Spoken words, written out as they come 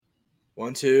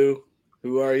1, 2.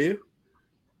 Who are you?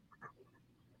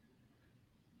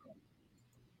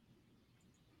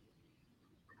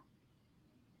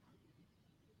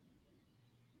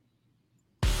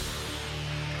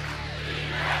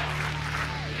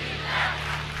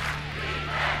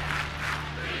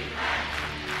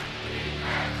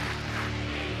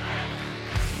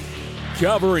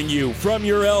 Covering you from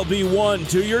your LB1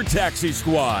 to your taxi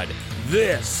squad,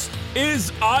 this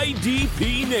is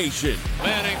IDP Nation.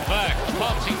 Manning back,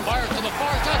 pumps, he fires to the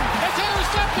far side. It's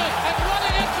intercepted and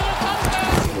running into the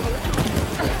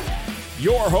touchdown.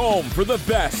 Your home for the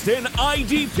best in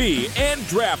IDP and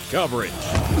draft coverage.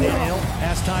 Daniel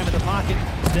has time in the pocket,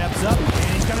 steps up,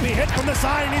 and he's going to be hit from the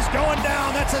side, and he's going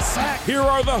down. That's a sack. Here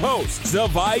are the hosts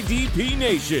of IDP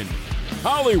Nation,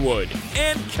 Hollywood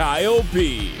and Kyle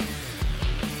B.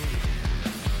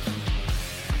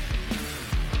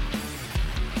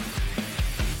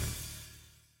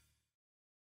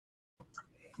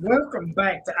 Welcome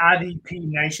back to IDP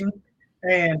Nation,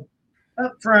 and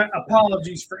up front,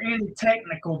 apologies for any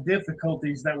technical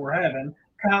difficulties that we're having.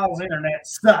 Kyle's internet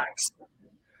sucks.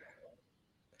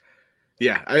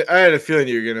 Yeah, I had a feeling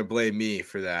you were going to blame me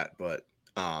for that, but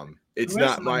it's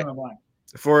not my.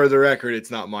 For the record, it's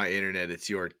not my internet;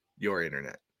 it's your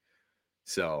internet.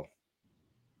 So,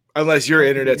 unless your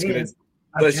internet's going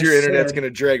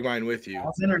to drag mine with you.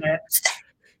 Kyle's internet.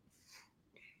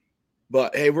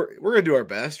 But hey, we're gonna do our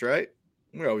best, right?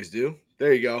 We always do.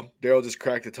 There you go. Daryl just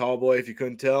cracked the tall boy, if you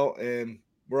couldn't tell, and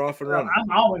we're off and running.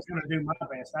 I'm always gonna do my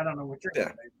best. I don't know what you're gonna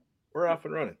do. We're off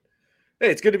and running.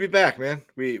 Hey, it's good to be back, man.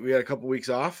 We had a couple weeks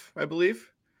off, I believe.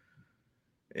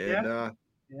 And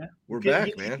we're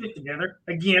back, man. Together.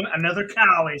 Again, another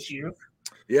Kyle issue.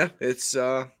 Yeah, it's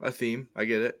a theme. I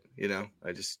get it. You know,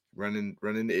 I just run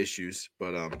into issues.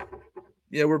 But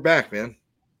yeah, we're back, man.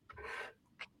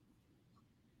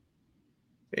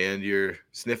 And you're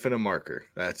sniffing a marker.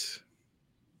 That's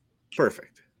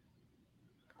perfect.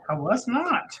 I was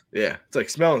not. Yeah, it's like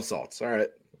smelling salts. All right.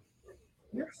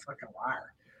 You're a fucking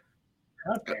liar.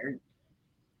 How dare you?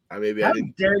 How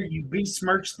dare you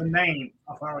besmirch the name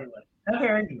of Hollywood? How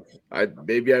dare you?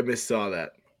 Maybe I missaw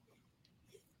that.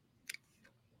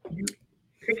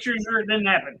 Pictures or it didn't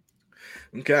happen.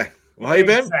 Okay. Well, how you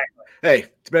been? Exactly. Hey,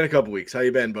 it's been a couple weeks. How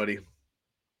you been, buddy?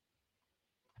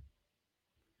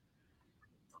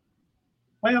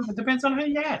 Well, it depends on who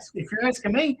you ask. If you're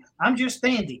asking me, I'm just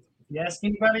dandy. If you ask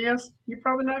anybody else, you're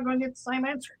probably not going to get the same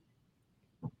answer.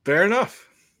 Fair enough.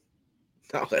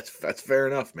 No, that's fair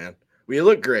enough, man. Well, you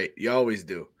look great. You always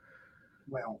do.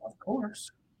 Well, of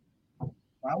course.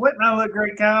 Why wouldn't I look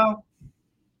great, Kyle?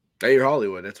 Hey, you're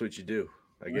Hollywood. That's what you do.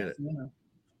 I get it. You know.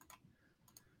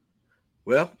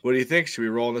 Well, what do you think? Should we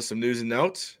roll into some news and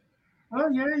notes? Oh,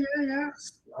 yeah.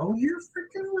 Slow your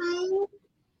freaking roll.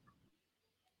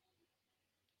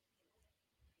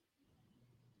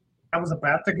 I was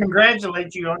about to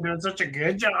congratulate you on doing such a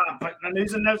good job putting the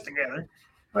news and notes together.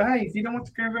 But hey, if you don't want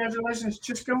the congratulations,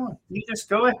 just go on. You just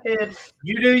go ahead.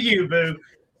 You do you, boo.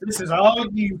 This is all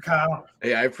you, Kyle.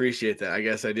 Hey, I appreciate that. I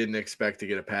guess I didn't expect to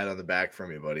get a pat on the back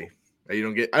from you, buddy. I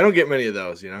don't get many of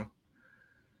those, you know.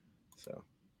 So,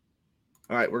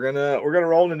 all right, we're gonna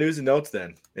roll into news and notes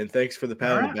then. And thanks for the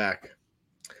pat on the back.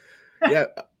 Yeah.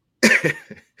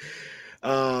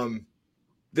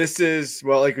 This is,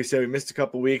 well, like we said, we missed a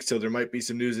couple weeks, so there might be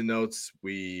some news and notes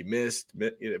we missed,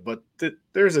 but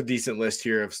there's a decent list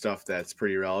here of stuff that's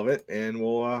pretty relevant, and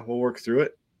we'll work through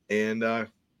it. And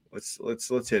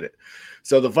let's hit it.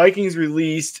 So the Vikings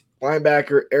released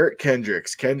linebacker Eric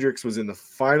Kendricks. Kendricks was in the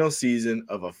final season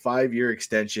of a 5-year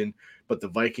extension, but the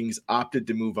Vikings opted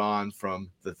to move on from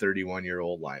the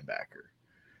 31-year-old linebacker.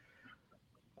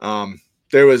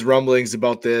 There was rumblings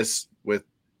about this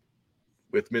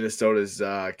with Minnesota's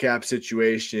cap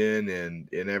situation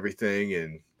and everything.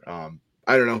 And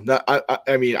I don't know.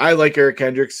 I mean, I like Eric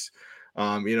Kendricks.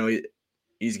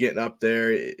 He's getting up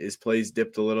there. His plays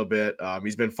dipped a little bit.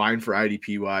 He's been fine for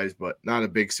IDP wise, but not a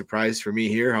big surprise for me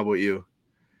here. How about you?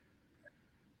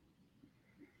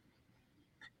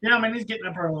 Yeah, I mean, he's getting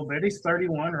up for a little bit. He's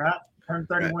 31, right? Turned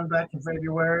 31 back in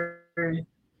February.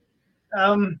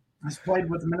 He's played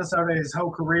with Minnesota his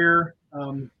whole career.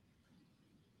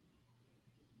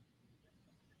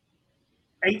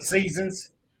 8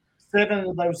 seasons. 7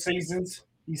 of those seasons,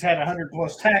 he's had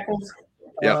 100-plus tackles.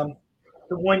 Yep.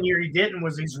 The 1 year he didn't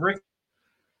was his rookie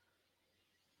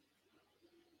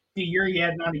year. He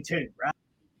had 92, right?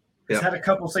 He's had a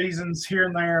couple seasons here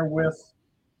and there with,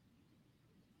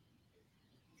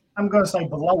 I'm going to say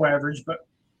below average, but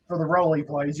for the role he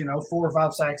plays, 4 or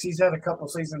 5 sacks. He's had a couple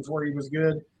seasons where he was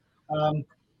good. I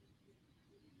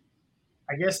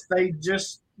guess they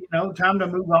just time to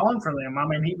move on for them. I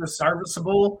mean, he was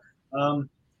serviceable,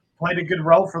 played a good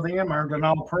role for them, earned an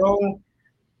All-Pro.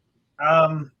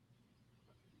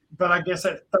 But I guess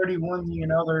at 31,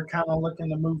 they're kind of looking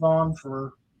to move on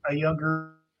for a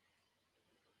younger,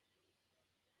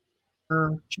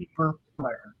 cheaper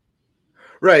player.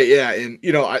 Right. Yeah. And,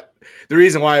 the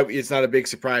reason why it's not a big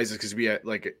surprise is because we had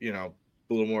a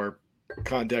little more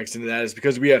context into that is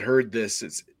because we had heard this.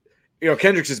 It's,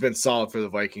 Kendricks has been solid for the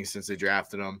Vikings since they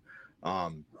drafted him.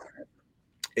 And,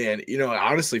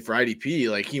 honestly for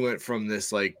IDP, he went from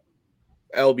this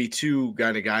LB2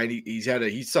 kind of guy. And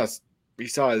he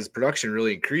saw his production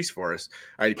really increase for us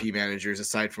IDP managers,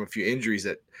 aside from a few injuries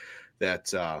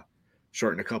that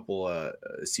shortened a couple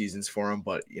seasons for him,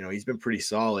 but he's been pretty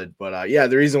solid. But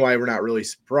the reason why we're not really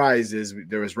surprised is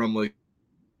there was rumbling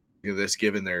this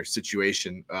given their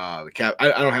situation. The cap, I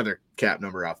don't have their cap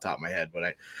number off the top of my head, but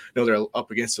I know they're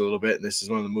up against it a little bit, and this is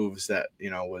one of the moves that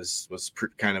was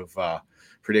kind of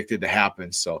predicted to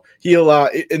happen. So he'll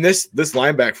in this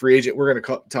linebacker free agent, we're going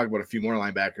to talk about a few more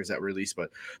linebackers that were released,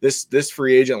 but this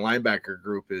free agent linebacker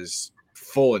group is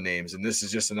full of names, and this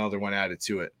is just another one added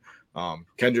to it.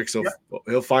 Kendricks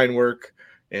he'll find work,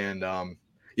 and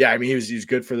he was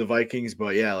good for the Vikings,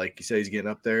 but like you said, he's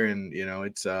getting up there, and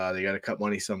it's they got to cut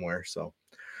money somewhere. So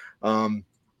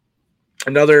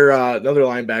another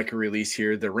linebacker release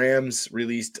here. The Rams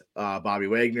released Bobby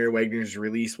Wagner. Wagner's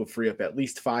release will free up at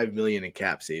least $5 million in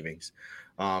cap savings.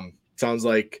 Sounds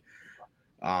like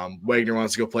Wagner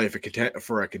wants to go play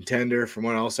for a contender, from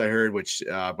what else I heard, which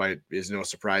is no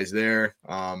surprise there.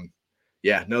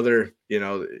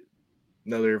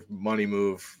 Another money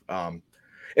move. I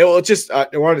wanted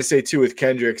to say too with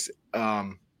Kendricks,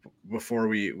 before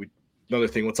we another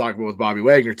thing we'll talk about with Bobby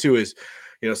Wagner too is,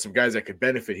 some guys that could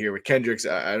benefit here with Kendricks.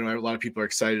 I know a lot of people are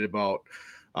excited about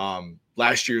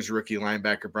last year's rookie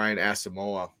linebacker Brian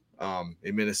Asamoah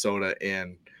in Minnesota,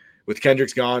 and with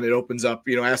Kendricks gone, it opens up.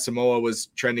 Asamoah was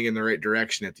trending in the right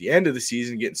direction at the end of the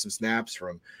season, getting some snaps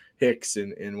from Hicks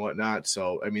and whatnot.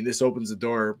 So this opens the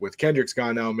door with Kendricks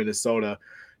gone now in Minnesota.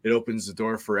 It opens the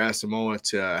door for Asamoah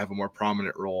to have a more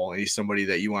prominent role. And he's somebody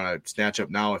that you want to snatch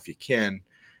up now if you can.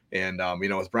 And,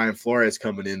 with Brian Flores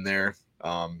coming in there,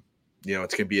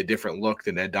 it's going to be a different look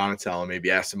than Ed Donatel, and maybe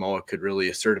Asamoah could really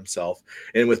assert himself.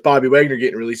 And with Bobby Wagner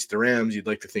getting released to the Rams, you'd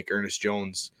like to think Ernest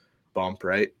Jones bump,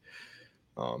 right?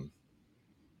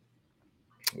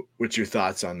 What's your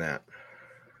thoughts on that?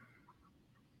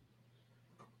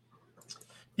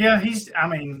 Yeah, he's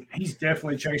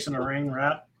definitely chasing a ring,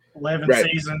 right? 11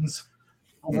 seasons,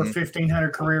 over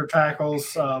 1,500 career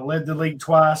tackles, led the league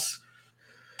twice.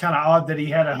 Kind of odd that he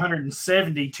had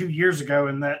 170 2 years ago,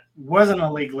 and that wasn't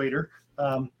a league leader.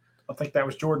 I think that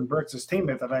was Jordan Brooks'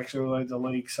 teammate that actually led the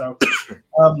league. So, he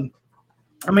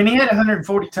had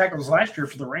 140 tackles last year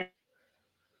for the Rams.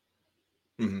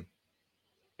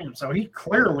 Mm-hmm. So he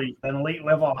clearly an elite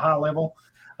level, high level.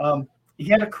 He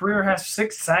had a career high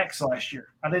 6 sacks last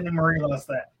year. I didn't even realize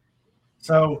that.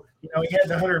 So, he had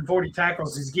the 140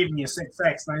 tackles. He's giving you 6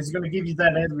 sacks. Now, he's going to give you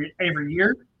that every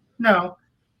year? No.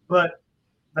 But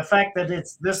the fact that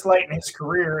it's this late in his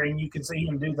career and you can see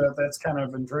him do that, that's kind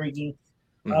of intriguing.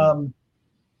 Mm-hmm.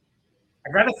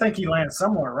 I got to think he lands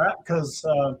somewhere, right? Because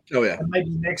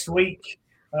maybe next week,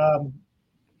 I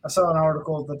saw an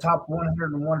article of the top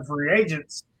 101 free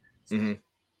agents. Mm-hmm.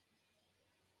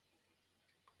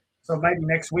 So maybe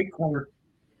next week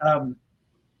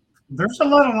there's a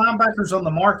lot of linebackers on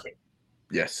the market.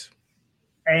 Yes.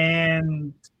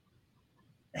 And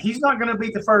he's not going to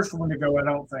be the first one to go, I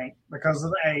don't think, because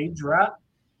of the age, right?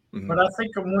 Mm-hmm. But I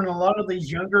think when a lot of these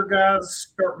younger guys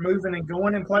start moving and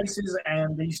going in places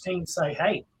and these teams say,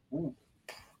 hey, ooh.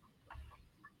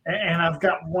 And I've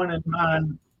got one in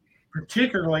mind,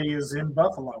 particularly is in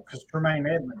Buffalo, because Tremaine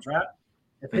Edmonds, right?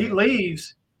 If he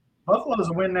leaves, Buffalo's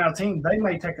a win-now team. They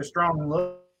may take a strong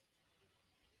look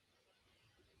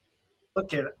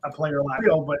at a player like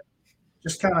Bill, but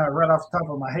just kind of right off the top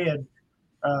of my head,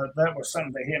 that was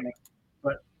something that hit me.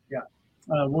 But,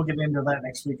 we'll get into that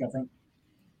next week, I think.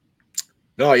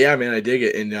 No, yeah, man, I dig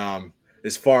it. And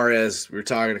as far as we're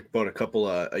talking about a couple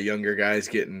of younger guys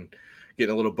getting a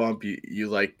little bump, you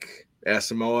like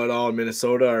Asamoah at all in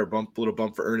Minnesota, or a little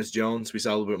bump for Ernest Jones? We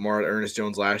saw a little bit more of Ernest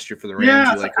Jones last year for the Rams.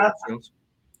 Yeah, you like Ernest Jones?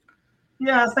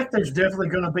 Yeah, I think there's definitely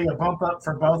going to be a bump up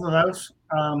for both of those.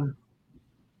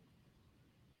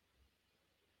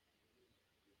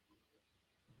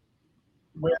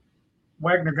 With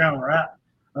Wagner going, right?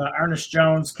 Ernest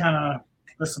Jones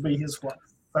this will be his,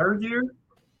 third year?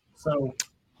 So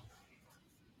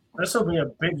this will be a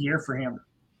big year for him.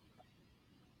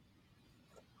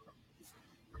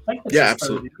 I think it's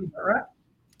absolutely. Third year, right?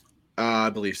 I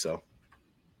believe so.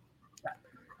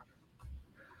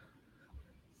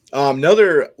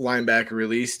 Another linebacker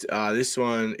released. This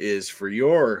one is for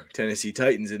your Tennessee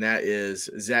Titans, and that is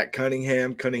Zach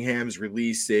Cunningham. Cunningham's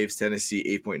release saves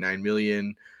Tennessee $8.9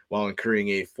 million while incurring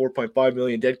a $4.5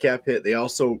 million dead cap hit. They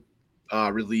also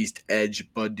released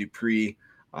edge Bud Dupree.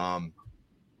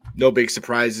 No big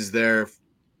surprises there.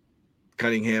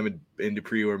 Cunningham and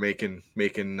Dupree were making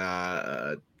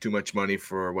too much money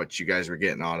for what you guys were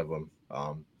getting out of them.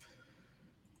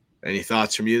 Any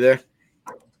thoughts from you there?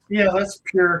 Yeah, that's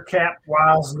pure cap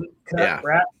wise cut, Yeah.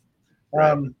 right?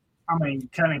 I mean,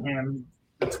 Cunningham,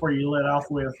 that's where you let off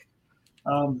with.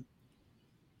 A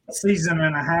season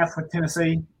and a half with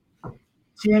Tennessee,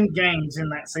 10 games in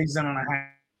that season and a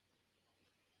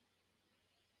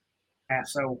half.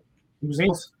 So he was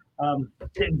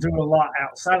didn't do a lot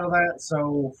outside of that.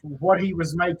 So for what he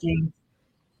was making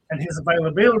and his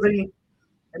availability,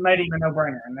 it made him a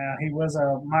no-brainer. Now, he was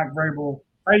a Mike Vrabel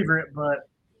favorite, but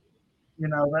you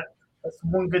know, that's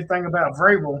one good thing about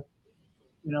Vrabel.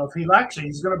 You know, if he likes you,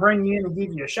 he's going to bring you in and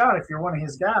give you a shot if you're one of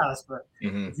his guys. But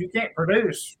if you can't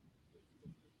produce,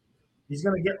 he's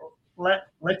going to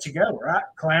let you go, right?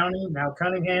 Clowney, now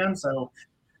Cunningham. So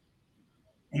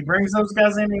he brings those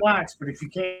guys in he likes. But if you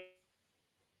can't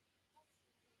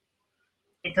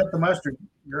cut the mustard,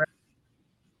 you're out.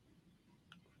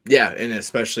 Yeah, and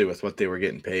especially with what they were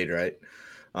getting paid, right?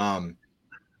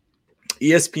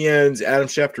 ESPN's Adam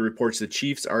Schefter reports the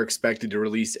Chiefs are expected to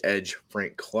release edge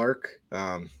Frank Clark.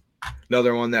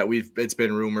 Another one that it's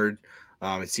been rumored.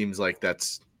 It seems like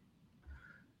that's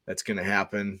going to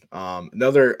happen.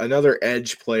 Another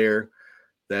edge player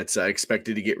that's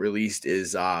expected to get released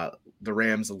is the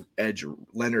Rams edge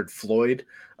Leonard Floyd.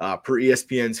 Per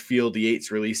ESPN's Field the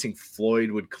Eights, releasing Floyd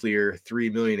would clear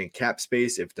 $3 million in cap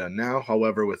space if done now.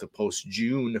 However, with a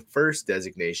post-June 1st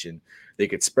designation, they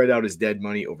could spread out his dead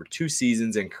money over 2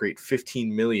 seasons and create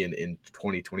 $15 million in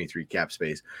 2023 cap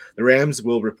space. The Rams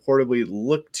will reportedly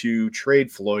look to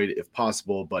trade Floyd if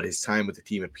possible, but his time with the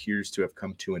team appears to have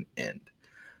come to an end.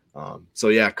 So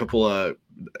yeah, a couple of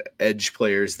edge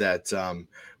players that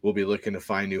will be looking to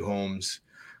find new homes.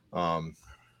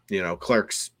 You know,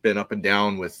 Clark's been up and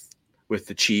down with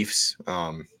the Chiefs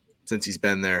since he's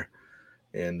been there,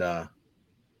 and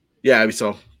yeah,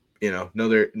 so you know,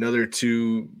 another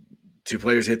two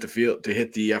players hit the field to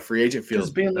hit the free agent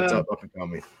field. That's up and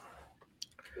coming.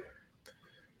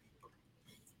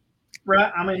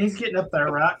 Right. I mean, he's getting up there,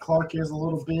 right? Clark is a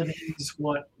little bit. He's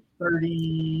what,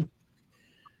 30?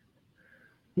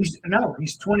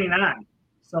 He's 29.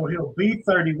 So he'll be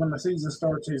 30 when the season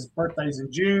starts. His birthday's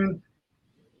in June.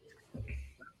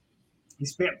 He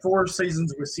spent 4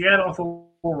 seasons with Seattle, 4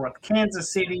 with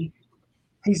Kansas City.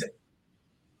 He's,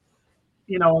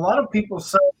 you know, a lot of people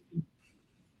say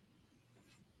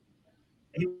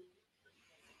he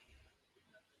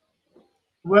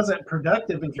wasn't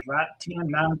productive in right 10,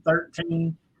 9,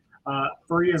 13,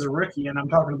 3 as a rookie, and I'm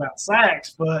talking about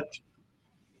sacks, but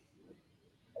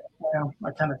well, I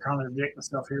kind of contradict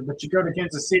myself here. But you go to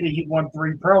Kansas City, he won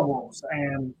 3 Pro Bowls,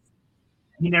 and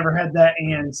he never had that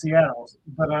in Seattle.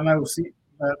 But I know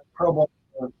that Pro Bowl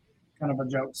was kind of a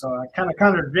joke, so I kind of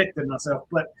contradicted myself.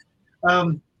 But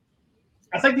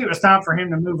I think it was time for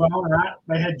him to move on, right?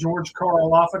 They had George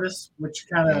Karlaftis, which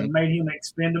kind of made him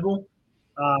expendable.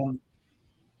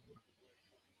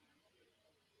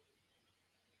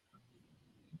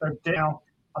 They're down.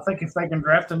 I think if they can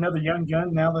draft another young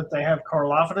gun now that they have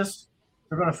Karlaftis,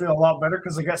 they're going to feel a lot better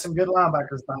because they got some good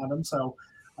linebackers behind them. So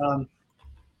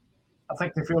I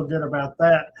think they feel good about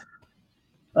that.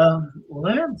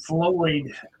 Leonard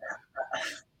Floyd,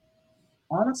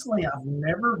 honestly, I've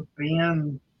never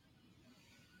been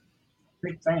a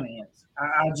big fan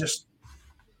of his.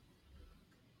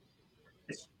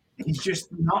 He's just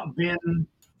not been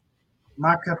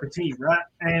my cup of tea, right?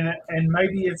 And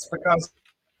maybe it's because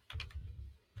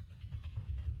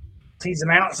he's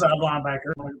an outside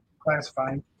linebacker,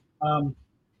 classifying.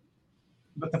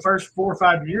 But the first 4 or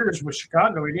 5 years with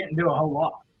Chicago, he didn't do a whole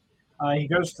lot. He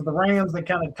goes to the Rams. They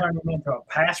kind of turned him into a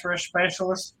pass rush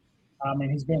specialist. I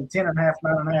mean, he's been 10.5,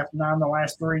 9.5, 9 the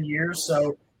last 3 years.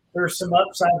 So there's some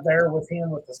upside there with him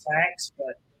with the sacks.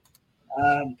 But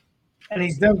and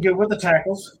he's done good with the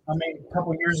tackles. I mean, a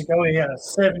couple of years ago, he had a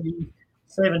 70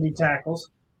 tackles.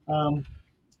 I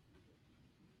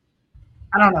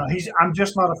don't know. I'm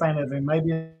just not a fan of him.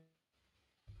 Maybe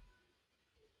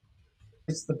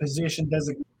it's the position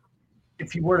doesn't.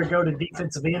 If you were to go to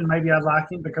defensive end, maybe I'd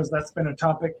like him because that's been a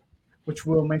topic, which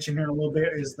we'll mention here in a little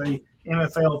bit, is the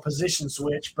NFL position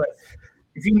switch. But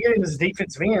if you can get him as a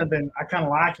defensive end, then I kind of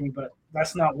like him. But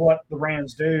that's not what the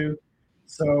Rams do.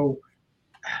 So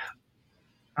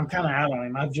I'm kind of out on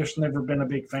him. I've just never been a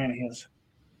big fan of his.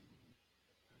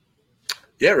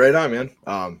 Yeah, right on, man.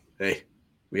 Hey,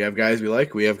 we have guys we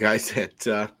like. We have guys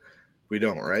that we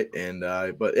don't, right? And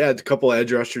but yeah, it's a couple of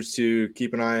edge rushers to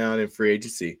keep an eye on in free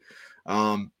agency.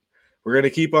 We're going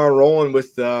to keep on rolling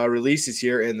with releases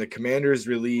here, and the Commanders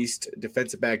released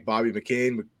defensive back Bobby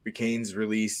McCain. McCain's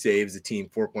release saves the team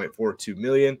 $4.42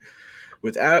 million.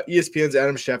 With ESPN's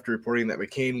Adam Schefter reporting that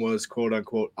McCain was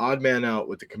quote-unquote odd man out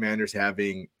with the Commanders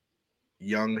having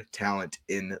young talent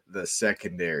in the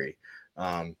secondary.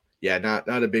 Yeah,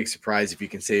 not a big surprise if you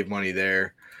can save money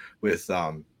there with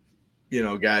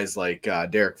guys like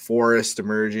Derek Forrest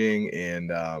emerging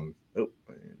and it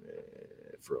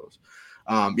froze.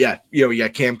 You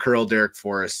got Cam Curl, Derek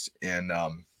Forrest, and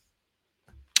Bobby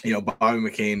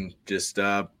McCain just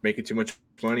making too much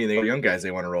money, and they got young guys they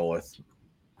want to roll with.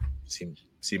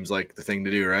 Seems like the thing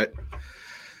to do, right?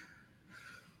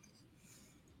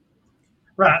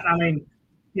 Right. I mean,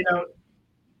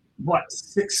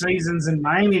 6 seasons in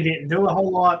Miami, didn't do a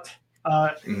whole lot.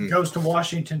 Goes to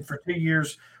Washington for 2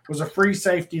 years, was a free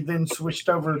safety, then switched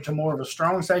over to more of a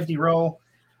strong safety role.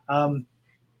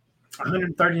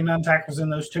 139 tackles in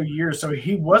those 2 years. So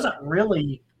he wasn't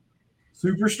really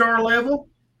superstar level.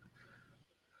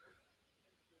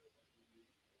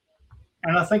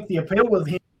 And I think the appeal with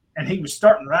him, and he was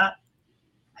starting right,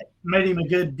 made him a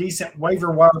good, decent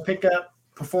waiver wire pickup,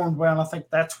 performed well. And I think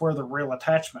that's where the real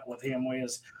attachment with him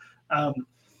was.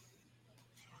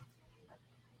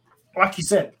 Like you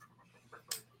said,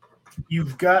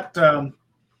 you've got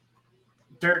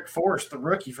Derek Forrest, the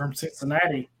rookie from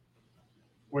Cincinnati.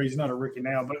 Well, he's not a rookie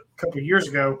now, but a couple of years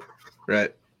ago,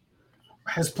 right,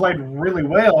 has played really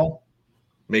well.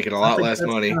 Making a lot less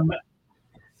money.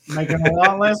 Making a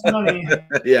lot less money.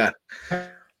 Yeah.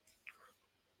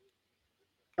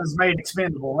 Has made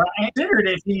expendable. Right? Considered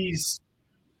if he's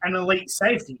an elite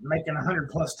safety making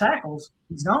 100-plus tackles,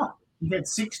 he's not. He had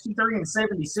 63 and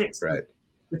 76 right.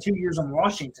 the 2 years in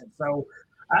Washington. So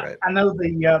I know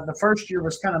the first year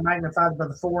was kind of magnified by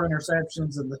the 4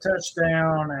 interceptions and the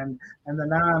touchdown and the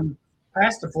 9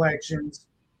 pass deflections,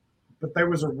 but there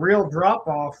was a real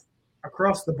drop-off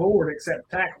across the board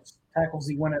except tackles. Tackles,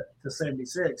 he went up to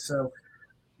 76. So,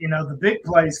 the big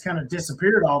plays kind of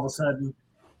disappeared all of a sudden.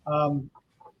 And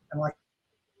like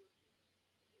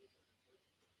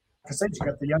I said, you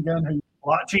got the young gun who's a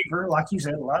lot cheaper, like you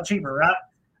said, a lot cheaper, right?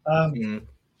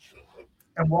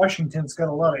 And Washington's got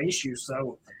a lot of issues,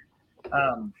 so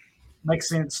makes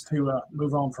sense to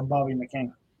move on from Bobby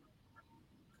McCain.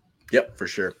 Yep, for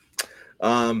sure.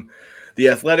 The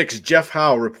Athletics' Jeff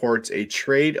Howe reports a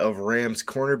trade of Rams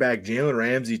cornerback Jalen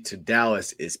Ramsey to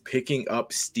Dallas is picking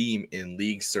up steam in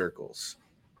league circles.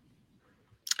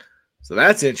 So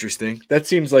that's interesting. That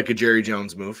seems like a Jerry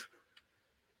Jones move.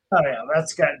 Oh, yeah,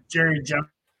 that's got Jerry Jones'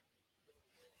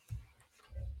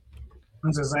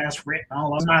 ass written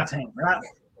all on my team, right?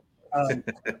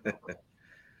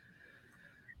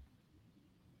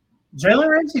 Jalen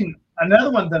Ramsey,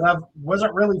 another one that I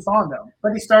wasn't really fond of,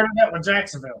 but he started out with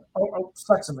Jacksonville.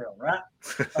 Jacksonville, right?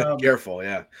 Careful,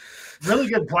 yeah. Really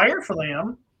good player for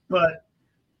them, but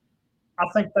I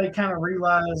think they kind of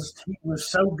realized he was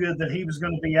so good that he was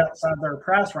going to be outside their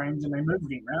price range, and they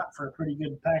moved him out for a pretty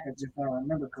good package, if I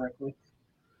remember correctly.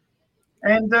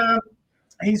 And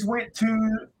he's went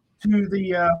to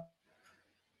the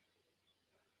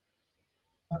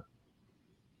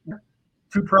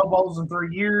 2 Pro Bowls in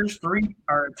 3 years,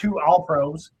 2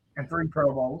 All-Pros and 3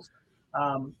 Pro Bowls,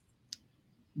 9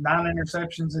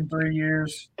 interceptions in 3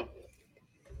 years.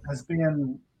 Has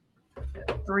been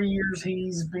 3 years.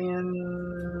 He's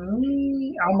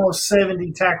been almost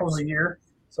 70 tackles a year,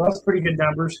 so that's pretty good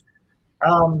numbers.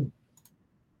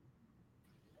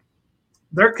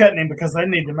 They're cutting him because they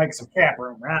need to make some cap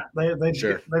room, right?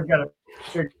 They've got to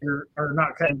figure, or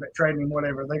not cutting, but trading him,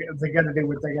 whatever. They got to do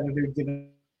what they got to do to get him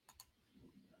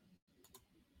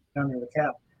under the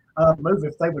cap. Move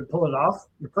if they would pull it off.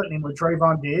 You're putting him with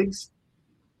Trayvon Diggs,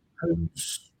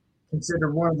 who's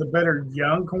considered one of the better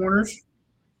young corners.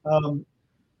 You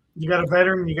got a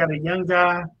veteran, you got a young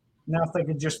guy. Now, if they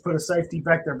could just put a safety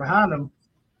back there behind him,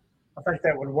 I think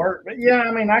that would work. But yeah,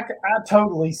 I mean, I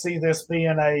totally see this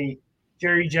being a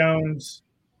Jerry Jones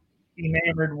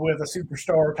enamored with a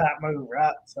superstar type move,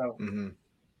 right? So,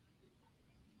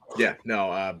 yeah,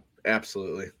 no,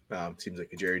 absolutely. Seems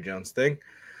like a Jerry Jones thing.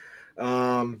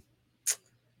 The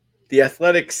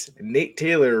Athletics' Nate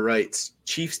Taylor writes,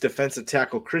 Chiefs defensive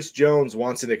tackle Chris Jones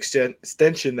wants an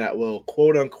extension that will,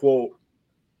 quote unquote,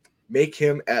 make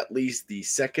him at least the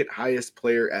second highest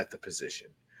player at the position.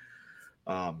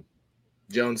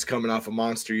 Jones coming off a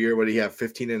monster year. What do you have?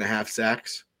 15 and a half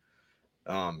sacks.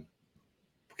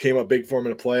 came up big for him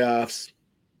in the playoffs.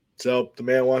 So the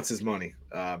man wants his money.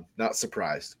 Not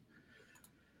surprised.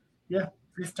 Yeah,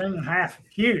 15.5.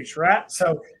 Huge, right?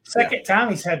 So second time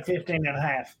he's had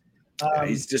 15.5. Yeah,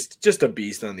 he's just a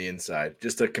beast on the inside,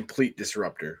 just a complete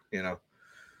disruptor,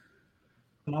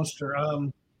 Monster.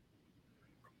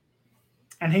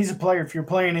 And he's a player, if you're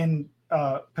playing in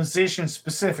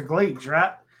position-specific leagues,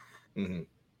 right? Mm-hmm.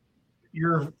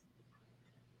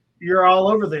 You're all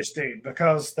over this dude,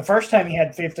 because the first time he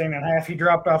had 15.5, he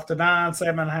dropped off to 9,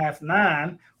 7.5,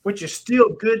 9, which is still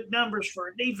good numbers for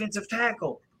a defensive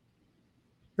tackle.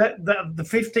 The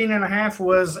 15.5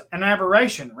 was an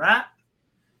aberration, right?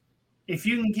 If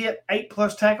you can get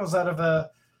 8+ tackles out of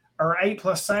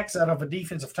 8+ sacks out of a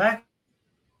defensive tackle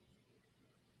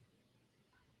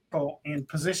in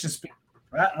position speed,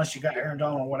 right? Unless you got Aaron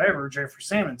Donald or whatever, Jeffrey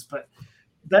Simmons, but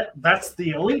that's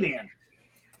the elite end.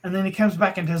 And then he comes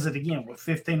back and does it again with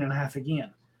 15.5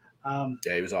 again.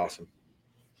 Yeah, he was awesome.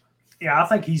 Yeah, I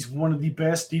think he's one of the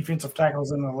best defensive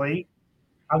tackles in the league.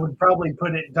 I would probably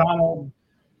put it Donald,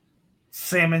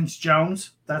 Simmons,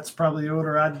 Jones. That's probably the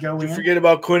order I'd go in. Forget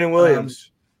about Quinnen Williams.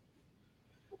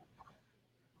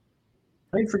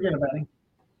 I didn't forget about him.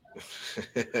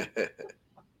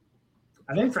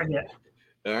 I didn't forget.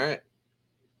 All right.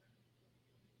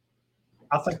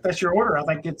 I think that's your order. I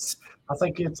think it's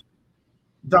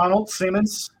Donald,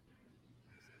 Simmons,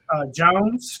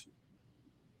 Jones,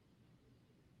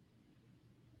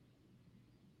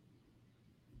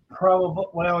 probably.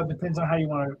 Well, it depends on how you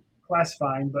want to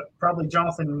classify him, but probably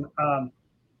Jonathan. Not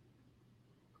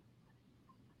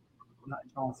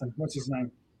Jonathan. What's his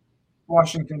name?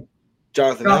 Washington.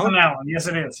 Jonathan Allen. Yes,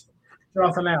 it is.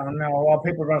 Jonathan Allen. Now, a lot of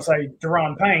people are going to say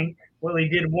Deron Payne. Well, he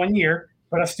did 1 year,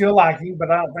 but I still like him,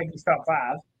 but I don't think he's top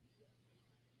 5.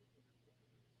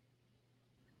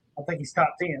 I think he's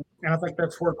top 10, and I think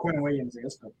that's where Quinnen Williams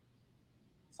is. But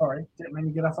sorry, didn't mean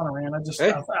to get off on a rant. I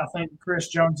think Chris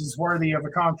Jones is worthy of a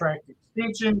contract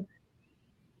extension.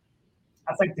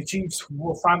 I think the Chiefs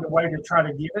will find a way to try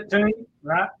to give it to him,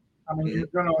 right? I mean, you're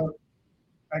going to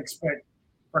expect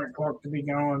Frank Clark to be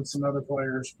gone, some other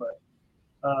players, but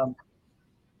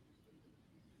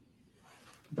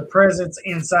the presence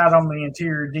inside on the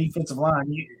interior defensive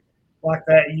line, you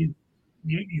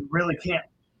really can't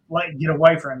let it get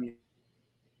away from you.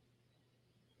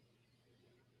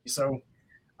 So,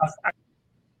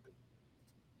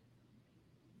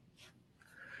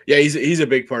 yeah, he's a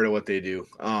big part of what they do.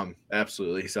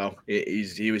 Absolutely. So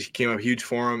he came up huge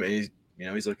for him, and he's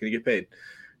looking to get paid.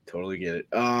 Totally get it.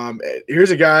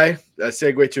 Here's a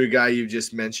segue to a guy you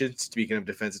just mentioned. Speaking of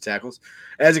defensive tackles,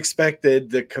 as expected,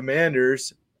 the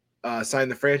Commanders signed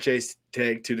the franchise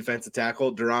tag to defensive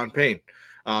tackle Deron Payne.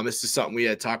 This is something we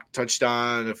had touched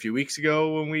on a few weeks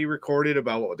ago when we recorded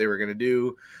about what they were going to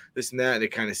do, this and that. And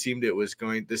it kind of seemed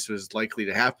this was likely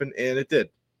to happen, and it did.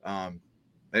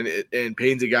 And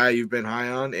Payne's a guy you've been high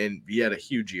on, and he had a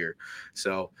huge year.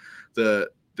 So the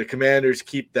Commanders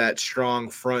keep that strong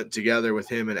front together with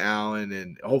him and Allen,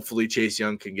 and hopefully Chase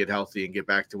Young can get healthy and get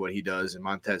back to what he does, and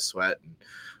Montez Sweat. And,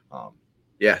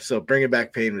 so bringing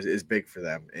back Payne is big for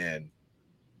them. And,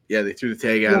 yeah, they threw the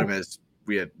tag at him, as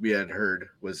we had heard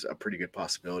was a pretty good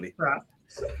possibility. Right.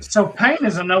 So Payne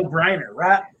is a no-brainer,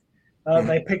 right?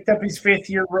 They picked up his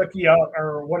 5th-year rookie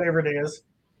or whatever it is,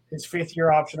 his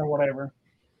 5th-year option or whatever.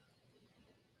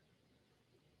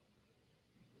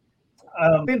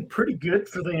 Been pretty good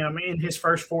for them in his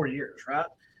first 4 years, right?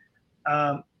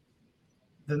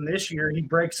 Then this year he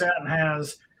breaks out and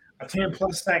has a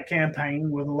 10+ sack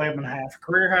campaign with 11.5,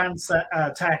 career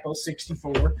high tackles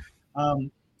 64,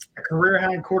 a career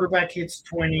high quarterback hits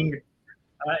 20.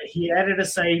 He added a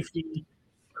safety,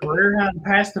 career high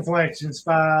pass deflections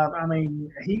 5. I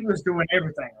mean, he was doing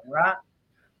everything, right?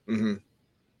 Mm-hmm.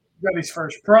 Got his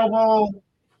first Pro Bowl,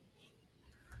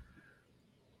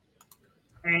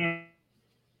 and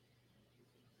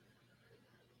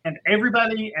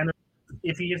everybody, and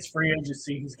if he gets free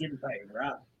agency, he's getting paid,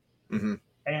 right? Mm-hmm.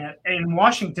 And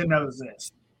Washington knows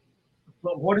this.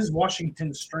 But what is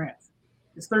Washington's strength?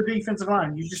 It's their defensive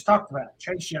line. You just talked about it.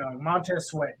 Chase Young, Montez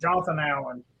Sweat, Jonathan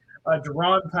Allen,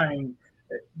 Deron Payne.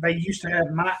 They used to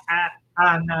have my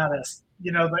Ioannidis.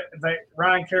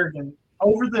 Ryan Kerrigan.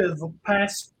 Over the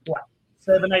past,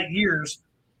 7-8 years,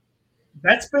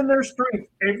 that's been their strength.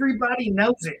 Everybody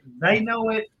knows it. They know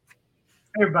it.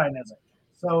 Everybody knows it.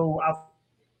 So I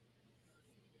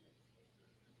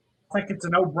think it's a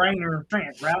no-brainer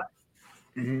trend, right?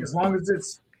 Mm-hmm. As long as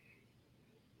it's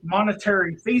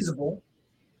monetary feasible,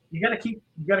 you got to keep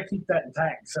that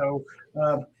intact. So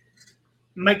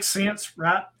makes sense,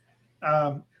 right?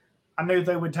 I knew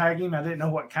they would tag him. I didn't know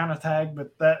what kind of tag,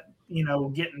 but that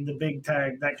getting the big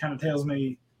tag, that kind of tells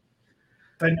me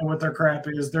they know what their crap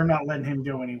is. They're not letting him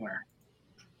go anywhere.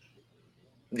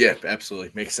 Yeah,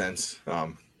 absolutely. Makes sense.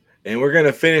 And we're going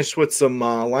to finish with some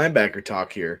linebacker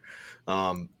talk here.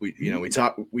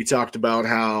 We talked about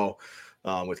how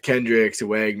with Kendricks and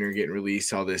Wagner getting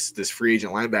released, how this free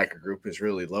agent linebacker group is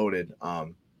really loaded.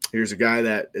 Here's a guy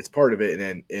that it's part of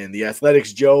it. And the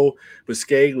Athletics' Joe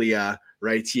Buscaglia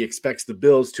writes he expects the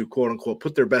Bills to, quote unquote,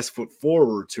 put their best foot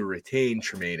forward to retain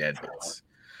Tremaine Edmunds.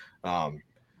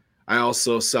 I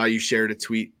also saw you shared a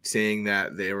tweet saying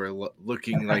that they were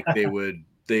looking like they would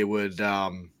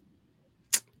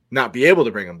not be able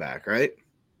to bring him back, right?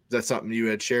 Is that something you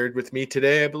had shared with me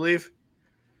today, I believe?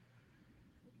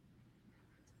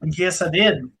 Yes, I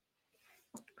did.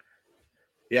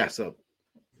 Yeah, so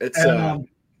it's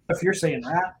if you're saying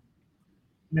that,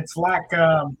 it's like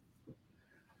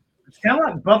it's kind of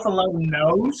like Buffalo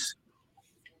knows,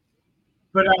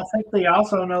 but I think they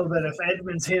also know that if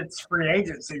Edmunds hits free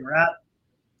agency, right,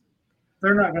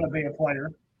 they're not going to be a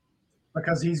player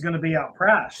because he's going to be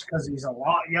outpriced because he's a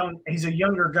lot young. He's a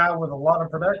younger guy with a lot of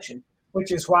production,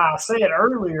 which is why I said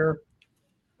earlier,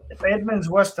 if Edmunds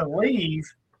was to leave,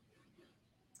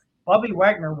 Bobby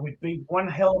Wagner would be one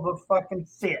hell of a fucking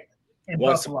fit in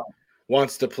Buffalo.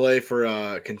 Wants to play for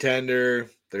a contender.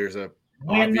 There's a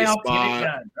obvious spot.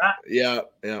 Done, right? Yeah.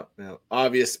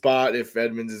 Obvious spot if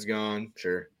Edmunds is gone.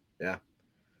 Sure. Yeah.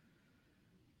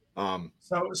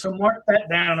 So mark that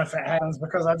down if it happens,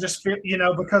 because I just feel,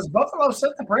 because Buffalo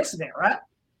set the precedent, right?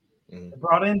 Mm. They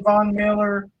brought in Von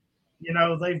Miller.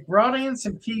 They've brought in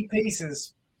some key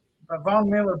pieces, but Von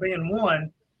Miller being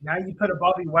one. Now you put a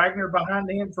Bobby Wagner behind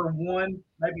him for 1,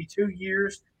 maybe 2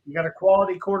 years. You got a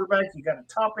quality quarterback. You got a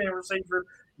top end receiver.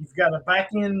 You've got a back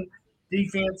end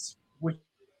defense, which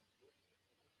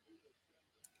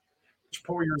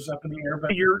Poyer's up in the air.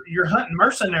 But you're hunting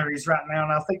mercenaries right now,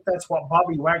 and I think that's what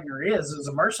Bobby Wagner is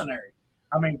a mercenary.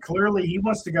 I mean, clearly he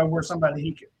wants to go where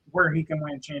he can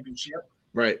win a championship.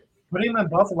 Right. Put him in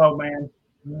Buffalo, man.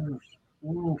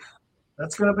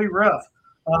 That's going to be rough.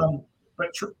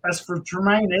 But as for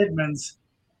Tremaine Edmunds,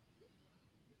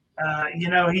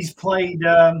 he's played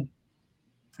 5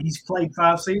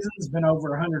 seasons, been over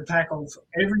 100 tackles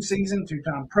every season,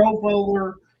 2-time Pro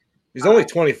Bowler. He's only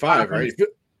 25, right?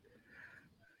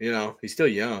 He's still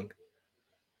young.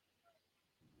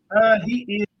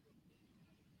 He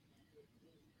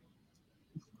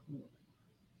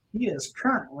is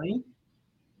currently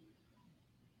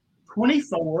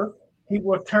 24. He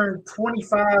will turn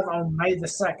 25 on May the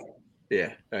 2nd.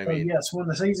 Yeah, yes, when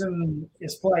the season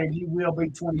is played, he will be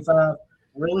 25.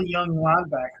 Really young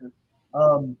linebacker.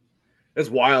 That's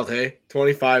wild, hey?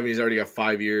 25, and he's already got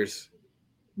 5 years.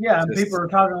 Yeah, and people are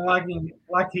talking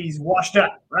like he's washed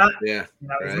up, right? Yeah,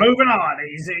 he's moving on.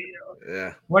 He's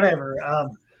whatever.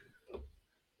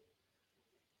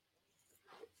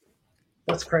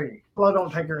 That's crazy. Well,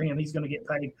 don't take her in. He's going to get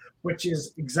paid, which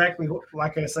is exactly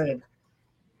like I said.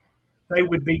 They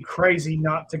would be crazy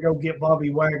not to go get Bobby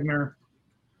Wagner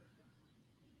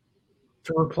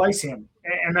to replace him.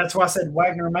 And that's why I said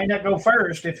Wagner may not go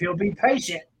first if he'll be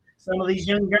patient. Some of these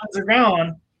young guys are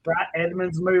gone, right?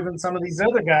 Edmunds moving some of these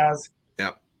other guys.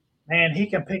 Yeah. And he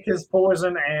can pick his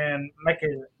poison and make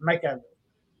a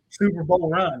Super Bowl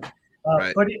run.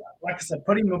 Right. Like I said,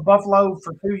 put him in Buffalo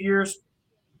for 2 years.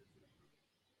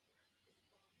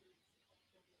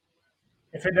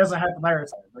 If it doesn't happen there,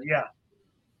 it's over. But yeah.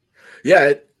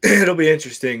 Yeah, it'll be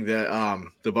interesting that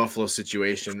the Buffalo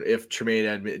situation. If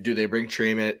do they bring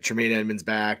Tremaine Edmunds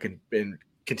back and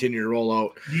continue to roll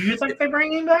out? Do you think they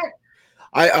bring him back?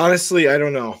 I honestly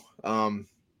don't know. I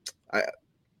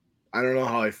don't know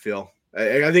how I feel.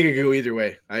 I think it could go either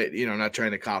way. Not trying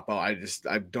to cop out.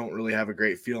 I don't really have a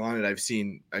great feel on it. I've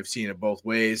seen it both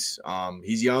ways.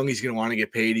 He's young. He's going to want to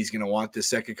get paid. He's going to want the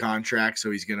second contract. So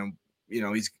he's going to,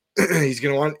 he's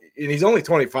going to want, and he's only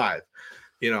 25.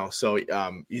 So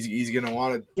he's going to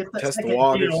want to test the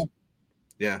waters. Deal.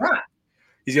 Yeah. Right.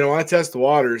 He's going to want to test the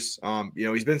waters.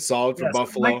 He's been solid for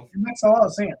Buffalo. It makes a lot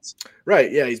of sense.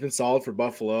 Right. Yeah. He's been solid for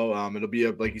Buffalo. It'll be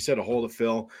like you said, a hole to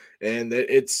fill. And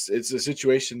it's a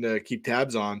situation to keep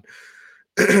tabs on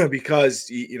because,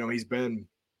 he's been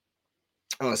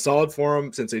solid for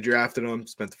him since they drafted him,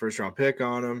 spent the first round pick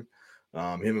on him.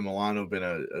 Him and Milano have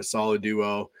been a solid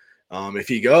duo. If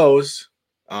he goes,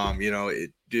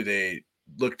 do they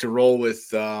look to roll with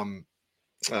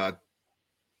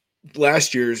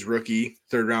last year's rookie,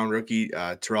 3rd round rookie,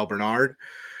 Terrell Bernard?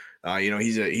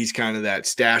 He's kind of that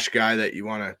stash guy that you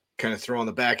want to kind of throw on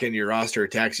the back end of your roster, a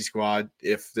taxi squad.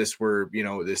 If this were,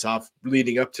 this off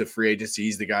leading up to free agency,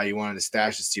 he's the guy you wanted to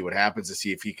stash to see what happens, to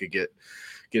see if he could get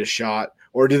get a shot,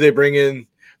 or do they bring in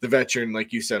the veteran,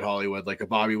 like you said, Hollywood, like a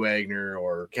Bobby Wagner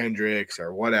or Kendricks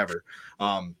or whatever?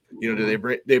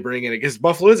 Do they bring in, because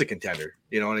Buffalo is a contender?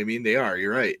 You know what I mean? They are.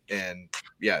 You're right, and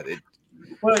yeah.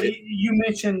 You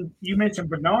mentioned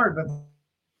Bernard, but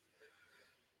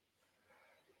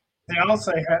they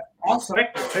also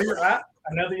too, right?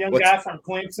 Another young guy from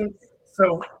Clemson.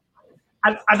 So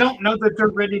I don't know that they're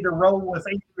ready to roll with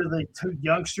either of the two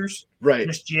youngsters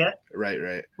just yet.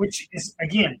 Right. Which is,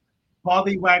 again,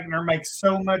 Bobby Wagner makes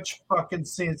so much fucking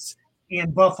sense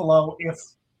in Buffalo if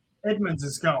Edmonds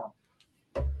is gone.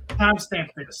 Timestamp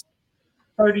this.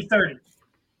 30-30.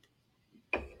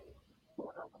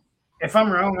 If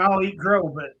I'm wrong, I'll eat crow,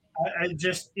 but I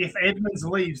just, if Edmonds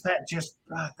leaves, that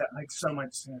makes so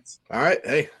much sense. All right.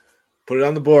 Hey, put it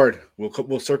on the board.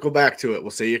 We'll circle back to it. We'll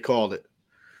say you called it.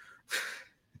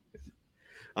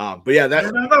 But yeah, that's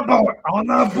on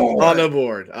the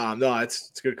board. No,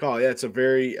 it's a good call. Yeah, it's a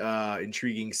very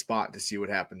intriguing spot to see what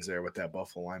happens there with that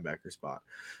Buffalo linebacker spot.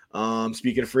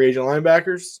 Speaking of free agent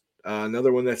linebackers,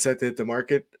 another one that's set to hit the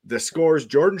market. The Score's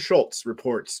Jordan Schultz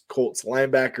reports Colts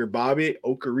linebacker Bobby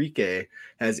Okereke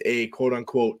has a quote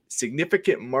unquote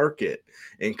significant market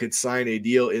and could sign a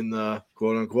deal in the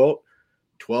quote unquote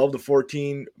 $12 to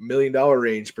 $14 million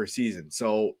range per season.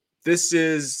 So this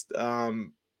is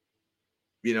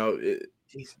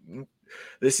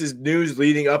this is news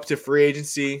leading up to free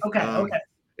agency. Okay.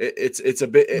 It's a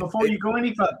bit before you go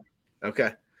any further.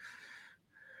 Okay.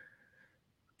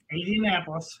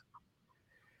 Indianapolis,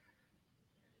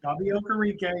 Bobby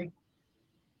Okereke,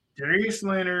 Darius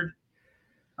Leonard.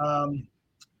 Who's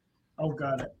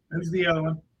the other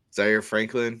one? Zaire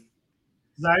Franklin,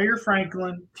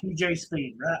 TJ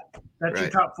Speed, right? That's your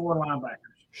top four linebackers.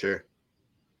 Sure.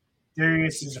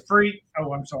 Darius is a freak.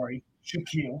 Oh, I'm sorry.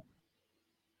 Shaquille.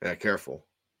 Yeah, careful.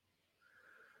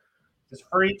 He's a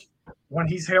freak when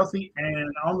he's healthy,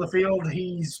 and on the field,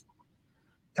 he's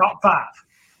top five.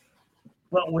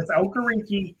 But with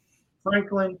Okereke,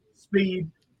 Franklin, Speed,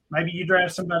 maybe you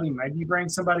draft somebody, maybe you bring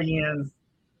somebody in.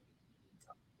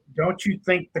 Don't you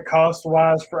think the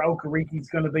cost-wise for Okereke is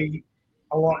going to be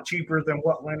a lot cheaper than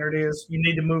what Leonard is? You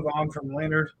need to move on from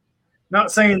Leonard.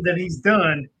 Not saying that he's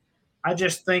done. I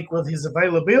just think with his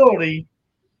availability,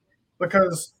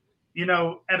 because,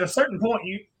 at a certain point,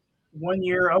 1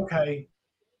 year, okay,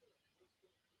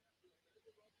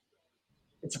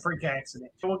 it's a freak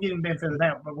accident. So we'll give him benefit of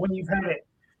that. But when you've had it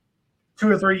 2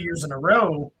 or 3 years in a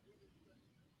row,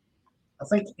 I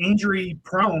think injury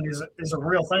prone is a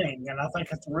real thing. And I think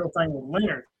it's a real thing with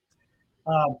Leonard.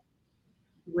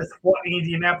 With what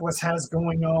Indianapolis has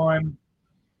going on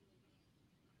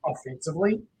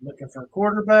offensively, looking for a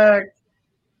quarterback,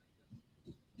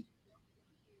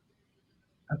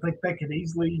 I think they could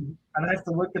easily – I'd have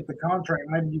to look at the contract.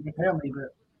 Maybe you can tell me,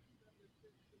 but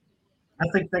I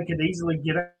think they could easily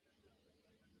get out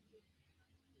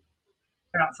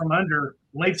from under,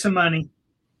 leave some money,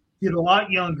 get a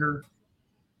lot younger,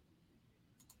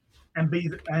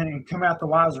 and come out the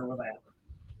wiser with that.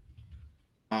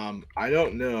 I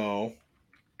don't know.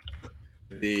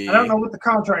 I don't know what the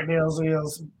contract deals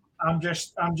is. I'm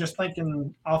just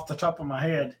thinking off the top of my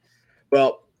head.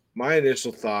 Well, my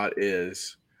initial thought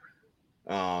is,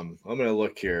 I'm going to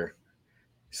look here.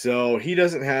 So he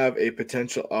doesn't have a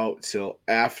potential out till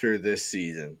after this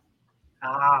season.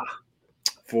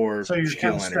 For so you're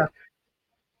kind of stuck.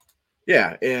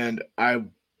 Yeah, and I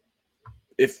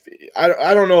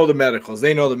don't know the medicals.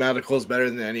 They know the medicals better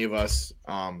than any of us.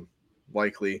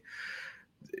 Likely,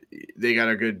 they got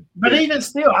a good. But even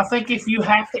still, I think if you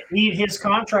have to eat his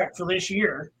contract for this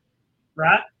year,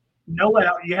 right? No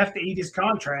out, you have to eat his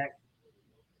contract.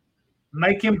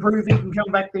 Make him prove he can come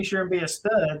back this year and be a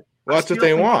stud. Well, that's what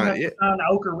they want. You have to sign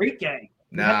Okereke.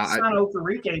 You have to sign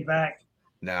Okereke back.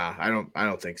 Nah, I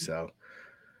don't think so.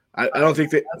 I don't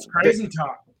think that. That's crazy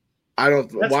talk. I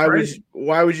don't.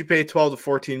 Why would you pay $12 to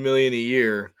 $14 million a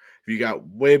year if you got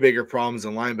way bigger problems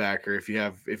in linebacker? If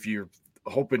you're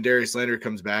hoping Darius Leonard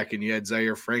comes back and you had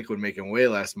Zaire Franklin making way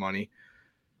less money,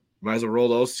 might as well roll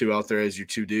those two out there as your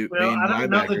two main linebackers. I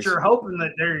don't know that you're hoping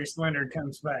that Darius Leonard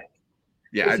comes back.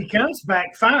 Yeah, if he comes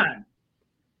back, fine.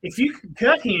 If you could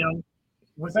cut him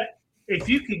if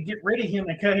you could get rid of him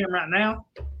and cut him right now,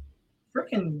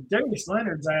 freaking Darius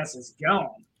Leonard's ass is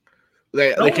gone.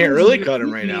 They can't really cut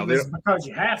him right now. Because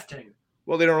you have to.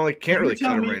 Well, they can't really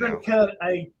cut him right now.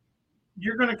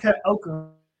 You're going to cut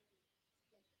Okereke,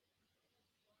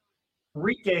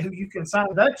 who you can sign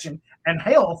production and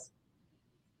health.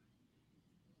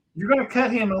 You're going to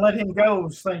cut him and let him go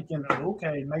thinking,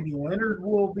 okay, maybe Leonard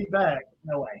will be back.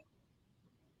 No way.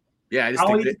 Yeah, I just I'll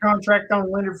think eat the contract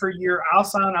on Leonard for a year. I'll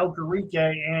sign Okereke,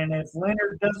 and if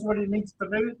Leonard does what he needs to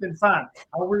do, then fine.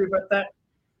 I'll worry about that.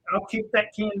 I'll kick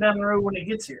that can down the road when it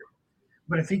gets here.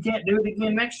 But if he can't do it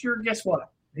again next year, guess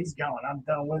what? He's gone. I'm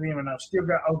done with him, and I've still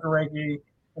got Okereke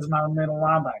as my middle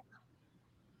linebacker.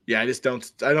 Yeah,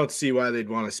 I don't see why they'd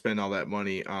want to spend all that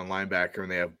money on linebacker when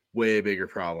they have way bigger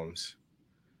problems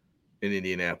in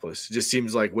Indianapolis. It just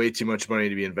seems like way too much money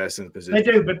to be invested in the position.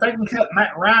 They do, but they can cut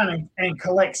Matt Ryan and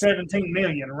collect $17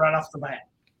 million right off the bat.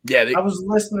 Yeah, I was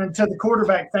listening to the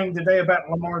quarterback thing today about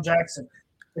Lamar Jackson.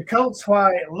 The Colts,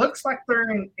 why it looks like they're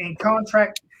in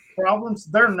contract problems,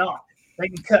 they're not. They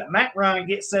can cut Matt Ryan,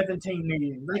 get $17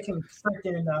 million. They can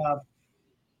freaking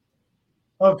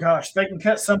they can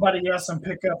cut somebody else and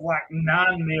pick up like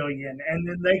 $9 million, and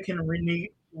then they can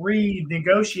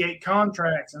renegotiate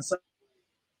contracts and save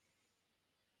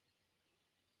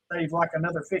like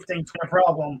another 15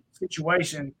 problem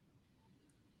situation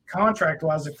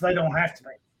contract-wise if they don't have to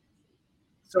be.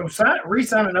 So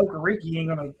re-signing Okereke ain't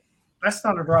gonna. That's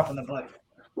not a drop in the bucket.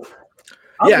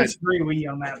 I disagree with you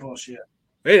on that bullshit.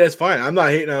 Hey, that's fine. I'm not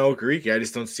hating on Okereke. I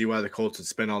just don't see why the Colts would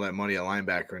spend all that money at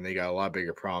linebacker, and they got a lot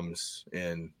bigger problems,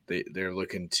 and they're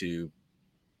looking to.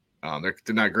 They're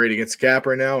not great against the cap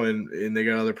right now, and they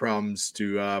got other problems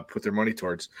to put their money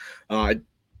towards. I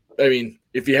mean,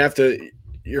 if you have to,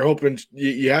 you're hoping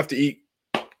you have to eat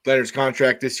Leonard's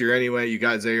contract this year anyway. You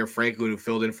got Zaire Franklin who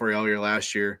filled in for you all year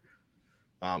last year.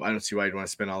 I don't see why you'd want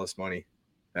to spend all this money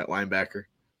at linebacker,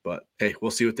 but hey, we'll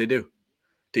see what they do.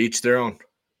 To each their own.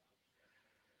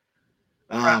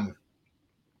 And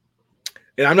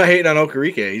I'm not hating on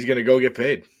Okereke. He's going to go get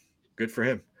paid. Good for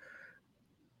him.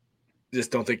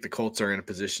 Just don't think the Colts are in a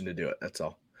position to do it. That's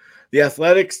all. The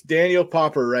Athletics' Daniel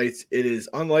Popper writes, it is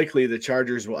unlikely the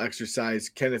Chargers will exercise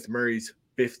Kenneth Murray's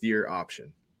fifth-year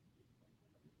option.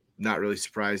 Not really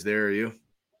surprised there, are you?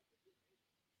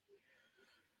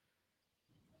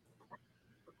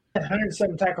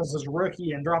 107 tackles as a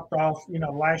rookie and dropped off.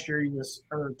 Last year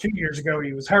 2 years ago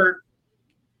he was hurt.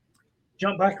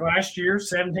 Jumped back last year,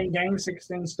 17 games,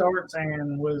 16 starts,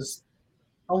 and was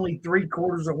only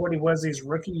 3/4 of what he was his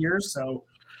rookie year. So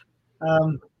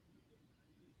I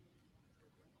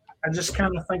just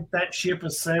kind of think that ship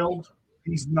has sailed.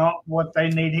 He's not what they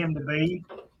need him to be.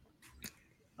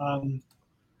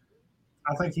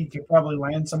 I think he could probably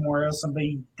land somewhere else and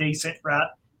be decent, right?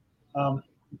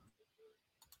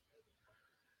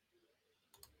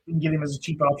 You can get him as a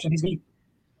cheap option. He's neat.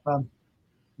 But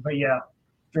yeah,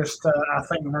 just I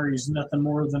think Murray's nothing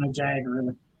more than a jag,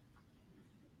 really.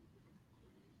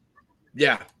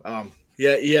 Yeah.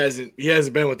 He hasn't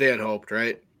been what they had hoped,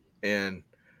 right? And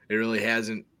it really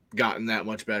hasn't gotten that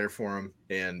much better for him.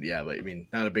 And yeah, but I mean,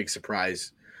 not a big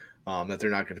surprise that they're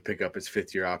not going to pick up his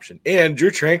fifth-year option. And Drew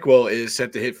Tranquill is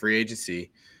set to hit free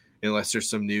agency unless there's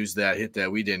some news that hit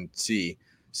that we didn't see.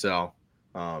 So,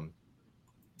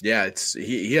 yeah,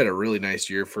 he had a really nice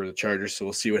year for the Chargers, so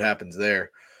we'll see what happens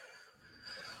there.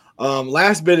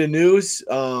 Last bit of news.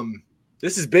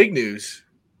 This is big news,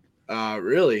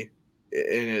 really,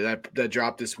 and that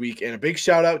dropped this week. And a big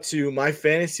shout out to my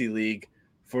fantasy league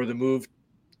for the move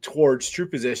towards true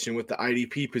position with the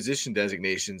IDP position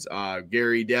designations.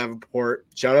 Gary Davenport,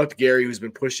 shout out to Gary, who's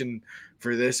been pushing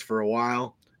for this for a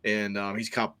while, and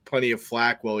he's caught plenty of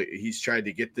flack. Well, he's tried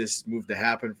to get this move to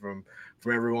happen from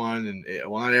everyone, and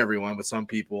well, not everyone, but some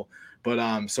people.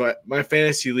 But so my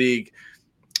fantasy league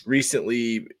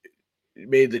recently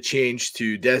made the change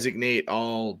to designate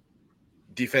all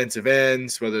defensive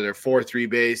ends, whether they're 4-3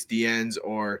 base DNs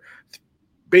or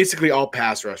basically all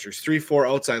pass rushers, 3-4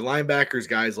 outside linebackers,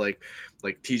 guys like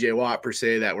TJ Watt per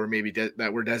se that were maybe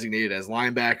that were designated as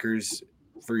linebackers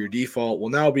for your default will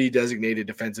now be designated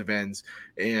defensive ends,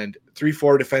 and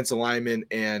 3-4 defensive linemen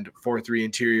and 4-3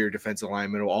 interior defensive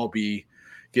linemen will all be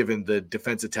given the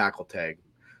defensive tackle tag.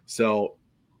 So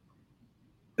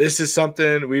this is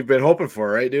something we've been hoping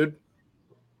for, right, dude?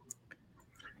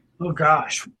 Oh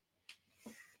gosh.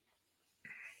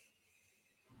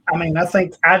 I mean, I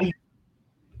think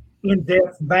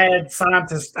in-depth, bad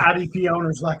scientists, IDP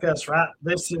owners like us, right?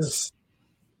 And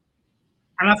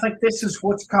I think this is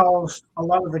what's caused a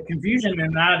lot of the confusion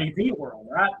in the IDP world,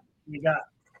 right? You got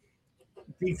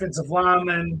defensive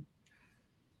linemen,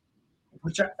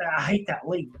 which I hate that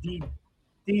league,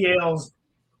 DLs,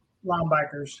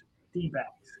 linebackers, D-backs.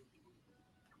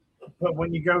 But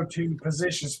when you go to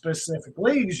position-specific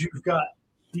leagues, you've got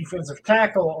defensive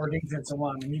tackle or defensive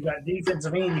lineman. You got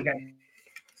defensive end, you got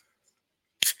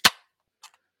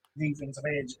defensive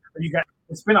edge. Or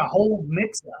it's been a whole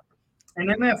mix-up. And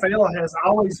NFL has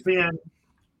always been,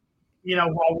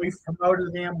 while we've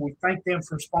promoted them, we thank them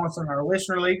for sponsoring our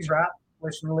listener leagues, right?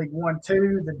 Listener League 1,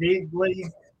 2, the Dig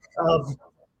League.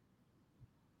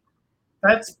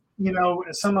 That's,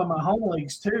 some of my home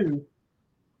leagues too.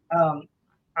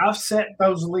 I've set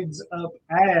those leagues up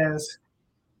as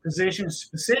position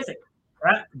specific,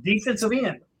 right? Defensive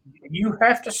end. You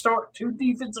have to start 2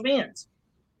 defensive ends,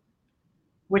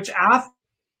 which I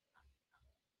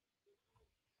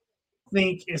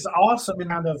think is also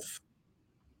kind of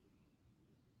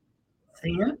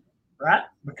thin, right?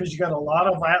 Because you got a lot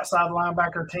of outside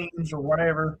linebacker teams or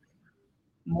whatever,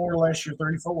 more or less your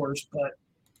 3-4s. But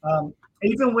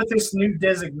even with this new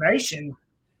designation,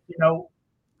 the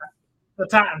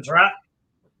Titans, right?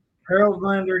 Harold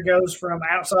Lander goes from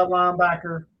outside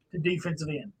linebacker to defensive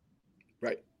end.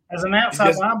 Right. As an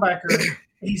outside linebacker,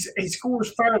 he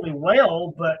scores fairly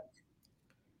well, but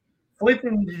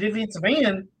flipping to defensive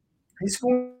end, he's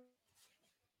scoring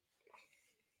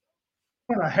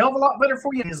a hell of a lot better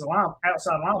for you as an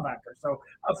outside linebacker. So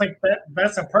I think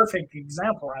that's a perfect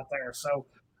example right there. So,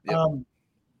 yep.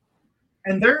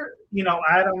 And they're,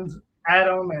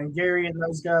 Adam and Gary and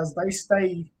those guys, they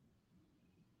stay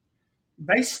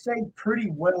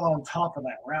pretty well on top of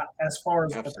that, right? As far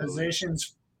as the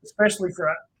positions, especially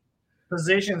for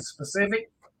position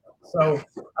specific. So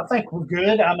I think we're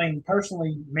good. I mean,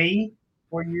 personally,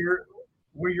 where your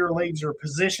leagues are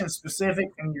position specific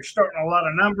and you're starting a lot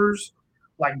of numbers,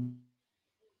 like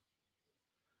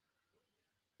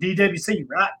DWC,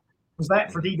 right? Was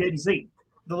that for DWC,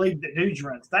 the league that Dudes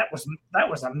runs? That was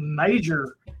a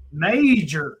major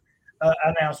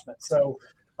announcement. So,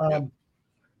 and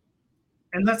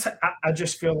I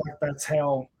just feel like that's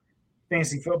how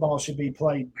fantasy football should be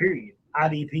played, period.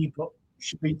 IDP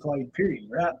should be played, period,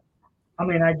 right? I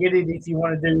mean, I get it if you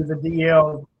want to do the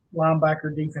DL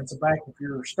linebacker, defensive back, if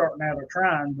you're starting out or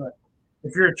trying, but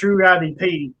if you're a true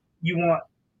IDP, you want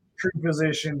true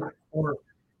position, or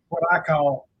what I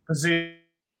call position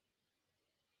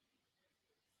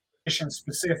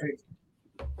specific.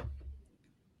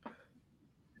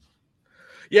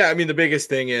 Yeah, I mean, the biggest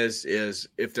thing is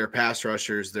if they're pass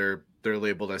rushers, they're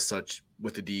labeled as such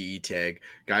with the DE tag.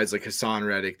 Guys like Hassan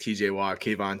Reddick, TJ Watt,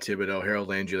 Kayvon Thibodeau, Harold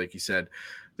Landry, like you said.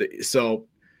 So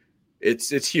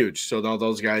it's huge. So now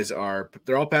those guys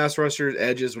they're all pass rushers,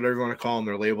 edges, whatever you want to call them.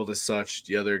 They're labeled as such.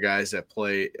 The other guys that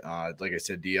play, like I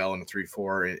said, DL and a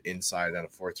 3-4 inside on a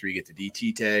 4-3 get the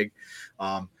DT tag.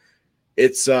 And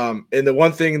the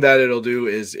one thing that it'll do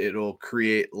is it'll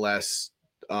create less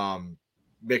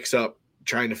mix up,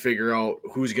 trying to figure out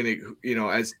who's going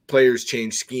to, as players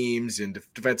change schemes and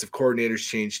defensive coordinators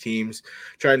change teams,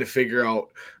 trying to figure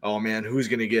out, oh man, who's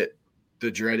going to get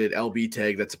the dreaded LB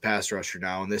tag that's a pass rusher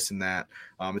now and this and that.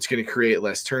 It's going to create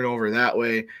less turnover that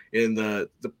way. And the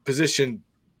position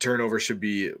turnover should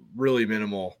be really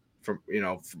minimal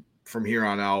from here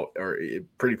on out, or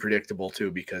pretty predictable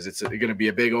too, because it's going to be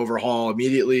a big overhaul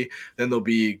immediately. Then there'll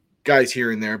be guys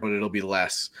here and there, but it'll be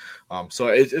less. So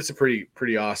it's a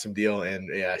pretty awesome deal.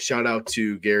 And yeah, shout out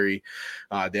to Gary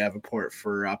Davenport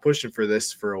for pushing for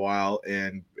this for a while,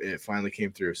 and it finally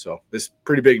came through. So this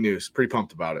pretty big news. Pretty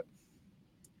pumped about it.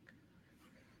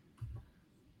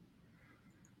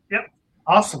 Yep.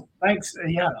 Awesome. Thanks.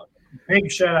 Yeah. Big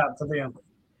shout out to them.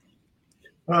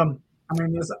 I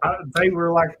mean, they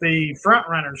were like the front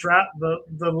runners, right?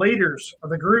 The leaders of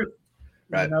the group.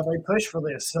 Right. They pushed for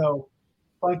this. So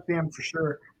thank them for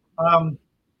sure.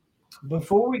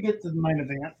 Before we get to the main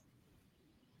event,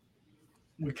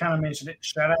 we kind of mentioned it.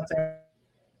 Shout out to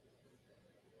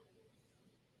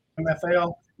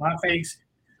MFL, My Face,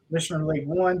 Listener League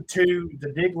 1, 2,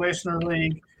 the Dig Listener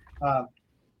League.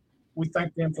 We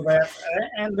thank them for that.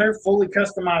 And they're fully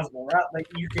customizable, right? Like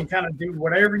you can kind of do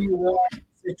whatever you want,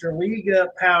 set your league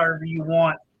up however you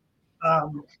want.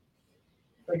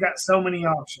 They got so many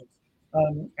options.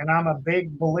 And I'm a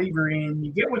big believer in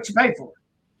you get what you pay for.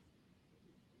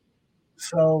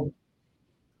 So,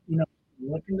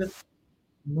 looking to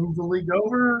move the league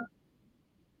over,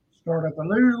 start up a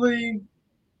new league,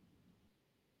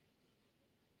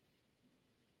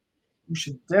 you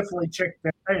should definitely check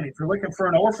that out. And if you're looking for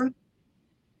an orphan,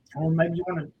 or maybe you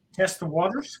want to test the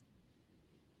waters,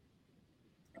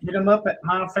 hit them up at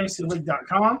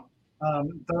myfantasyleague.com.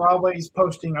 They're always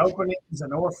posting openings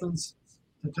and orphans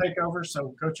to take over,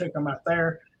 so go check them out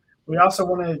there. We also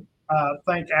want to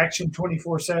thank Action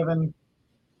 24/7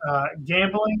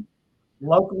 Gambling,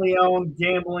 locally owned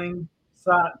gambling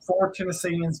site for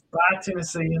Tennesseans, by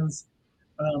Tennesseans.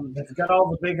 They've got all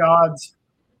the big odds,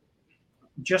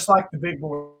 just like the big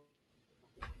boys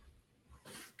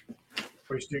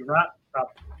do, right?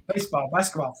 Baseball,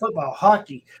 basketball, football,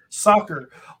 hockey, soccer,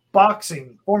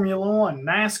 boxing, Formula One,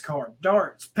 NASCAR,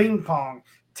 darts, ping pong,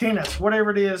 tennis,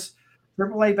 whatever it is.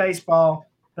 AAA baseball.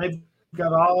 They've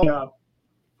got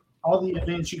all the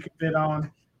events you can bid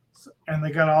on, and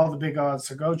they got all the big odds.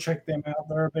 So go check them out.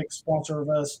 They're a big sponsor of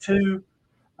us too.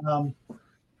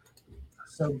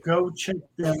 So go check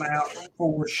them out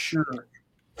for sure.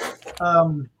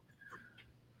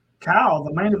 Kyle,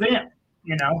 the main event.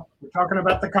 We're talking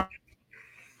about the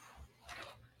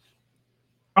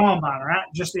combine, right?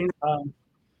 Just in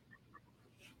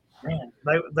man,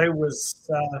 they was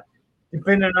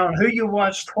depending on who you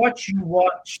watched, what you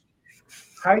watched,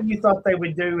 how you thought they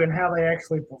would do, and how they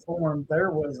actually performed. There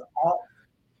was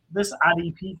this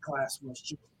IDP class was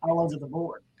just all over the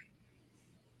board.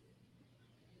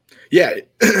 Yeah,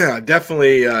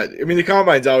 definitely. I mean, the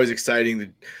combine's always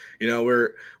exciting.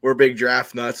 We're big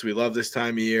draft nuts. We love this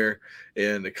time of year,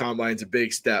 and the combine's a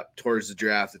big step towards the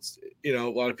draft. It's a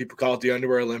lot of people call it the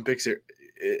underwear Olympics. It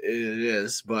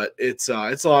is, but it's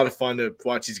a lot of fun to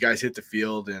watch these guys hit the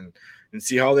field and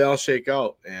see how they all shake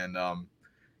out. And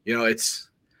it's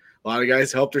a lot of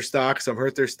guys help their stock, some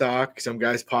hurt their stock, some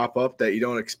guys pop up that you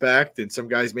don't expect, and some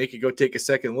guys make you go take a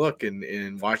second look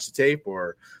and watch the tape,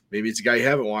 or maybe it's a guy you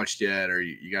haven't watched yet, or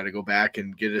you got to go back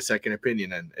and get a second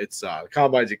opinion. And it's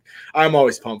combines. I'm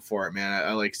always pumped for it, man.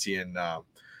 I like seeing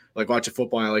like watching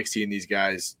football. And I like seeing these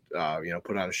guys,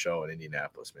 put on a show in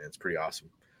Indianapolis, man. It's pretty awesome.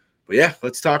 But yeah,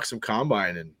 let's talk some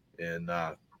combine and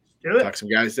talk some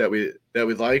guys that we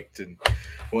liked and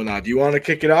whatnot. Do you want to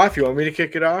kick it off? You want me to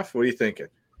kick it off? What are you thinking?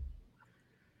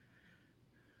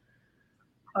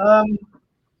 So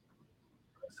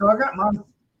I got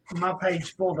my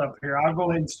page pulled up here. I'll go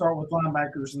ahead and start with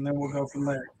linebackers, and then we'll go from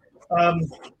there.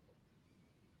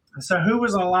 So who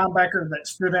was a linebacker that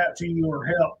stood out to you or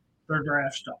helped their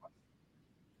draft stock?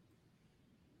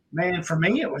 Man, for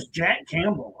me, it was Jack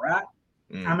Campbell, right?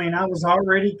 I mean, I was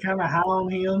already kind of high on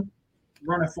him,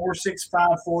 running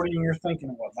 4.65 40, and you're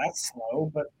thinking, well, that's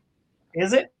slow, but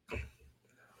is it?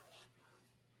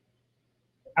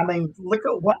 I mean, look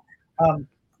at what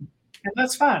and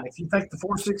that's fine. If you think the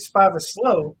 4.65 is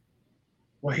slow,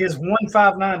 well, his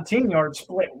 1.59 10-yard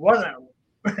split wasn't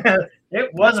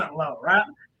low, right?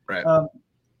 Right.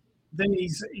 Then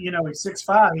he's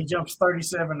 6'5", he jumps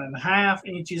 37.5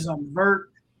 inches on the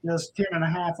vert, does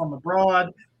 10.5 on the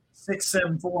broad,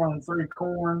 6.74 on the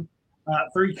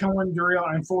three cone drill,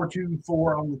 and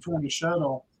 4.24 on the 20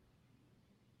 shuttle.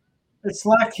 It's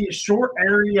like his short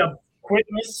area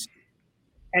quickness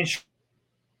and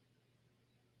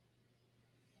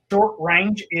short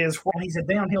range is when he's a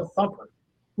downhill thumper,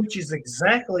 which is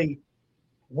exactly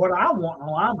what I want in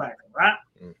a linebacker, right?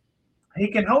 He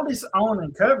can hold his own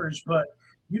in coverage, but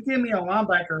you give me a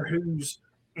linebacker who's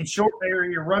in short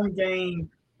area, run game,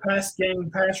 pass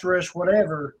rush,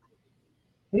 whatever,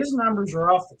 his numbers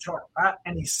are off the chart, right?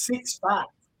 And he's 6'5".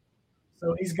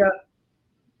 So he's got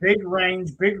big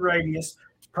range, big radius,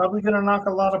 probably going to knock a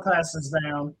lot of passes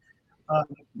down.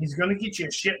 He's going to get you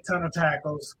a shit ton of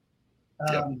tackles.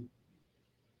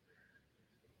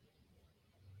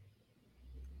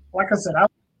 Like I said,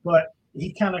 but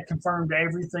he kind of confirmed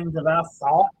everything that I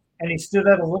thought, and he stood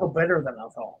out a little better than I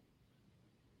thought.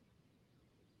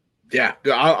 Yeah,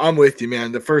 I'm with you,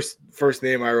 man. The first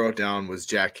name I wrote down was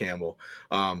Jack Campbell.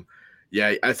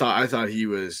 Yeah, I thought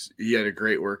he had a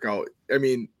great workout. I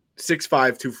mean, 6'5",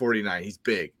 249. He's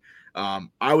big.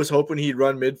 I was hoping he'd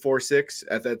run mid 4.6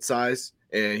 at that size,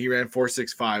 and he ran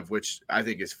 4.65, which I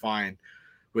think is fine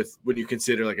with when you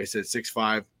consider, like I said,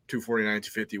 6'5", 249,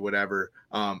 250, whatever.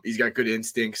 He's got good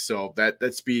instincts, so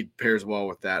that speed pairs well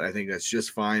with that. I think that's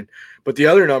just fine. But the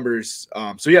other numbers,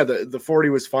 so yeah, the 40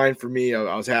 was fine for me.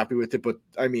 I was happy with it. But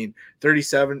I mean,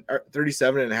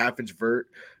 37.5 inch vert,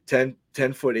 10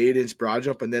 foot 8 inch broad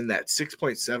jump, and then that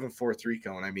 6.74 three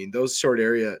cone. I mean, that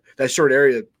short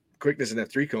area quickness in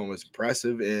that three cone was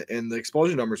impressive, and the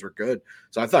explosion numbers were good.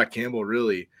 So I thought Campbell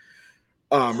really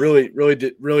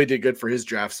did good for his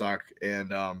draft stock.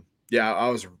 And yeah, I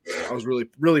was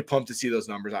really pumped to see those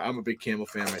numbers. I'm a big Campbell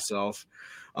fan myself.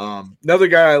 Another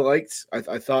guy I liked,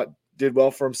 I thought did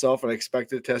well for himself, and I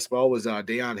expected to test well, was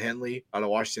Deion Henley out of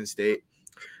Washington State.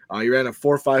 He ran a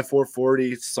 4.5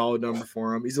 4.40, solid number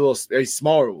for him. He's he's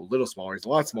smaller, a little smaller. He's a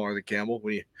lot smaller than Campbell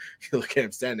when you look at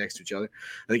him stand next to each other.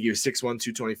 I think he was 6'1",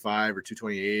 225 or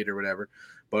 228 or whatever.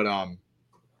 But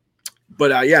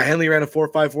yeah, Henley ran a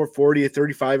 4.5 4.40, a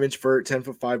 35 inch vert,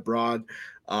 10'5" broad.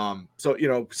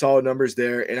 So, solid numbers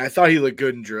there. And I thought he looked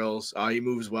good in drills. He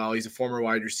moves well. He's a former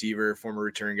wide receiver, former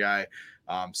return guy.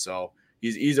 So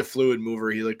he's a fluid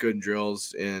mover. He looked good in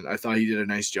drills, and I thought he did a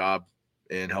nice job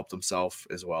and helped himself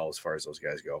as well as far as those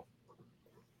guys go.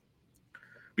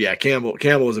 But yeah,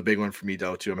 Campbell was a big one for me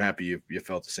though too. I'm happy you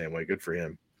felt the same way. Good for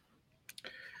him.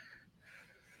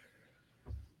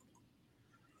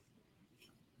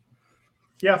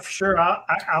 Yeah, for sure.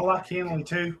 I like Henley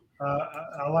too.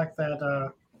 I like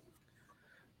that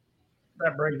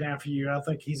breakdown for you. I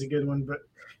think he's a good one. But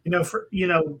for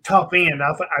top end,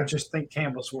 I just think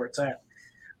Campbell's where it's at.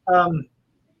 Um,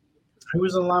 who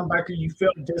was a linebacker you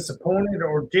felt disappointed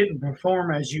or didn't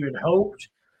perform as you had hoped?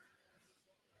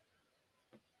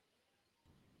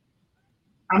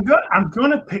 I'm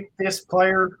going to pick this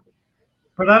player,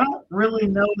 but I don't really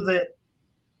know that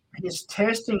his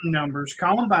testing numbers,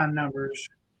 combine numbers,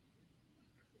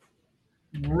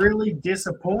 really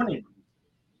disappointed.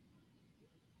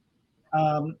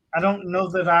 I don't know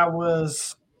that I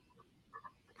was,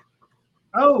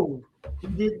 oh, he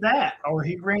did that or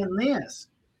he ran this,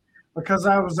 because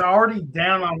I was already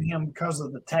down on him because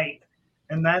of the tape.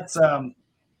 And that's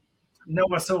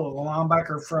Noah Sewell, the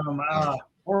linebacker from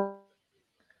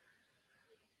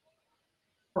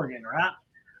Oregon, right?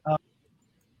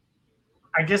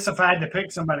 I guess if I had to pick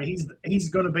somebody, he's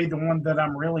going to be the one that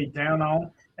I'm really down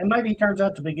on, and maybe he turns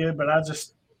out to be good. But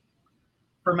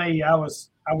for me, I was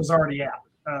already out.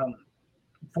 4.6,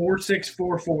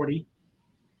 4.40,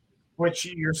 which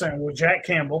you're saying, well, Jack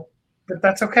Campbell, but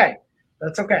that's okay.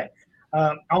 That's okay.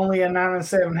 Only a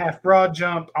 9.7 broad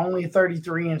jump, only a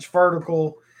 33-inch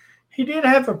vertical. He did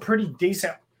have a pretty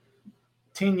decent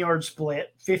 10-yard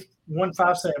split,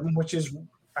 157, which is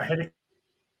ahead of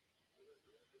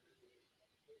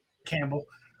Campbell.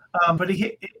 But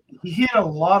he hit a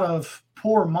lot of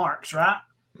poor marks, right?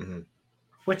 Mm-hmm.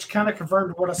 Which kind of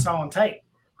confirmed what I saw on tape.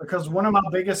 Because one of my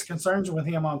biggest concerns with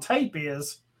him on tape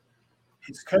is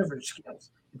his coverage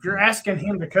skills. If you're asking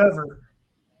him to cover,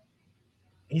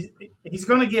 he's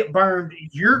going to get burned.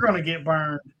 You're going to get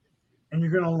burned, and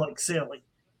you're going to look silly.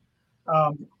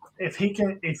 If you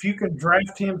can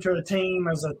draft him to a team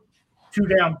as a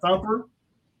 2-down thumper,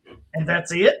 and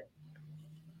that's it.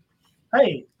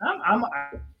 Hey, I'm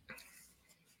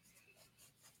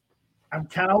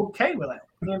kind of okay with that.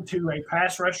 Him to a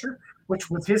pass rusher,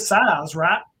 which with his size,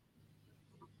 right,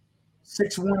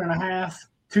 6'1.5",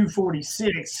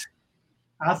 246.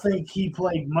 I think he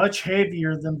played much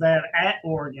heavier than that at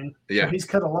Oregon. Yeah, so he's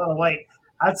cut a lot of weight.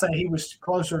 I'd say he was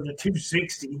closer to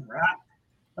 260, right?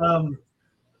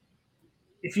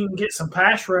 If you can get some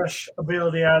pass rush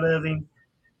ability out of him,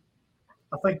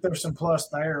 I think there's some plus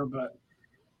there. But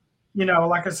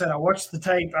like I said, I watched the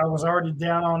tape. I was already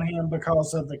down on him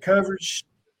because of the coverage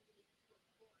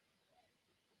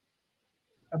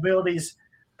abilities,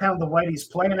 kind of the weight he's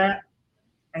playing at.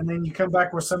 And then you come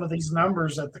back with some of these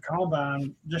numbers at the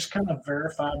combine, just kind of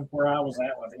verified where I was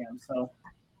at with him. So,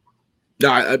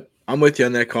 no, I'm with you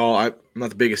on that call. I'm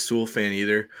not the biggest Sewell fan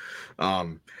either.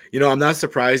 I'm not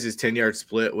surprised his 10-yard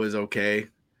split was okay,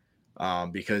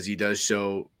 because he does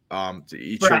show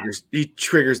he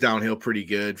triggers downhill pretty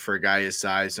good for a guy his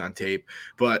size on tape.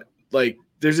 But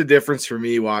there's a difference for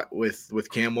me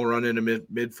with Campbell running a mid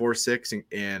 4.6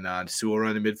 and Sewell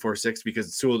running mid 4.6,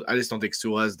 because Sewell, I just don't think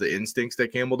Sewell has the instincts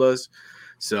that Campbell does.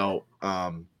 So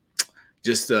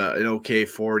just an okay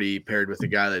 40 paired with a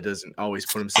guy that doesn't always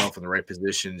put himself in the right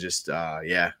position. Just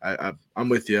I'm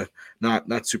with you.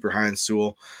 Not super high on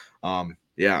Sewell.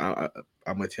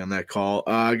 I'm with you on that call.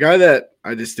 A guy that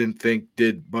I just didn't think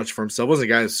did much for himself, wasn't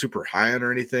a guy that's super high on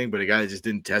or anything, but a guy that just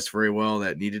didn't test very well,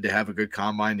 that needed to have a good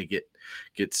combine to get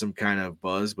some kind of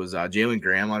buzz, was Jalen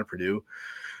Graham out of Purdue.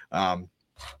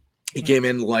 He came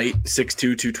in light, 6'2",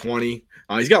 220.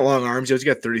 He's got long arms. He's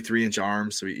got 33-inch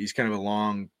arms, so he's kind of a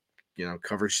long,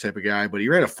 coverage type of guy. But he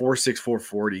ran a 4.6,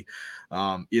 440.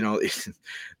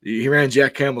 He ran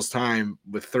Jack Campbell's time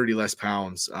with 30 less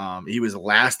pounds. He was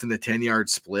last in the 10-yard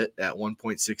split at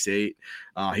 1.68.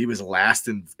 He was last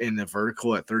in the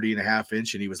vertical at 30.5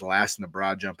 inch, and he was last in the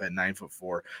broad jump at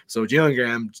 9'4". So Jalen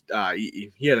Graham,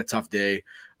 he had a tough day.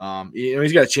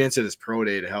 He's got a chance at his pro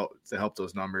day to help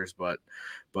those numbers, but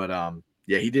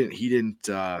he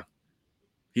didn't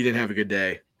have a good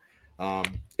day.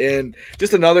 And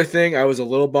just another thing I was a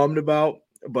little bummed about,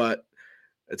 but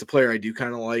it's a player I do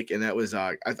kind of like, and that was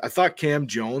I thought Cam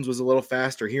Jones was a little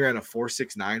faster. He ran a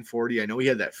 4.69 40. I know he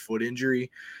had that foot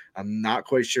injury. I'm not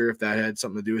quite sure if that had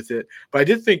something to do with it, but I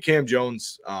did think Cam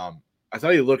Jones. I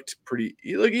thought he looked pretty.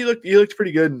 He looked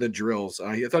pretty good in the drills.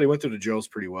 I thought he went through the drills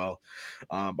pretty well.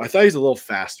 I thought he's a little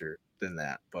faster than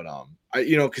that, but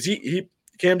because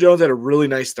Cam Jones had a really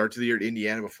nice start to the year at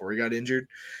Indiana before he got injured.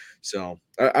 So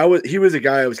he was a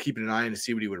guy I was keeping an eye on to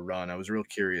see what he would run. I was real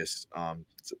curious.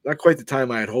 Not quite the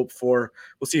time I had hoped for.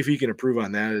 We'll see if he can improve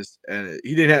on that. And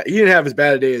he didn't have as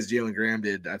bad a day as Jalen Graham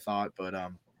did, I thought, but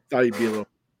thought he'd be a little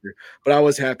better. But I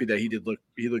was happy that he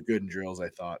looked good in drills, I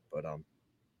thought. But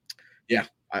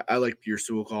I like your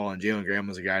Sewell call, and Jalen Graham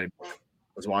was a guy that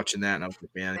was watching that, and I was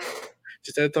like, man,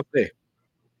 just had a tough day.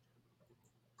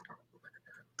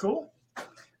 Cool.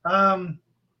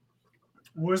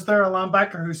 Was there a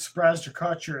linebacker who surprised or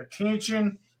caught your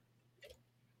attention?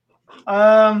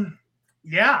 Yeah.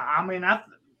 I mean, I'm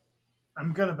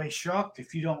going to be shocked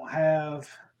if you don't have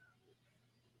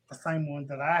the same one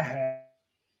that I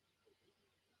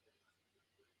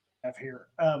have here.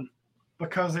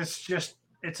 Because it's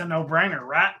a no-brainer,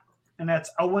 right? And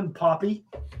that's Owen Poppy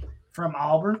from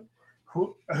Auburn,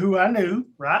 who I knew,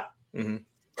 right? Mm-hmm.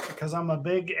 Because I'm a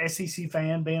big SEC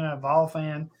fan, being a Vol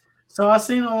fan. So I've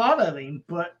seen a lot of him,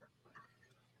 but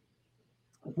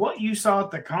what you saw at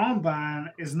the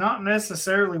Combine is not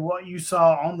necessarily what you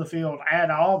saw on the field at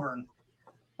Auburn.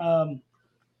 I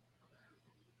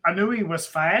knew he was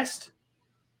fast.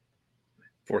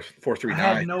 4.39. I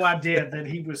had no idea that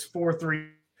he was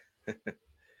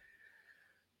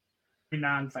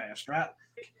 4.39 fast, right?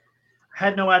 I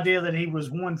had no idea that he was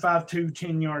 1.52,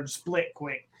 10-yard split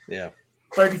quick. Yeah.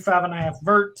 35.5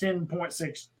 vert,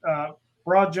 10.6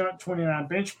 broad jump, 29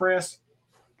 bench press.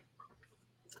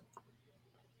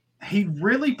 He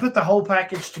really put the whole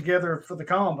package together for the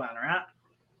Combine, right?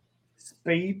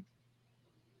 Speed,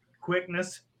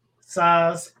 quickness,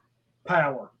 size,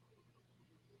 power.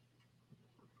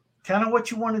 Kind of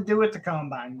what you want to do at the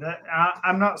Combine.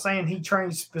 I'm not saying he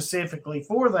trained specifically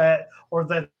for that or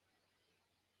that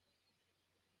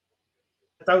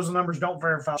those numbers don't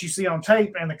verify what you see on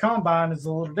tape, and the Combine is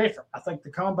a little different. I think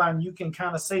the Combine you can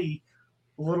kind of see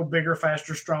a little bigger,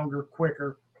 faster, stronger,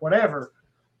 quicker, whatever,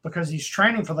 because he's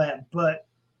training for that. But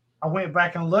I went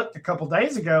back and looked a couple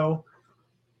days ago,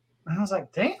 and I was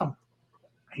like, damn,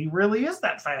 he really is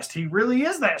that fast. He really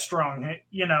is that strong,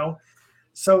 you know.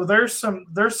 So there's some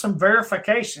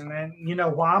verification. And, you know,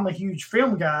 while I'm a huge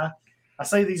film guy, I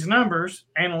see these numbers,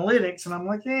 analytics, and I'm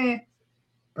like,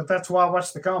 But that's why I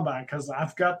watch the Combine, because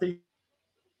I've got these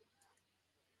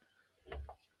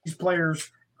players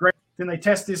great. Then they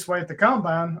test this way at the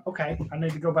Combine. Okay, I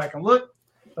need to go back and look.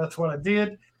 That's what I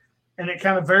did. And it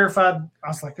kind of verified. I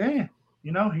was like,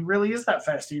 you know, he really is that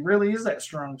fast. He really is that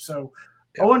strong. So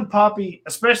Owen Poppy,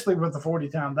 especially with the 40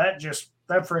 time, that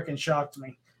freaking shocked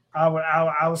me.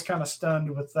 I was kind of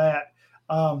stunned with that.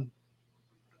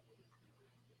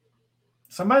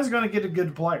 Somebody's going to get a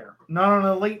good player, not an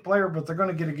elite player, but they're going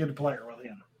to get a good player with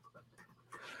him.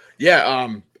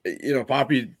 Yeah. You know,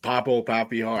 Poppy. I'm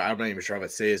not even sure how to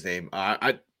say his name.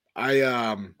 I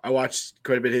watched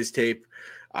quite a bit of his tape.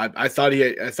 I thought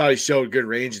he showed good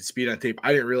range and speed on tape.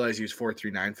 I didn't realize he was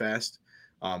 4.39 fast.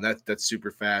 That's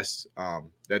super fast.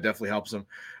 That definitely helps him.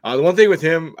 The one thing with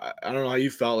him, I don't know how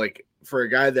you felt, like for a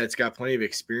guy that's got plenty of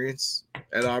experience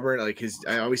at Auburn, like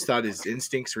I always thought his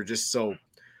instincts were just so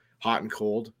hot and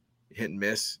cold, hit and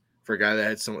miss for a guy that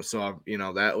had so you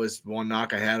know, that was one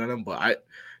knock I had on him, but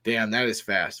that is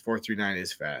fast. 4.39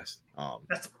 is fast.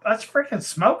 That's freaking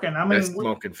smoking. I mean, that's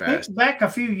smoking fast. Back a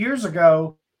few years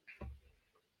ago,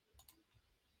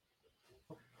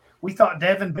 we thought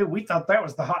we thought that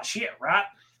was the hot shit, right?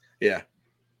 Yeah.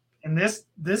 And this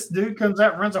dude comes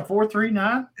out and runs a 4.39.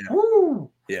 Yeah. Woo!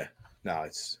 Yeah. No,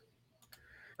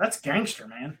 that's gangster,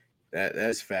 man.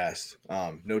 That's fast.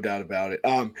 No doubt about it.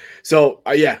 So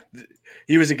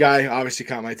he was a guy obviously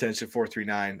caught my attention.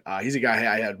 4.39. He's a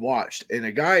guy I had watched, and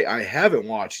a guy I haven't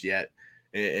watched yet,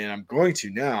 and I'm going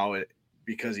to now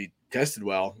because he tested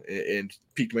well and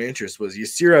piqued my interest, was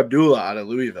Yasir Abdullah out of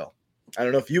Louisville. I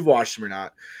don't know if you've watched him or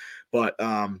not, but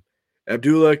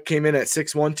Abdullah came in at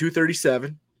 6'1",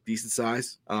 237, decent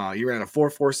size. He ran a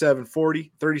 4.47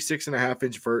 40,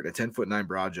 36.5-inch vert, and a 10'9"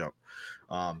 broad jump.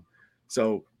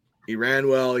 So he ran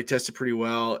well. He tested pretty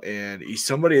well, and he's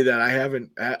somebody that I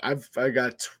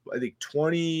got I think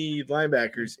 20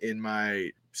 linebackers in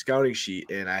my scouting sheet,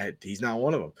 and he's not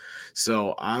one of them.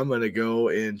 So I'm gonna go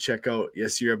and check out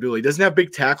Yasir Abdullah. He doesn't have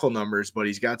big tackle numbers, but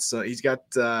he's got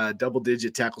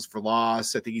double-digit tackles for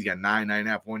loss. I think he's got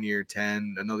 9.5 1 year,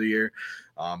 10 another year.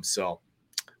 So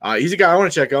he's a guy I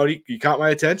want to check out. He caught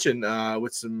my attention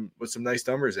with some nice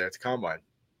numbers there at the Combine.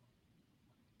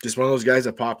 Just one of those guys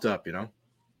that popped up, you know.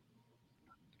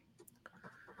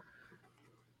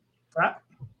 I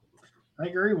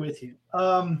agree with you.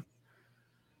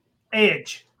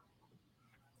 Edge.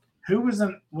 Who was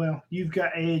you've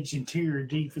got edge, interior,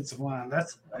 defensive line.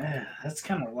 That's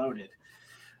kind of loaded.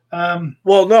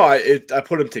 Well, no, I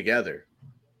put them together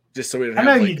just so we don't. I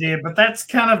know you did, but that's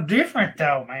kind of different,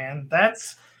 though, man.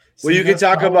 You can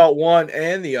talk about one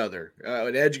and the other.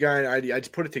 An edge guy, I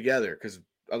just put it together because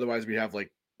otherwise we have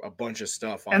like a bunch of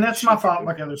stuff. And that's my fault,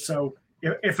 McKellar. So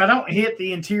if I don't hit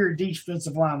the interior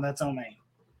defensive line, that's on me.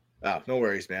 Oh, no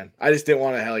worries, man. I just didn't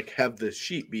want to have the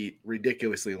sheet beat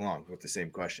ridiculously long with the same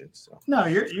questions. So. No,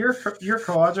 you're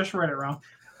cool. I just read it wrong.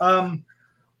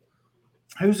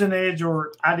 who's an edge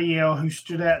or IDL who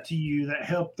stood out to you that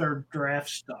helped their draft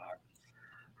stock?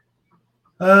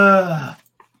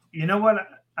 You know what?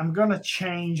 I'm going to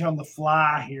change on the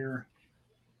fly here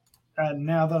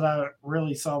now that I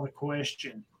really saw the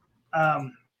question.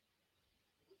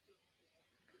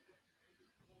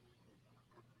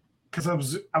 Because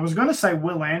I was going to say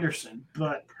Will Anderson,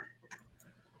 but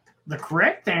the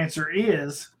correct answer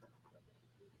is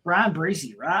Bryan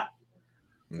Bresee, right?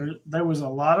 There was a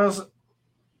lot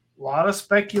of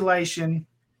speculation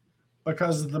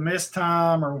because of the missed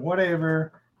time or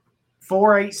whatever.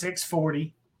 4.8,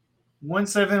 640,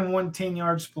 171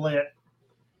 10-yard split,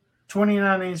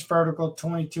 29-inch vertical,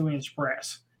 22-inch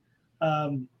press,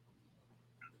 6'5",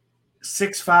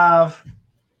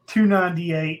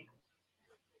 298.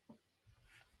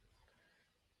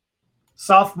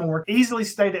 Sophomore, easily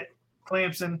stayed at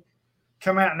Clemson,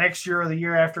 come out next year or the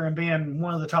year after and being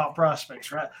one of the top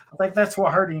prospects, right? I think that's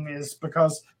what hurt him is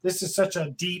because this is such a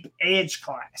deep edge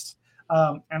class.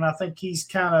 And I think he's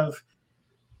kind of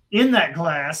in that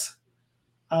class.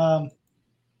 But,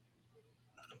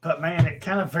 man, it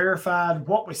kind of verified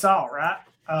what we saw, right?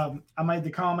 I made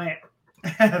the comment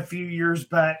a few years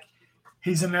back,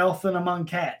 he's an elephant among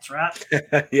cats, right?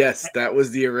 Yes, that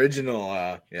was the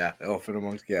original, elephant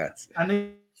amongst cats. I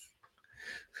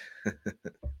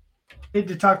need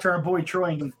to talk to our boy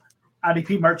Troy and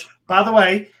IDP merch. By the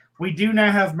way, we do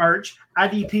now have merch,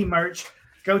 IDP merch.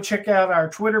 Go check out our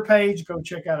Twitter page. Go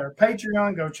check out our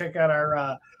Patreon. Go check out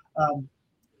our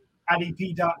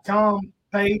IDP.com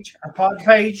page, our pod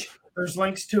page. There's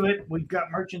links to it. We've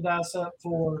got merchandise up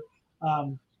for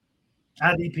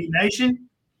IDP Nation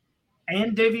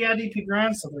and Davey IDP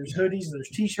Grind. So there's hoodies, there's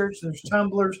T-shirts, there's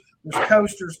tumblers, there's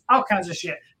coasters, all kinds of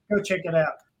shit. Go check it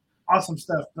out. Awesome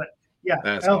stuff. But yeah,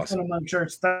 that's Elephant awesome. Among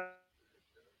Shirts.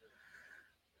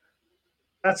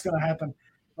 That's going to happen,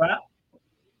 right?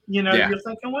 You know, You're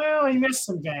thinking, well, he missed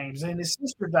some games and his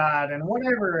sister died and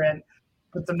whatever.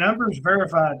 But the numbers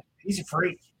verified. He's a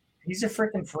freak. He's a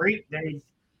freaking freak, dude.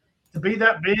 To be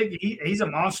that big, he's a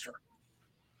monster.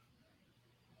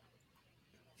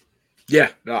 Yeah.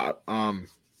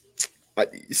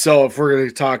 So if we're going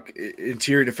to talk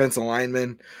interior defensive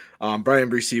lineman, Bryan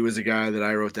Bresee was a guy that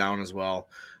I wrote down as well.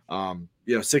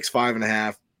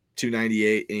 6'5.5",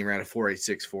 298, and he ran a 4.8,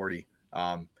 640.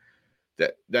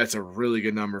 That's a really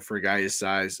good number for a guy his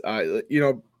size. I've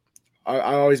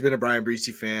always been a Bryan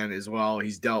Bresee fan as well.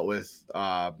 He's dealt with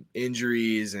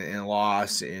injuries and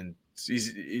loss, and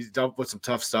he's dealt with some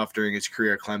tough stuff during his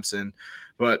career at Clemson.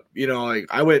 But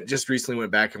I recently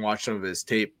went back and watched some of his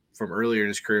tape from earlier in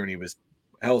his career when he was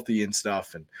healthy and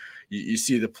stuff, and you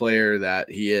see the player that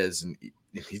he is, and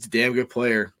he's a damn good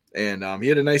player. And he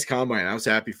had a nice combine. I was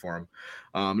happy for him.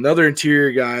 Another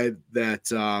interior guy that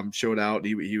showed out,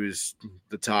 he was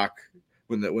the talk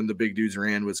when the big dudes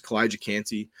ran, was Kalijah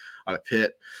Kancey out of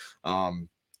Pitt.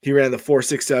 He ran the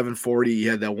 4.67 40. He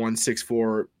had that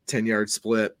 1.64 10-yard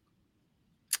split.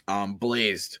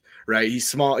 Blazed, right? He's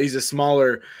small. He's a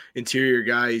smaller interior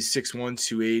guy. He's 6'1",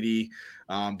 280.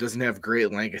 Doesn't have great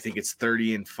length. I think it's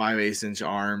 30 and 5/8 inch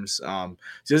arms. So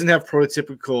he doesn't have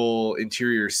prototypical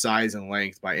interior size and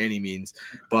length by any means,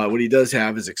 but what he does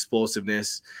have is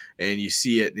explosiveness, and you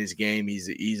see it in his game. He's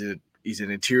an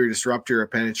interior disruptor, a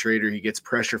penetrator. He gets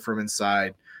pressure from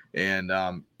inside, and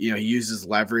he uses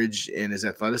leverage and his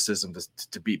athleticism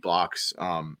to beat blocks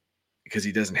because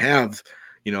he doesn't have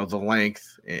the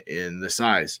length and the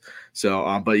size.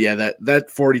 So, but yeah, that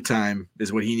 40 time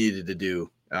is what he needed to do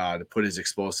to put his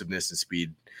explosiveness and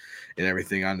speed and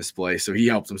everything on display. So he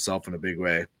helped himself in a big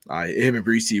way. Him and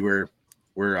Bresee were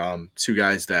two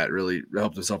guys that really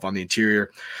helped himself on the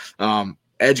interior.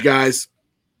 Edge guys,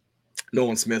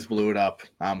 Nolan Smith blew it up.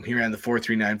 He ran the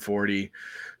 4.39 40.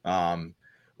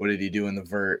 What did he do in the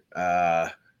vert?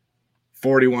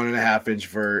 41.5-inch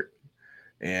vert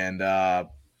and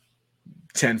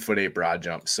 10'8" broad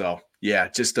jump. So yeah,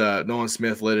 just Nolan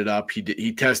Smith lit it up.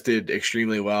 He tested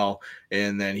extremely well,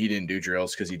 and then he didn't do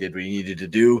drills because he did what he needed to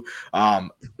do.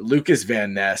 Lucas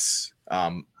Van Ness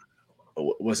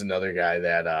was another guy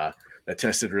that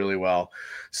tested really well.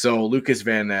 So Lucas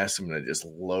Van Ness, I'm going to just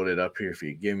load it up here if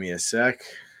you give me a sec.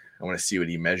 I want to see what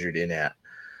he measured in at.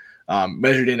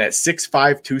 Measured in at 6'5",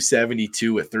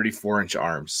 272 with 34-inch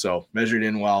arms. So measured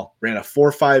in well. Ran a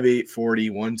 4.58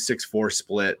 40, 1.64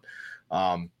 split.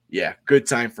 Yeah, good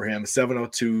time for him.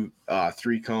 702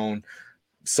 3-cone,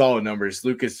 solid numbers.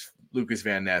 Lucas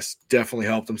Van Ness definitely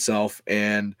helped himself,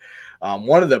 and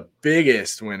one of the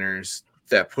biggest winners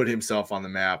that put himself on the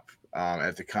map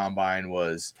at the combine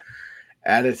was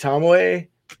Adetomiwa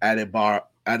Adebaware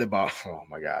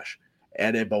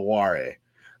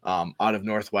out of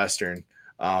Northwestern.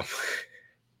 Um,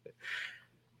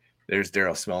 there's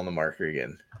Daryl smelling the marker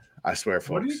again. I swear, folks.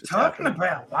 What are you talking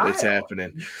about? Wow. It's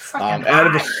happening. Fucking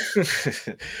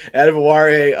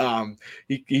Adebaware,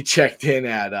 he checked in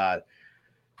at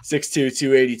 6'2",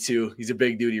 282. He's a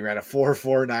big dude. He ran a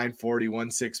 4.49 40,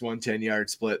 1.6, 110-yard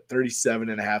split,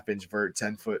 37.5-inch vert,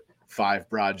 10'5"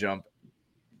 broad jump.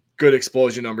 Good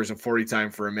explosion numbers and 40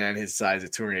 time for a man his size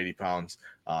at 280 pounds.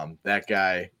 That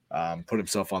guy put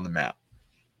himself on the map.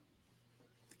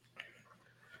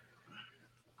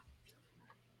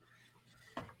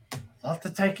 I'll have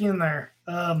to take in there.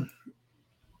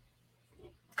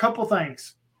 Couple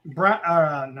things.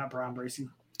 Not Brian Bracy.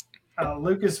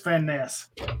 Lucas Van Ness.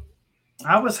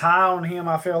 I was high on him,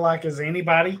 I feel like, as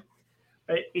anybody.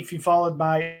 If you followed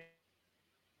my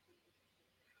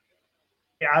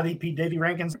IDP Davy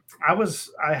rankings,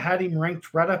 I had him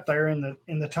ranked right up there in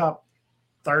the top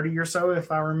 30 or so,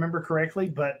 if I remember correctly.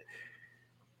 But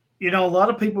a lot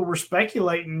of people were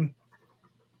speculating,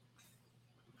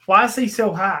 why is he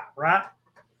so high, right?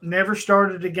 Never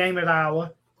started a game at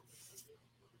Iowa.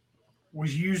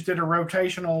 Was used at a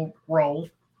rotational role.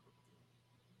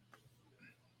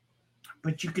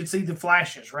 But you could see the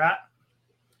flashes, right?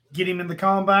 Get him in the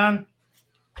combine.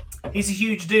 He's a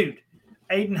huge dude.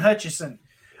 Aiden Hutchison.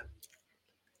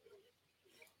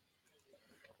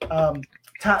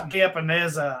 Top Gap and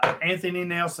Anthony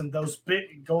Nelson, those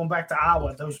big, going back to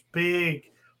Iowa, those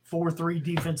big 4-3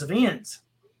 defensive ends.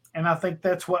 And I think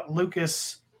that's what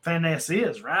Lucas Van Ness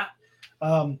is, right?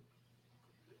 And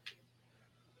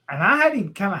I had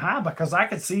him kind of high because I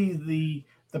could see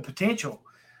the potential.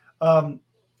 Then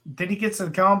he gets to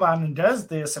the combine and does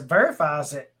this and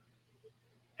verifies it.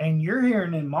 And you're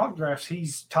hearing in mock drafts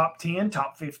he's top 10,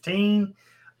 top 15.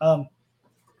 And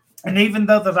even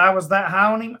though that I was that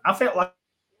high on him, I felt like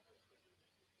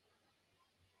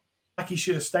he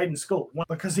should have stayed in school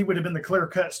because he would have been the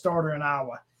clear-cut starter in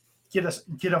Iowa. Get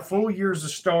a full year as a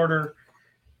starter.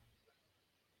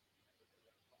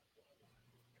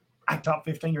 Top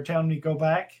 15, you're telling me to go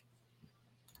back?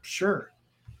 Sure.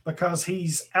 Because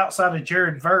he's outside of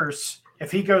Jared Verse.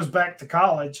 If he goes back to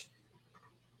college,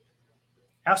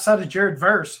 outside of Jared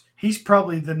Verse, he's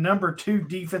probably the number 2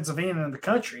 defensive end in the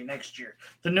country next year.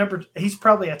 He's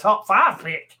probably a top 5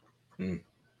 pick. And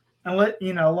as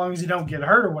long as he don't get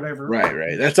hurt or whatever.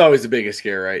 Right. That's always the biggest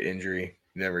scare, right? Injury.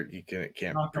 You can't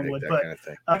predict that kind of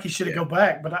thing. He should have go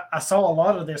back. But I saw a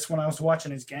lot of this when I was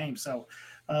watching his game. So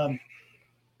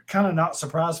kind of not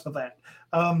surprised by that.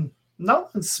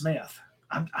 Nolan Smith.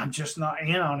 I'm just not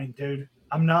in on him, dude.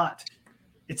 I'm not.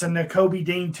 It's a Nakobe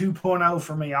Dean 2.0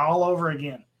 for me all over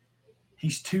again.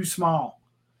 He's too small.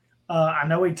 I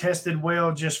know he tested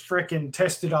well, just freaking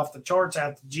tested off the charts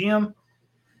at the gym.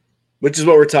 Which is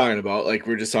what we're talking about. Like,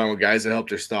 we're just talking about guys that helped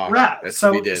their stock. Right. That's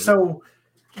what he did. So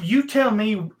you tell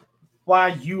me why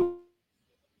you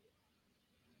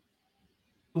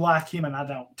like him and I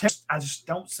don't. I just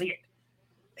don't see it.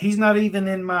 He's not even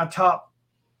in my top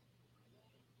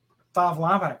 5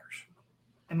 linebackers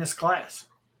in this class.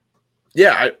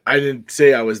 Yeah, I didn't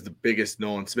say I was the biggest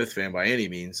Nolan Smith fan by any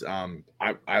means. I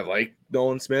like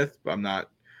Nolan Smith, but I'm not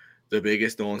the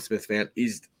biggest Nolan Smith fan.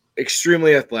 He's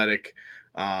extremely athletic.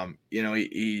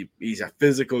 He's a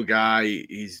physical guy.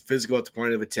 He's physical at the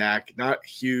point of attack. Not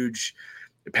huge,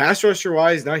 pass rusher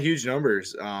wise, not huge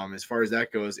numbers as far as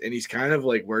that goes. And he's kind of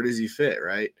like, where does he fit,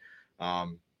 right?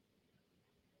 Do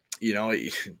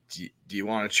you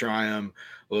want to try him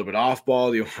a little bit off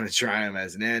ball? Do you want to try him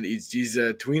as an end? He's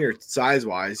a tweener size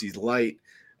wise. He's light.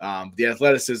 The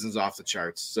athleticism's off the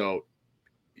charts. So,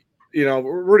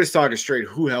 we're just talking straight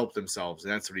who helped themselves,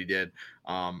 and that's what he did.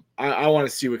 I want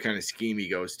to see what kind of scheme he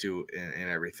goes to and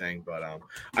everything. But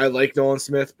I like Nolan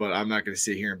Smith, but I'm not going to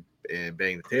sit here and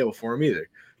bang the table for him either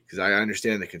because I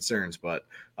understand the concerns. But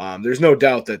there's no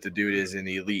doubt that the dude is an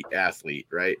elite athlete,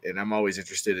 right? And I'm always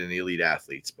interested in elite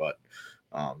athletes. But,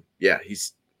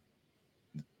 he's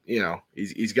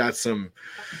got some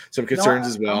concerns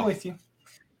as well. I'm with you.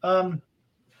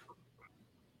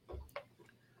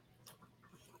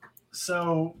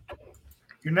 So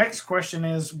your next question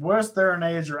is, was there an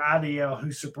edge or IDL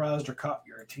who surprised or caught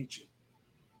your attention?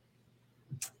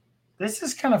 This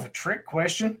is kind of a trick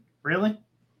question, really.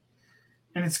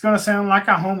 And it's going to sound like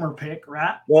a homer pick,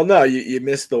 right? Well, no, you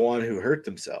missed the one who hurt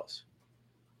themselves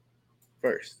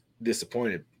first.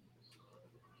 Disappointed.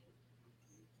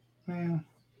 Yeah.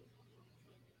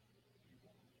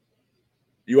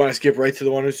 You want to skip right to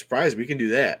the one who's surprised? We can do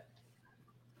that.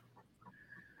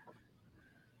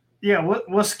 Yeah,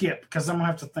 we'll skip because I'm going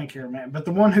to have to think here, man. But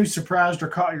the one who surprised or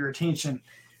caught your attention,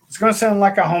 it's going to sound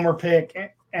like a homer pick,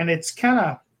 and it's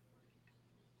kind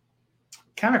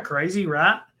of crazy,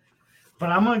 right? But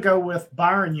I'm going to go with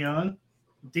Byron Young,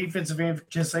 defensive end for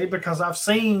Tennessee, because I've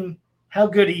seen how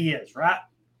good he is, right?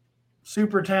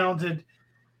 Super talented.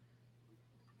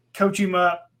 Coach him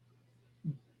up.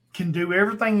 Can do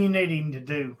everything you need him to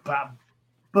do.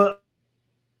 But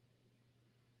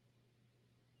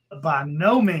by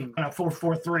no means a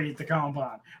 4.43 at the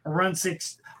combine. A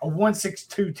 1.62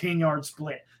 10-yard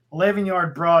split.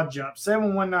 11-yard broad jump,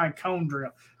 7.19 cone drill.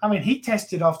 I mean, he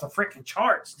tested off the freaking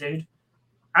charts, dude.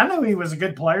 I knew he was a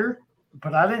good player,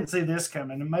 but I didn't see this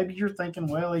coming. And maybe you're thinking,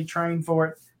 well, he trained for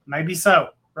it. Maybe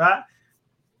so, right?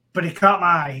 But he caught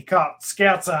my eye. He caught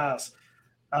Scout's eyes.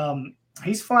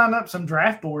 He's flying up some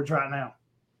draft boards right now.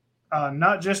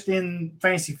 Not just in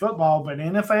fantasy football, but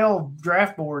NFL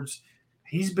draft boards.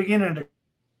 He's beginning to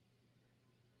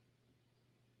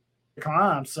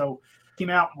climb. So, him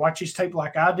out, watch his tape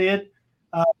like I did.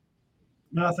 I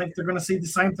think they're going to see the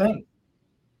same thing.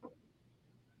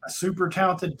 A super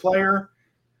talented player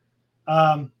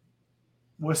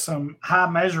with some high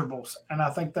measurables, and I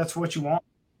think that's what you want.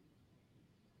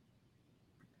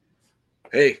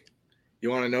 Hey,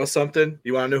 you want to know something?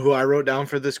 You want to know who I wrote down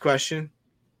for this question?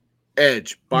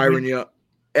 Edge, Byron Young.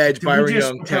 Edge, Byron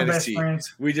Young, Tennessee.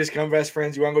 We just become best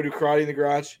friends. You want to go do karate in the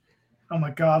garage? Oh,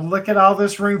 my God. Look at all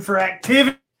this room for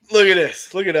activity. Look at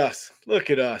this. Look at us.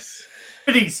 Look at us.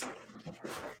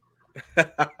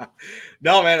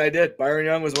 No, man, I did. Byron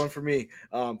Young was one for me.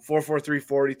 4.43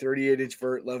 40, 38-inch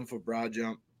vert, 11-foot broad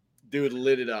jump. Dude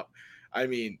lit it up. I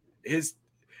mean,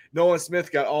 Nolan Smith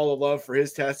got all the love for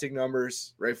his testing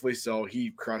numbers, rightfully so.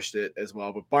 He crushed it as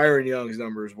well. But Byron Young's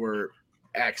numbers were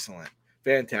excellent.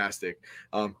 Fantastic.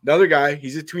 Another guy,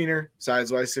 he's a tweener,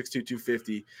 size-wise 6'2",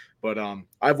 250. But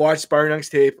I've watched Byron Young's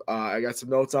tape. I got some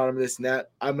notes on him, this and that.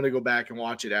 I'm going to go back and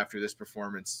watch it after this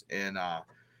performance. And I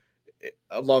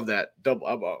love that.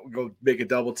 I'll go make a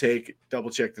double check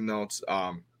the notes.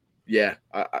 Yeah,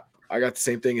 I got the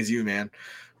same thing as you, man.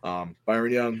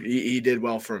 Byron Young, he did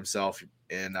well for himself.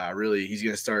 And really, he's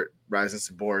going to start rising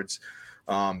some boards.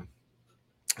 So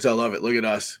I love it. Look at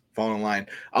us falling in line.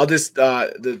 I'll just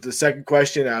the second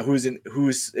question: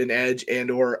 who's an edge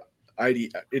and or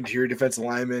interior defensive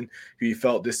lineman who you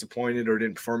felt disappointed or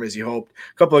didn't perform as you hoped?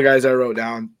 A couple of guys I wrote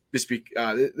down.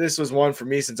 This was one for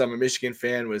me since I'm a Michigan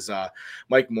fan. Was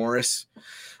Mike Morris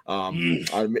out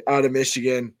of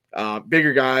Michigan?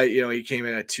 Bigger guy, he came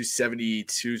in at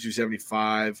 272,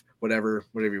 275, whatever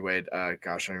he weighed.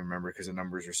 Gosh, I don't even remember because the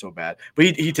numbers are so bad. But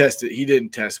he didn't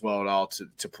test well at all to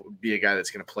be a guy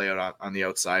that's going to play out on the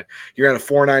outside. You're on a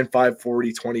 4.95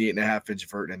 40, 28.5-inch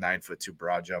vert and a 9'2"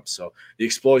 broad jump. So the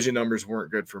explosion numbers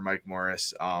weren't good for Mike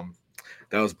Morris.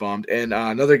 That was bummed. And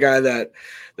another guy that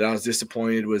I was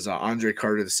disappointed was Andre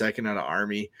Carter II out of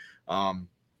Army.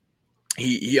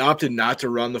 He opted not to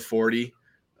run the 40.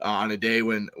 On a day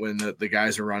when the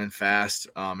guys are running fast,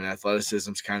 and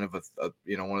athleticism is kind of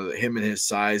one of him and his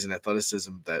size and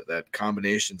athleticism, that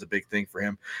combination is a big thing for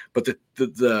him. But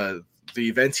the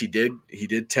events he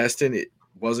did test in, it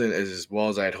wasn't as well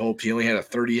as I had hoped. He only had a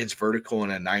 30-inch vertical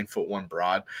and a 9'1"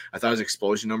 broad. I thought his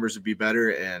explosion numbers would be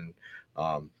better, and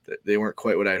they weren't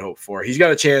quite what I'd hoped for. He's got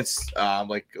a chance,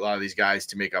 like a lot of these guys,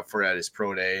 to make up for it at his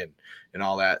pro day and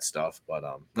all that stuff, but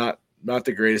not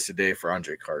the greatest a day for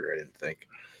Andre Carter, I didn't think.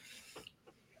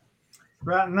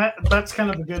 Right, and that's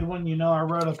kind of a good one. I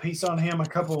wrote a piece on him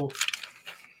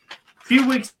few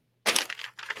weeks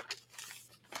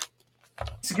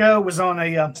ago. Was on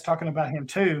was talking about him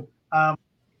too, but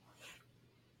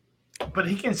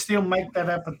he can still make that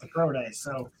up at the pro day.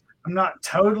 So I'm not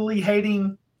totally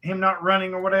hating him not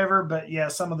running or whatever, but yeah,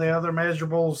 some of the other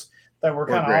measurables that were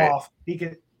kind of off,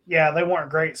 they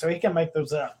weren't great. So he can make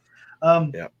those up.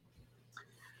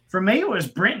 For me, it was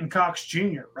Brenton Cox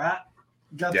Jr., right?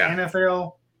 Got the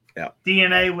NFL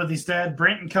DNA with his dad,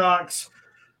 Brenton Cox.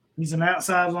 He's an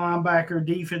outside linebacker,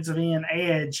 defensive end,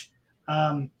 edge,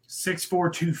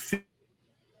 6'4",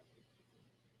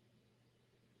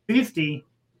 250,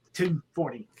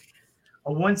 240. A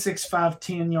 1.65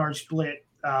 10-yard split,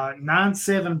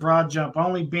 9.7 broad jump,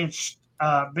 only bench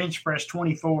press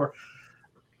 24.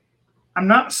 I'm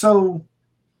not so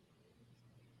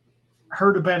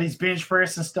heard about his bench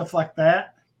press and stuff like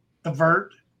that. The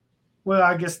vert. Well,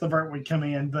 I guess the vert would come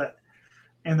in, but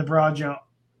in the broad jump,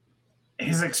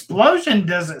 his explosion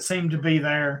doesn't seem to be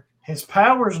there. His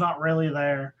power's not really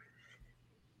there.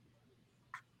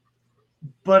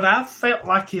 But I felt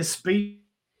like his speed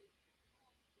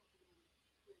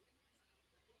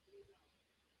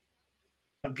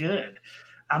good.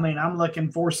 I mean, I'm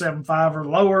looking 4.75 or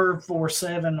lower,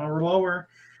 4.7 or lower.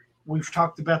 We've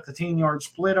talked about the 10-yard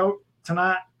split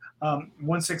tonight.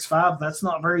 165. That's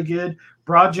not very good.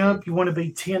 Broad jump, you want to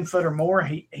be 10 foot or more.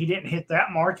 He didn't hit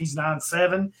that mark. He's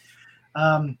 9'7".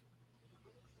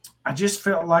 I just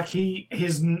felt like he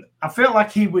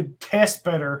would test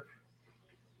better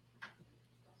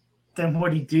than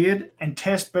what he did and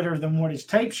test better than what his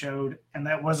tape showed, and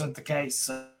that wasn't the case.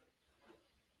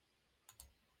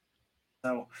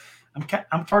 So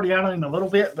I'm party out on him a little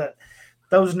bit, but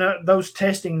those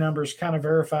testing numbers kind of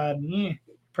verified.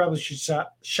 Probably should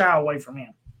shy away from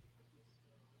him.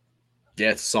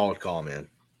 Yeah, it's a solid call, man.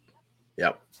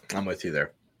 Yep, I'm with you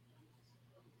there.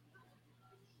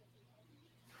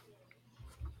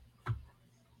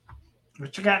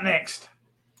 What you got next?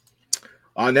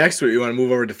 Next, you want to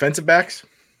move over to defensive backs?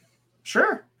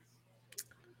 Sure.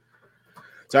 All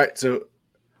right, so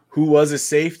who was a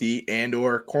safety and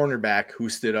or cornerback who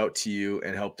stood out to you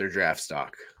and helped their draft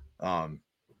stock?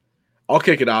 I'll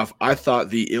kick it off. I thought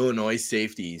the Illinois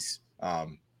safeties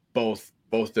both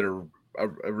did a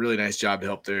really nice job to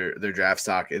help their draft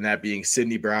stock, and that being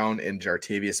Sidney Brown and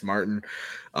Jartavius Martin.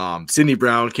 Sidney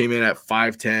Brown came in at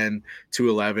 5'10",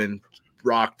 211,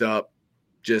 rocked up,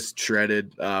 just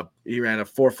shredded. He ran a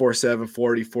 4.47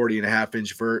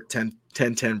 40.5-inch vert,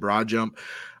 10.10 broad jump.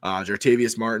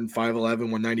 Jartavius Martin, 5'11",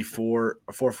 194,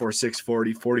 a 4.46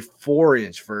 40,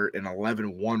 44-inch vert, and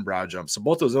 11.1 broad jump. So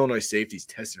both those Illinois safeties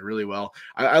tested really well.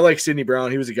 I like Sidney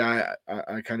Brown. He was a guy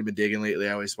I kind of been digging lately.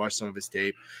 I always watch some of his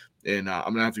tape, and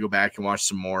I'm gonna have to go back and watch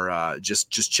some more.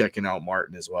 Just checking out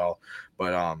Martin as well.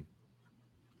 But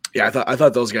yeah, I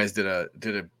thought those guys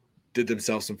did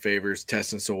themselves some favors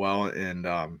testing so well, and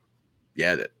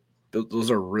those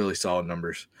are really solid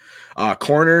numbers.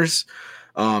 Corners,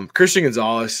 Christian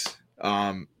Gonzalez,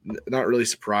 not really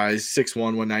surprised. 6'1",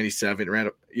 197. Ran,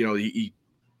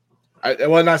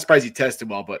 well, not surprised he tested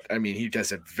well, but I mean, he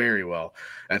tested very well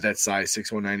at that size.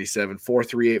 6'1", 197,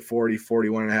 4.38 40,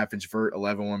 41.5-inch vert,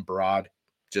 11.1 broad.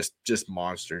 Just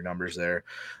monster numbers there.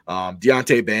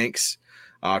 Deonte Banks,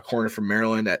 corner from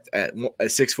Maryland at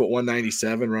 6'1",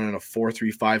 197, running a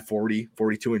 4.35 40,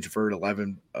 42-inch vert,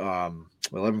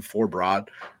 11.4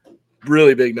 broad.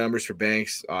 Really big numbers for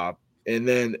Banks. And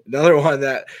then another one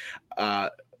that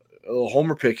a little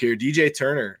homer pick here, DJ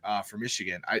Turner from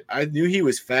Michigan. I knew he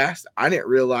was fast. I didn't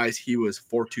realize he was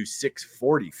 4.26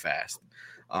 40 fast.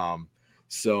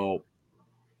 So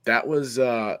that was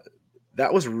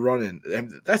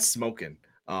running. That's smoking.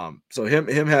 So him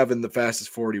having the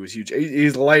fastest 40 was huge.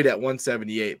 He's light at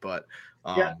 178, but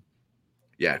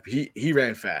he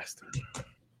ran fast.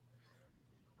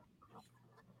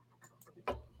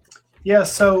 Yeah,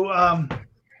 so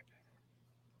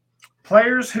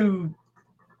players who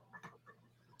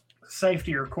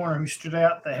safety or corner who stood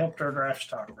out that helped our draft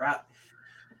stock, right?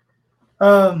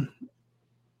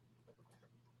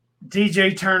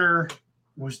 DJ Turner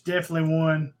was definitely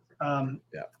one.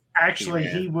 Actually,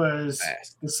 he was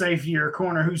fast. The safety or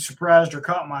corner who surprised or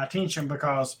caught my attention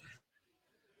because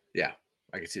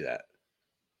I could see that.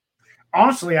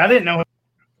 Honestly, I didn't know.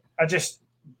 I just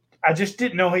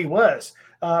didn't know he was.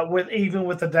 With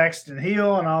the Daxton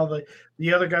Hill and all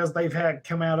the other guys they've had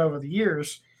come out over the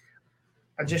years,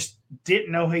 I just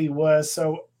didn't know who he was.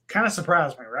 So kind of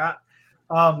surprised me, right?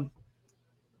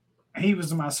 He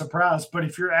was my surprise. But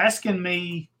if you're asking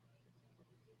me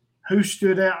who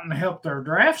stood out and helped their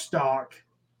draft stock,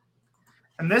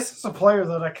 and this is a player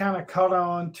that I kind of caught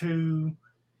on to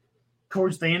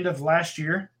towards the end of last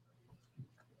year.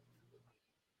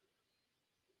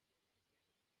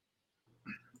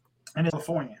 In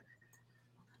California.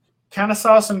 Kind of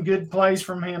saw some good plays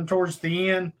from him towards the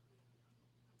end.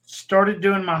 Started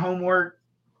doing my homework.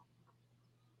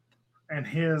 And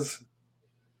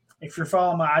if you're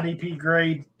following my IDP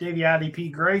grade, Davey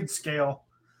IDP grade scale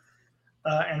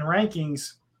and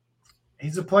rankings,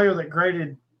 he's a player that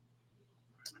graded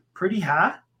pretty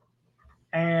high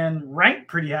and ranked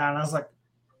pretty high. And I was like,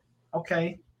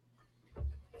 okay,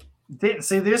 didn't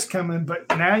see this coming. But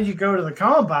now you go to the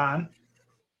combine,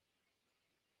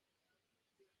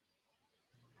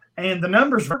 and the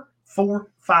numbers were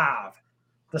 4.5,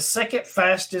 the second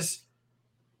fastest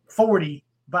 40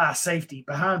 by safety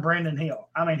behind Brandon Hill.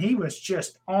 I mean, he was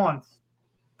just on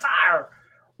fire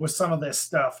with some of this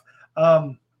stuff.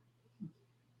 I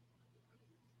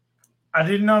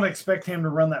did not expect him to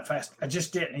run that fast. I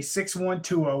just didn't. He's 6'1",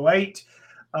 208,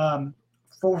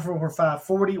 4.45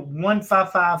 40,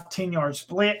 1.55 10-yard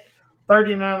split,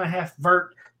 39.5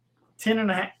 vert,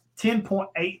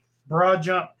 10.8 broad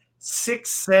jump,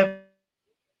 6'7",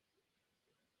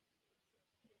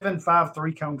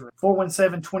 5.3 cone drill,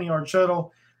 4.17 20-yard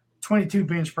shuttle, 22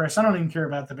 bench press. I don't even care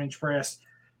about the bench press.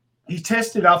 He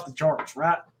tested off the charts,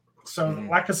 right? So,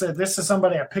 like I said, this is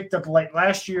somebody I picked up late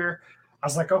last year. I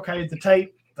was like, okay, the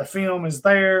tape, the film is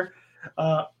there.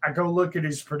 I go look at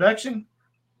his production,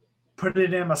 put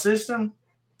it in my system.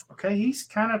 Okay, he's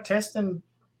kind of testing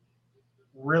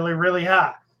really, really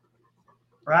high,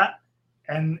 right?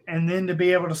 And then to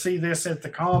be able to see this at the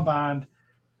combine,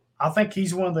 I think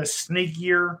he's one of the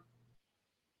sneakier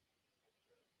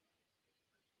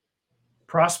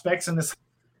prospects in this.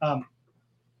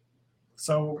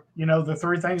 So, the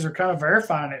three things are kind of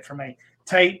verifying it for me.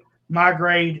 Tape, my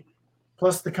grade,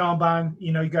 plus the combine.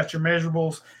 You got your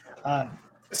measurables.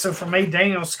 So for me,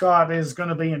 Daniel Scott is going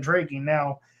to be intriguing.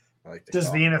 Now,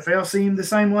 does the NFL see him the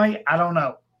same way? I don't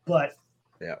know. But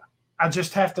yeah, I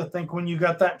just have to think when you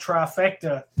got that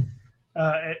trifecta,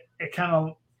 it kind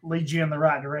of leads you in the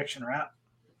right direction, right?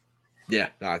 Yeah,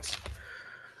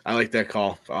 I like that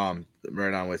call.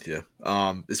 Right on with you.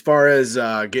 As far as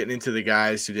getting into the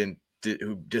guys who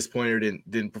disappointed or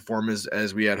didn't perform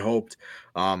as we had hoped,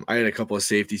 I had a couple of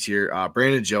safeties here.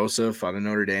 Brandon Joseph out of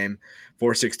Notre Dame,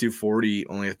 4.62 40,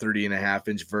 only a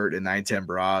 30.5-inch vert and 9.10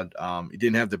 broad. He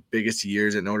didn't have the biggest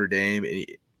years at Notre Dame, and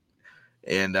he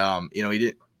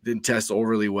didn't test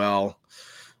overly well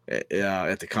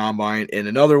at the combine. And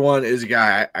another one is a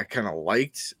guy I kind of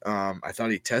liked. I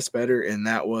thought he'd test better, and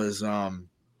that was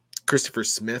Christopher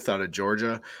Smith out of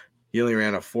Georgia. He only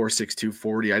ran a 4.62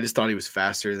 40. I just thought he was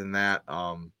faster than that.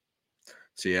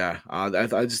 So yeah, I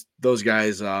just those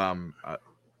guys.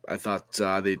 I thought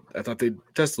they'd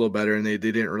test a little better, and they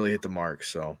didn't really hit the mark.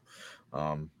 So,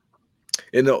 and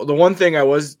the one thing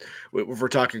if we're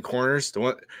talking corners,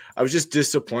 I was just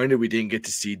disappointed we didn't get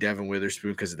to see Devin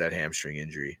Witherspoon because of that hamstring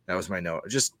injury. That was my note.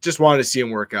 Just wanted to see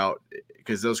him work out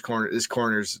because this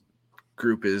corners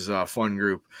group is a fun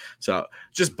group. So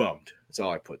just bummed. That's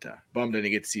all I put down. Bummed I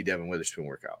didn't get to see Devin Witherspoon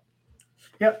work out.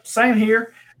 Yep, same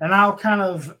here. And I'll kind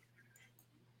of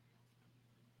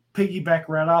piggyback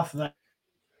right off of that.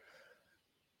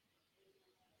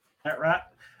 Right?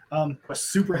 Was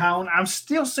super high on. I'm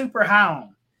still super high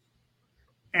on.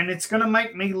 And it's going to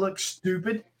make me look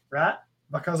stupid, right?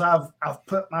 Because I've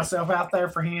put myself out there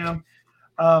for him.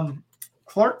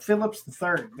 Clark Phillips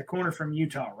III, the corner from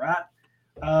Utah, right?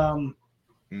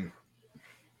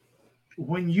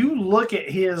 When you look at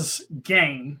his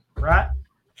game, right?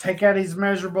 Take out his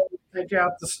measurable, take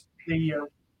out the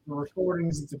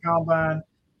recordings at the combine.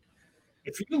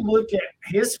 If you look at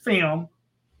his film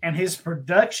and his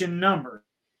production numbers,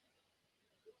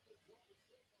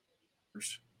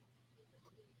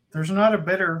 there's not a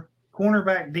better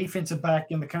cornerback, defensive back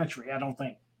in the country, I don't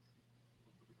think.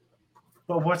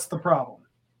 But what's the problem?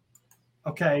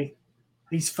 Okay,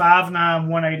 he's 5'9",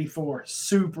 184,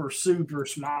 super, super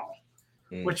small,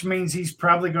 which means he's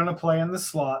probably going to play in the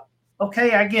slot.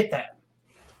 Okay, I get that.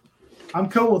 I'm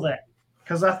cool with that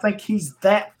because I think he's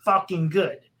that fucking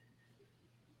good.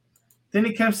 Then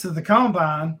he comes to the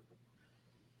combine,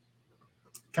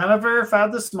 kind of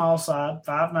verified the small side,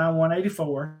 5'9",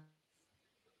 184.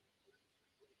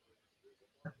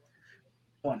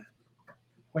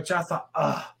 Which I thought,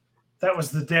 that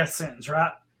was the death sentence,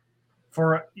 right?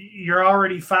 For you're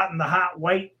already fighting the height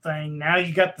weight thing. Now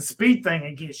you got the speed thing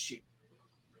against you.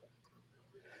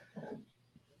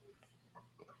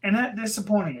 And that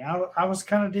disappointed me. I was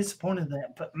kind of disappointed in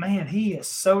that. But, man, he is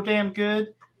so damn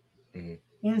good. Mm-hmm.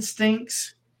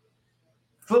 Instincts,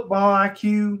 football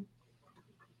IQ,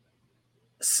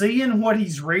 seeing what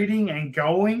he's reading and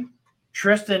going,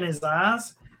 trusting his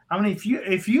eyes. I mean, if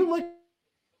you look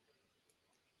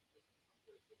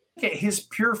at his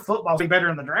pure football, be better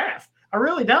in the draft. I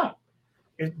really don't.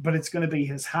 But it's going to be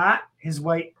his height, his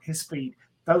weight, his speed.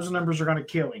 Those numbers are going to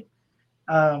kill him.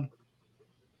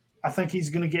 I think he's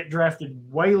going to get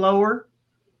drafted way lower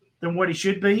than what he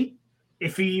should be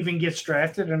if he even gets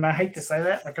drafted. And I hate to say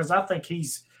that because I think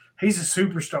he's a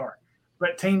superstar.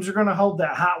 But teams are going to hold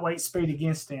that height, weight, speed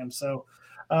against him. So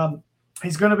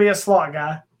he's going to be a slot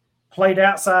guy. Played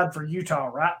outside for Utah,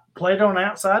 right? Played on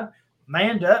outside,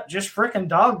 manned up, just freaking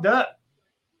dogged up.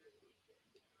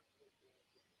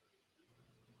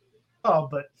 Oh,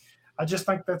 but I just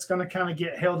think that's going to kind of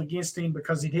get held against him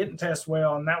because he didn't test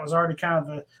well, and that was already kind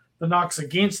of the knocks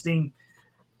against him.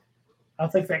 I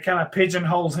think that kind of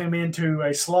pigeonholes him into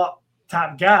a slot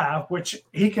type guy, which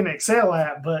he can excel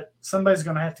at, but somebody's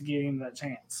going to have to give him that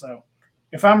chance. So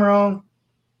if I'm wrong,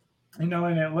 and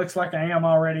it looks like I am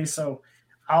already, so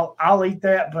I'll eat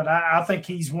that, but I think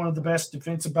he's one of the best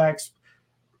defensive backs,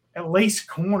 at least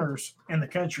corners in the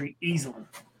country, easily.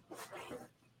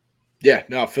 Yeah,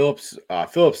 no, Phillips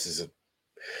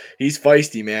he's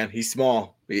feisty, man. He's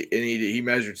small, and he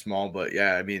measured small, but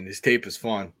yeah, I mean, his tape is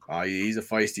fun. He's a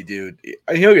feisty dude.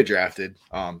 He'll get drafted.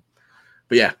 But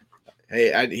yeah,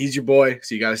 hey, he's your boy,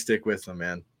 so you got to stick with him,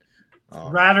 man.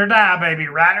 Ride or die, baby.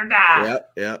 Ride or die.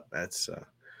 Yep. That's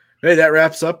hey, that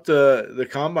wraps up the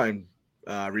combine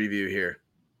review here.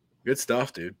 Good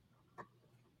stuff, dude.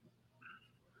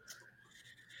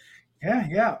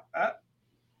 Yeah.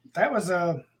 That was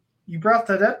you brought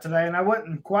that up today, and I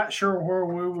wasn't quite sure where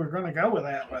we were going to go with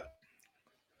that, but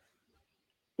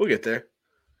we'll get there.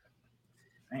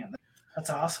 Man, that's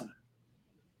awesome.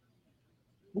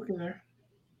 We'll get there.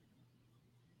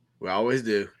 We always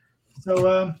do.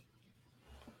 So,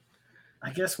 I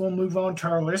guess we'll move on to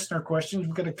our listener questions.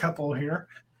 We've got a couple here.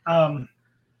 Our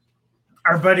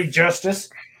buddy Justice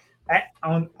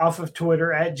off of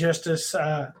Twitter at Justice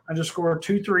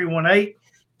 _2318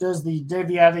 does the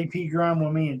WIDP grind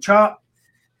with me and Chop.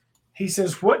 He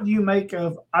says, what do you make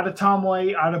of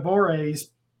Adetomiwa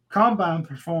Adebore's combine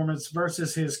performance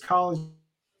versus his college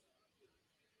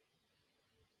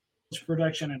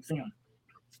production and film?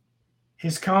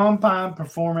 His combine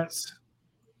performance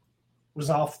was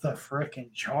off the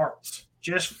freaking charts.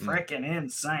 Just freaking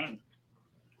insane.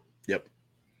 Yep.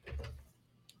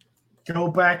 Go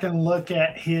back and look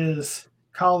at his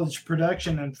college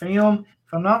production and film.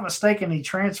 If I'm not mistaken, he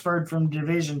transferred from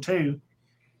Division II.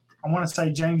 I want to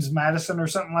say James Madison or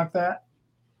something like that,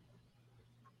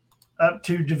 up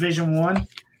to Division I.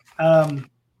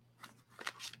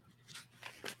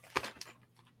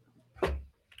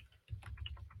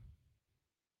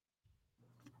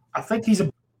 I think he's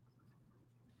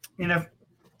not NFL.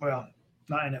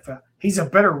 He's a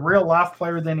better real life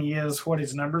player than he is what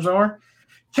his numbers are.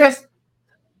 Just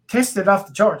tested off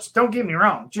the charts. Don't get me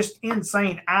wrong. Just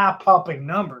insane eye-popping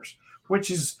numbers, which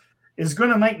is going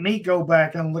to make me go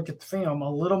back and look at the film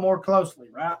a little more closely,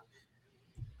 right?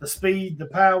 The speed, the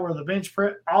power, the bench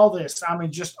press, all this. I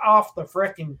mean, just off the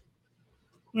freaking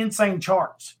insane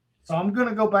charts. So I'm going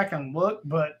to go back and look,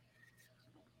 but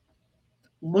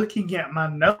looking at my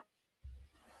notes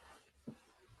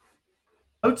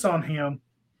on him,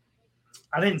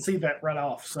 I didn't see that right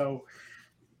off. So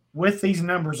with these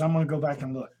numbers, I'm going to go back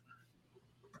and look.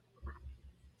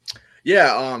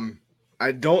 Yeah,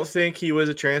 I don't think he was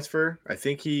a transfer. I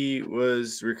think he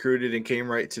was recruited and came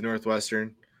right to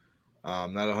Northwestern. Not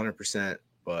 100%,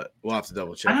 but we'll have to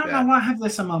double check. I don't know why I have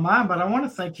this in my mind, but I want to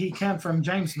think he came from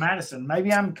James Madison.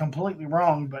 Maybe I'm completely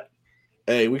wrong, but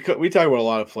hey, we talk about a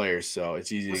lot of players, so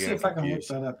it's easy to get confused. See if I can look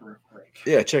that up real quick.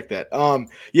 Yeah, check that.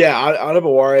 Yeah,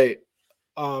 Adebawore,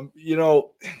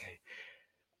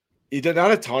 he did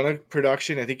not a ton of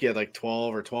production. I think he had like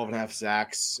 12 or 12 and a half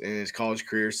sacks in his college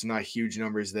career, so not huge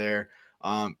numbers there.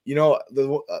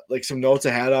 Like some notes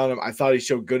I had on him, I thought he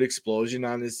showed good explosion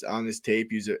on his tape.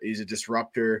 He's a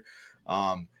disruptor,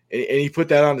 and he put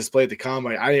that on display at the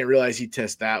combine. I didn't realize he'd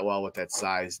test that well with that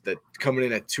size. That coming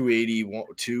in at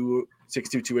 6'2",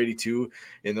 282,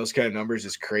 and those kind of numbers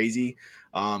is crazy.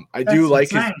 I do like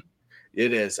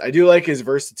his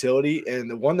versatility. And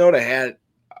the one note I had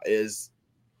is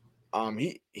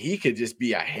he could just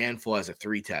be a handful as a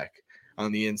 3-tech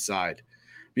on the inside,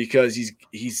 because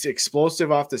he's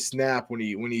explosive off the snap when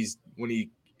he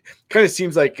kind of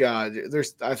seems like I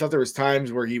thought there was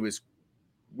times where he was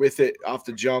with it off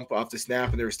the jump, off the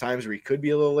snap, and there was times where he could be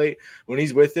a little late. When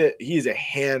he's with it, he's a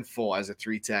handful as a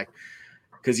 3-tech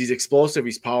because he's explosive,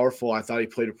 he's powerful. I thought he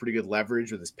played a pretty good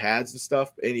leverage with his pads and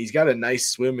stuff, and he's got a nice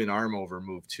swim and arm over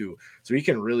move too, so he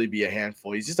can really be a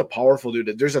handful. He's just a powerful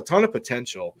dude. There's a ton of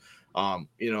potential.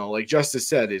 Like Justice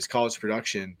said, his college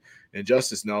production, and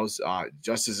Justice knows.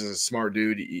 Justice is a smart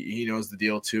dude. He knows the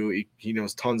deal too. He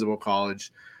knows tons about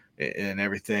college and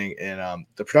everything. And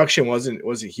the production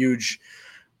wasn't huge,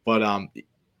 but I'm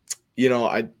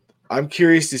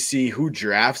curious to see who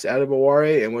drafts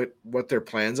Adebawore and what their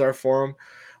plans are for him.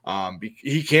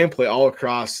 He can play all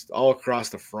across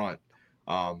the front,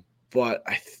 but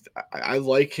I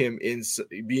like him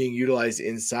being utilized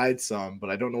inside some, but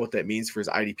I don't know what that means for his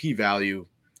IDP value.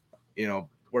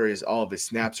 Whereas all of his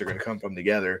snaps are going to come from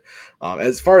together.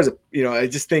 As far as I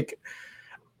just think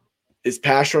his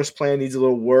pass rush plan needs a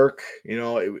little work.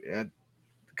 It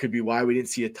could be why we didn't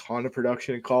see a ton of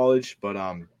production in college, but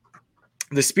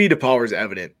the speed to power is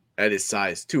evident at his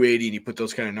size, 280, and you put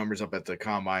those kind of numbers up at the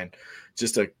combine,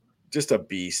 just a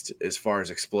beast as far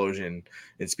as explosion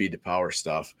and speed to power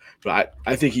stuff. But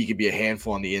I think he could be a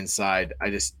handful on the inside. I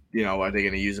just, are they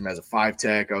going to use him as a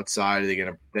 5-tech outside? Are they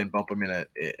going to then bump him in a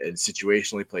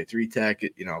situationally play 3-tech?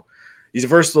 He's a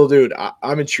versatile dude.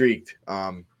 I'm intrigued.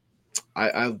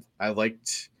 I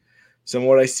liked some of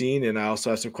what I seen, and I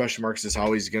also have some question marks as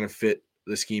how he's going to fit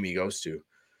the scheme he goes to.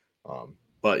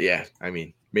 But yeah,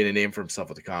 made a name for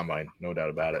himself at the combine, no doubt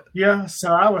about it. Yeah,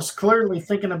 so I was clearly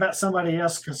thinking about somebody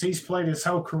else because he's played his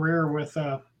whole career with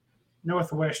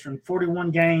Northwestern,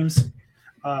 41 games,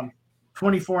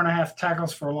 24.5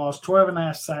 tackles for loss,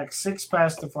 12.5 sacks, 6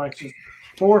 pass deflections,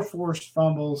 4 forced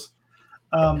fumbles.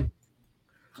 I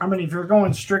mean, if you're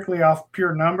going strictly off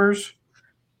pure numbers,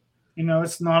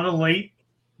 it's not elite,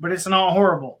 but it's not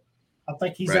horrible. I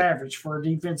think he's average for a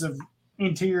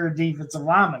interior defensive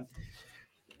lineman.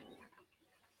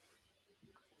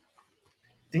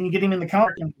 Then you get him in the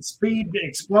contract and speed, the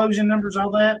explosion numbers,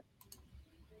 all that.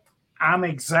 I'm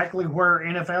exactly where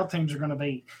NFL teams are going to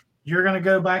be. You're going to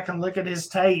go back and look at his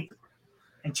tape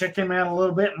and check him out a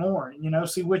little bit more,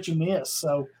 see what you miss.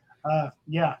 So,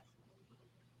 yeah,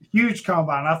 huge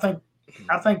combine. I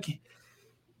think,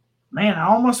 man, I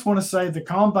almost want to say the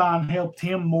combine helped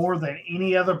him more than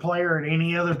any other player at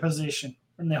any other position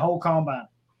in the whole combine.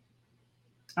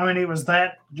 I mean, it was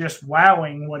that just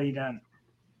wowing what he done.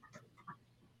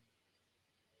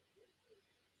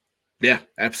 Yeah,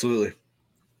 absolutely.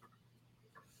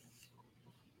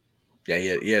 Yeah,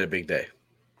 he had a big day.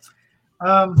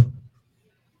 Our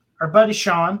buddy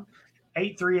Sean,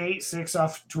 8386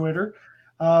 off Twitter.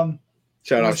 Shout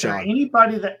out Sean.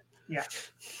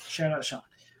 Shout out Sean.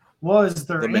 Was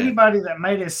there anybody that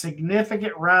made a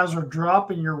significant rise or drop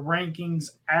in your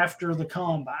rankings after the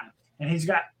combine? And he's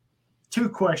got 2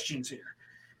 questions here.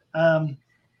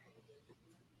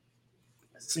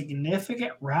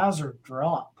 Significant rise or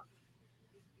drop.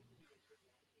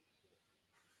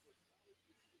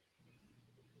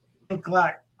 I think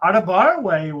like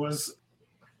Adebayo was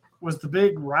the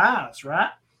big rise, right?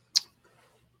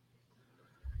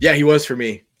 Yeah, he was for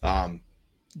me. I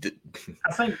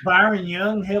think Byron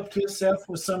Young helped himself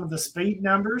with some of the speed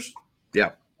numbers.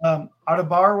 Yeah.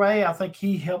 Adebayo, I think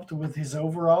he helped with his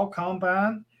overall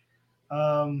combine.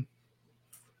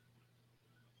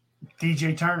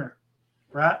 DJ Turner,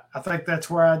 right? I think that's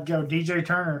where I'd go. DJ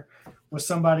Turner was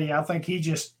somebody. I think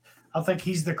he's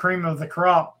the cream of the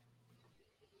crop.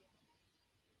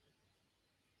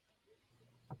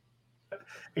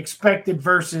 Expected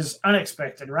versus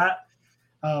unexpected, right?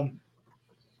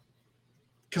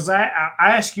 Because I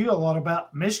ask you a lot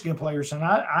about Michigan players, and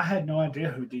I had no idea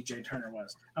who DJ Turner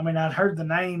was. I mean, I'd heard the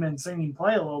name and seen him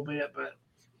play a little bit, but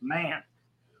man,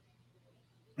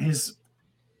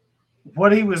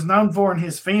 what he was known for in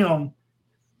his film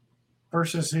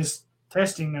versus his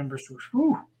testing numbers was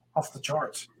off the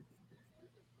charts.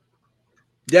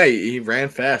 Yeah, he ran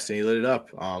fast and he lit it up.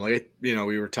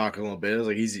 We were talking a little bit. I was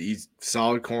like, he's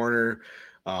solid corner,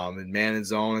 and man in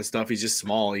zone and stuff. He's just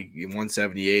small. He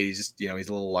 178. He's just he's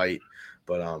a little light,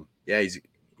 but he's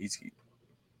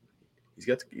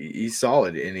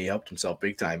solid and he helped himself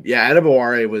big time. Yeah,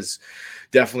 Adebayo was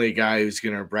definitely a guy who's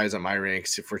gonna rise up my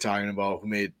ranks if we're talking about who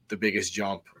made the biggest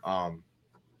jump.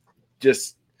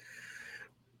 Just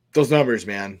those numbers,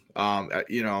 man. I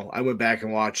went back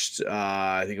and watched.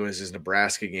 I think it was his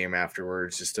Nebraska game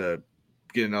afterwards, just to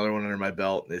get another one under my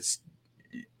belt.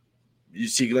 You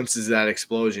see glimpses of that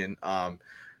explosion.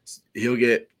 He'll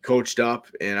get coached up,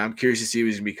 and I'm curious to see what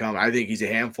he's gonna become. I think he's a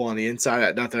handful on the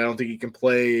inside. Not that I don't think he can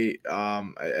play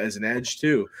as an edge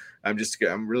too. I'm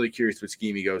really curious what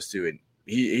scheme he goes to, and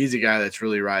he's a guy that's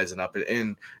really rising up.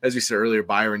 And as we said earlier,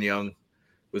 Byron Young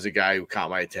was a guy who caught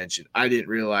my attention. I didn't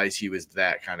realize he was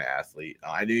that kind of athlete.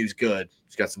 I knew he was good.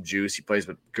 He's got some juice. He plays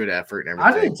with good effort and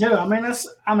everything. I did too.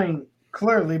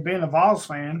 Clearly being a Vols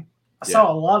fan, I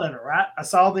saw a lot of it, right? I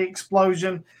saw the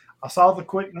explosion. I saw the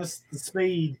quickness, the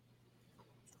speed.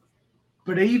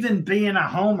 But even being a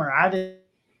homer, I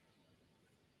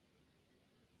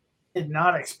did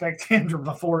not expect him to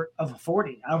before of a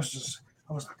 40. I was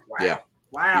like, wow. Yeah.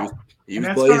 Wow. He was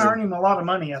that's blazing. going to earn him a lot of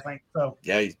money, I think. So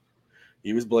yeah,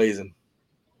 he was blazing.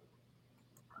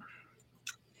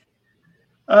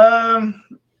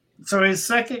 So his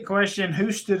second question,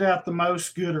 who stood out the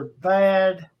most, good or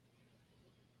bad?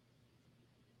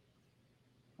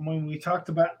 I mean, we talked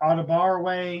about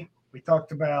Adebayo. We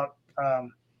talked about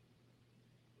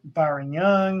Byron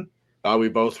Young. We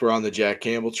both were on the Jack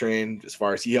Campbell train as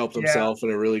far as he helped himself in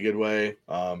a really good way.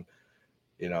 As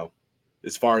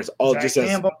far as all Jack just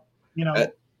Campbell, as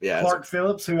Clark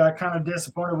Phillips, who I kind of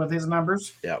disappointed with his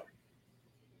numbers. Yeah.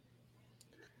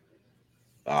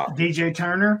 DJ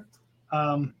Turner.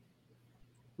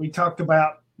 We talked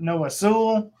about Noah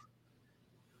Sewell.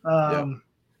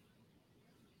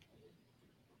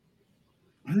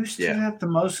 Who stood out the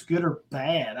most, good or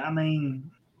bad? I mean,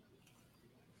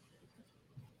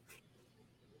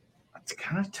 that's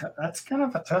kind of tough. That's kind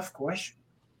of a tough question.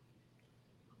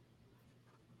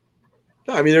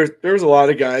 No, I mean, there was a lot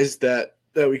of guys that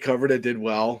we covered that did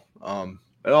well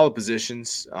at all the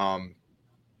positions.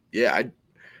 It's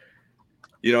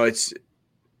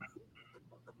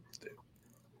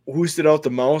who stood out the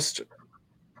most?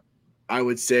 I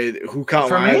would say who caught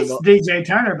For my me, eye. it's DJ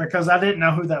Turner because I didn't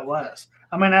know who that was.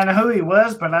 I mean, I know who he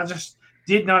was, but I just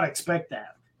did not expect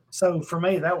that. So for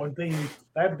me, that'd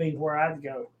be where I'd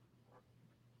go.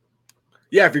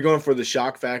 Yeah, if you're going for the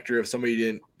shock factor of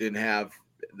somebody didn't have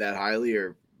that highly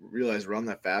or realize run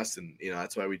that fast, and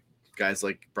that's why guys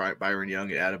like Byron Young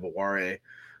and Adam Aware,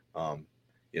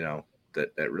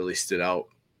 that really stood out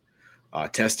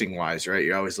testing wise, right?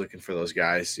 You're always looking for those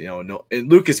guys, and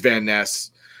Lucas Van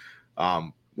Ness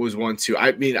was one too.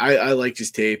 I mean, I liked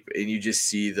his tape, and you just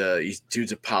see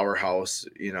dude's a powerhouse,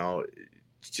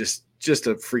 just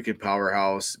a freaking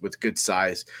powerhouse with good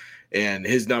size, and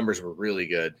his numbers were really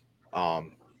good.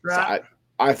 Right. So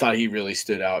I thought he really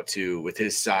stood out too with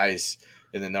his size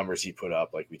and the numbers he put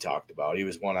up, like we talked about. He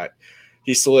was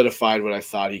he solidified what I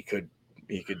thought he could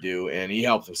do, and he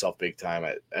helped himself big time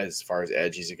as far as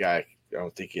edge. He's a guy I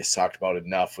don't think he's talked about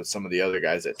enough with some of the other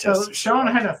guys that tested. So Sean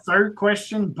had a third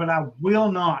question, but I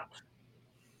will not.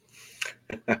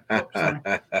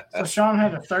 So Sean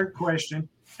had a third question,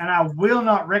 and I will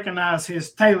not recognize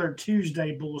his Taylor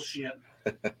Tuesday bullshit.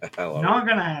 Not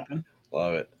going to happen.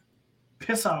 Love it.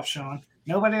 Piss off, Sean.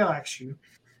 Nobody likes you.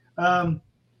 And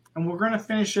we're going to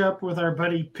finish up with our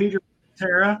buddy Peter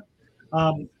Terra,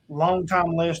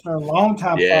 long-time listener,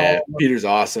 long-time follower. Peter's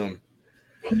awesome.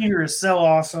 Peter is so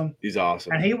awesome. He's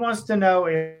awesome. And he wants to know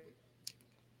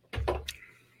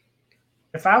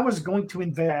if I was going to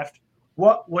invest,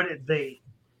 what would it be?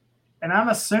 And I'm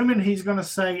assuming he's going to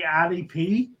say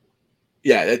IDP.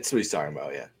 Yeah, that's what he's talking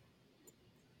about, yeah.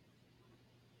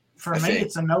 For me,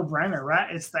 it's a no-brainer,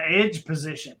 right? It's the edge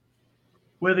position.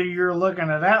 Whether you're looking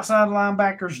at outside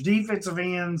linebackers, defensive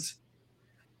ends,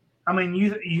 I mean,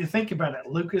 you think about it.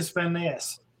 Lucas Van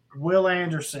Ness, Will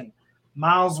Anderson,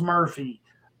 Miles Murphy,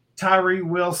 Tyree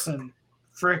Wilson,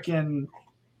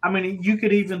 you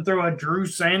could even throw a Drew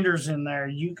Sanders in there.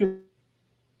 You could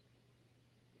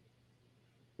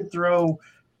throw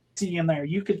T in there.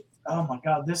 Oh my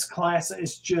God, this class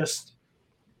is just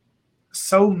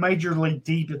so majorly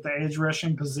deep at the edge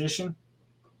rushing position.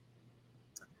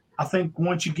 I think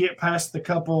once you get past the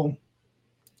couple,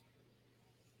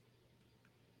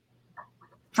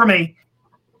 for me,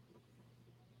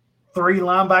 3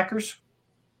 linebackers,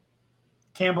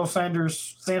 Campbell,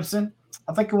 Sanders, Simpson.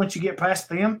 I think once you get past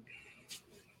them,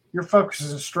 your focus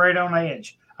is straight on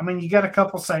edge. I mean, you got a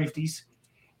couple safeties,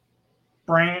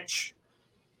 Branch,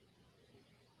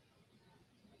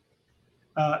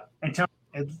 and tell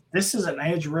me, this is an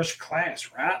edge rush class,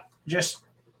 right? Just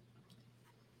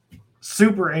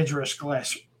super edge rush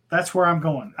class. That's where I'm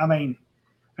going. I mean,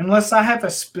 unless I have a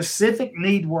specific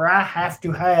need where I have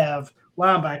to have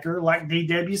linebacker like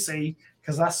DWC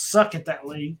because I suck at that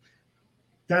league,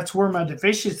 that's where my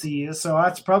deficiency is. So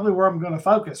that's probably where I'm going to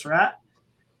focus, right?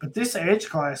 But this edge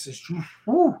class is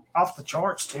off the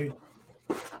charts, too.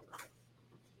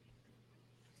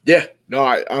 Yeah, no,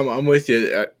 I'm with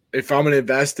you. If I'm going to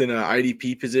invest in an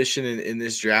IDP position in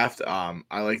this draft,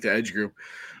 I like the edge group.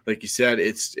 Like you said,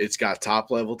 it's got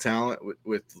top level talent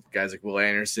with guys like Will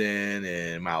Anderson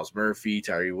and Miles Murphy,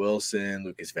 Tyree Wilson,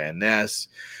 Lucas Van Ness,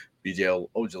 BJ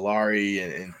Ojolari,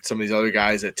 and some of these other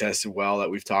guys that tested well that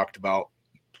we've talked about.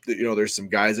 There's some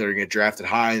guys that are going to get drafted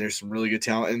high, and there's some really good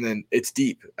talent, and then it's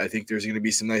deep. I think there's going to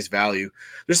be some nice value.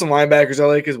 There's some linebackers I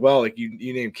like as well. Like you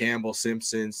name Campbell,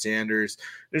 Simpson, Sanders.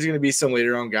 There's going to be some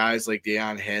later on guys like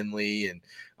Deion Henley, and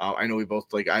I know we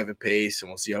both like Ivan Pace,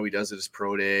 and we'll see how he does at his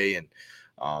pro day. And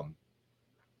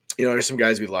there's some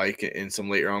guys we like, and some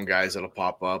later on guys that'll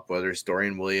pop up, whether it's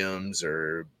Dorian Williams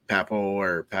or Pape,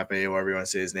 however you want to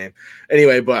say his name.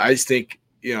 Anyway, but I just think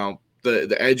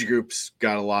the edge group's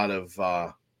got a lot of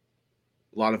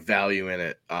value in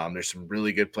it. There's some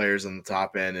really good players on the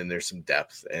top end, and there's some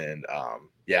depth. And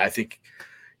I think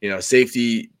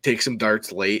safety, take some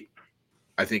darts late.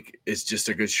 I think it's just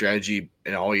a good strategy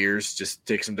in all years. Just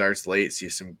take some darts late, see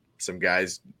some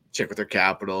guys, check with their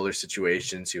capital, their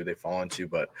situation, see what they fall into.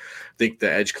 But I think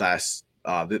the edge class,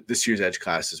 this year's edge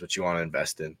class, is what you want to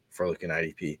invest in for looking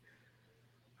IDP.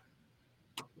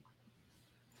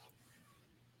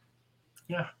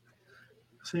 Yeah.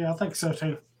 See, I think so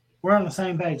too. We're on the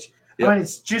same page. Yep. I mean,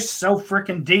 it's just so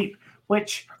freaking deep,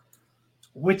 which,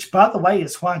 by the way,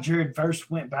 is why Jared Verse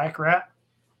went back, right?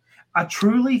 I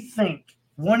truly think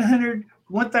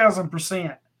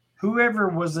 1,000%, whoever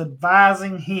was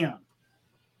advising him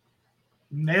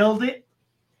nailed it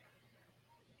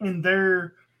in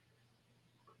the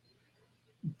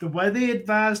way they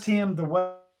advised him, the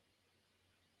way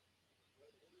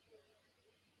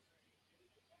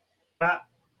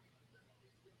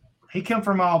he come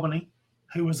from Albany.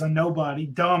 who was a nobody,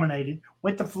 dominated,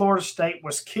 went to Florida State,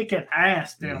 was kicking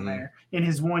ass down there in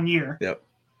his 1 year. Yep.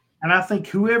 And I think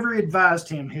whoever advised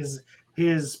him, his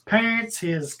parents,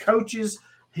 his coaches,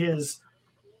 his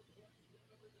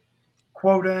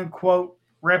quote unquote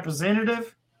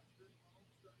representative,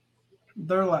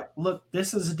 they're like, look,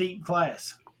 this is a deep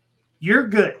class. You're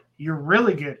good. You're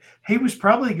really good. He was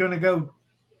probably going to go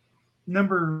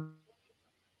number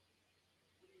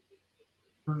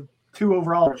 2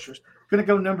 overall. Going to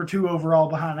go number 2 overall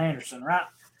behind Anderson, right?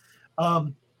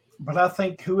 But I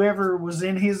think whoever was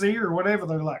in his ear or whatever,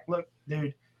 they're like, look,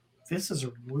 dude, this is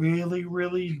a really,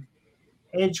 really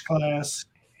edge class.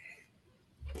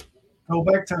 Go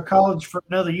back to college for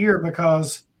another year,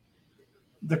 because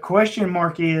the question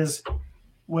mark is,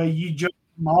 well, you jumped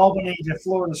from Albany to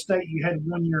Florida State, you had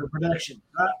 1 year of production,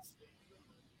 right?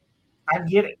 I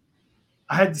get it.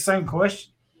 I had the same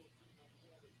question.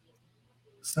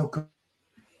 So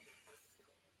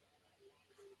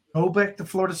go back to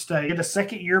Florida State, get a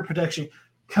second year of production,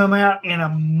 come out in a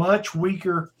much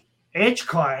weaker edge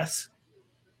class,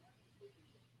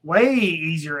 way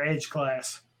easier edge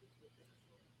class.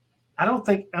 I don't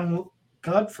think,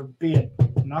 God forbid,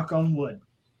 knock on wood,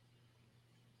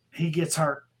 he gets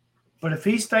hurt. But if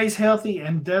he stays healthy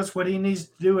and does what he needs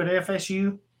to do at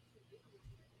FSU,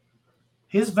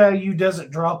 his value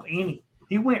doesn't drop any.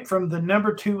 He went from the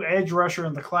number 2 edge rusher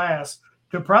in the class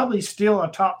to probably still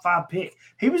a top 5 pick.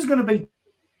 He was going to be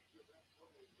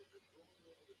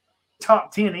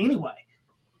top 10 anyway.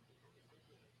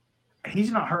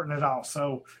 He's not hurting at all.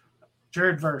 So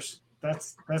Jared Verse,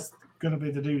 that's going to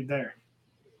be the dude there.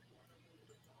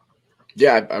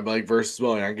 Yeah, I like Verse as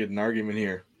well. I get an argument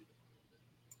here.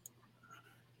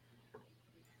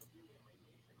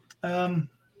 Man.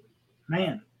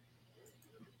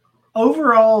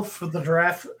 Overall for the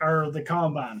draft or the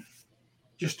combine,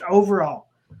 just overall,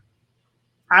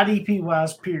 IDP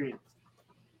wise, period.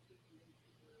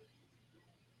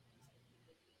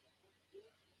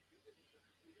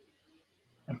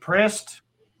 Impressed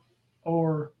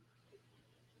or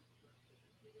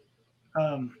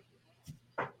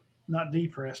not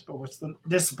depressed, but what's the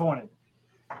disappointed?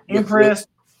 Impressed,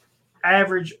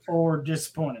 average, or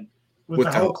disappointed with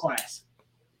the whole class?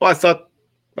 Well, I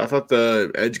thought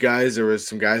the edge guys, there was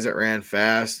some guys that ran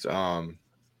fast. The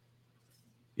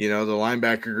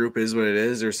linebacker group is what it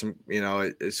is. There's some,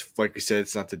 it's like we said,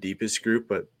 it's not the deepest group,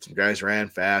 but some guys ran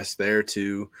fast there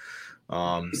too.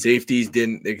 Safeties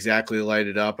didn't exactly light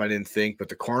it up, I didn't think, but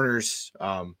the corners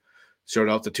showed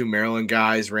out. The 2 Maryland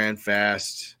guys ran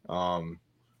fast.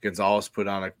 Gonzalez put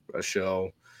on a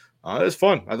show. It was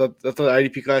fun. I thought the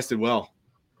IDP class did well.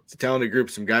 It's a talented group.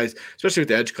 Some guys, especially with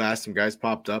the edge class, some guys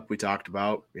popped up. We talked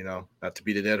about, not to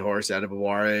beat a dead horse,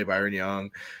 Adebaware, Byron Young.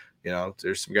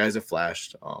 There's some guys that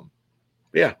flashed.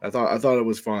 Yeah, I thought it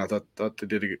was fun. I thought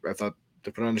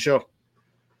they put on the show.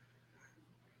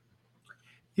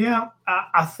 Yeah,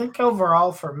 I think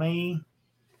overall for me,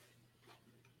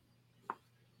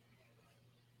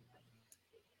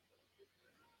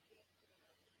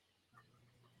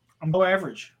 I'm below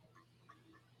average.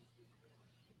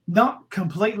 Not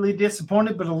completely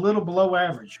disappointed, but a little below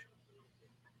average.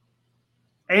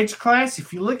 Edge class,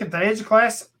 if you look at the edge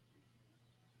class,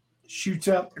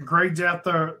 grades out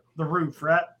the roof,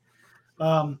 right?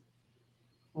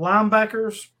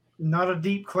 Linebackers, not a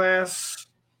deep class.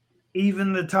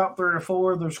 Even the top 3 or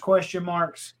 4, there's question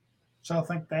marks. So I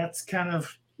think that's kind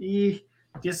of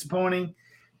disappointing.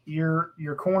 Your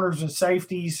corners and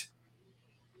safeties,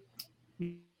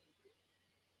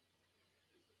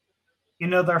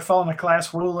 they're following a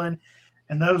class ruling,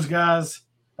 and those guys,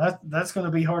 that's going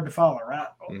to be hard to follow, right?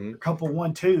 A couple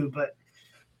 1-2, but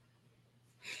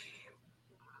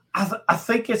I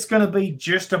think it's going to be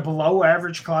just a below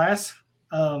average class.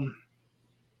 But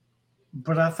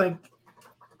I think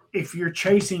if you're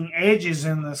chasing edges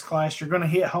in this class, you're going to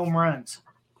hit home runs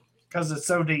because it's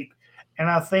so deep. And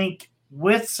I think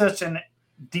with such a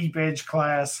deep edge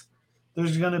class,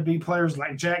 there's going to be players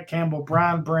like Jack Campbell,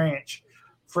 Brian Branch,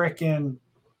 you're going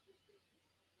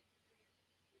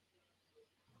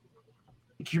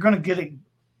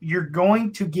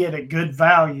to get at good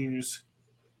values,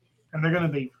 and they're going to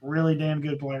be really damn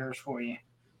good players for you.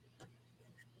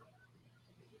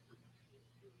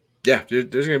 Yeah, there's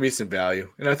going to be some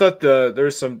value. And I thought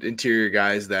there's some interior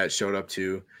guys that showed up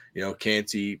too.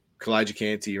 Kalijah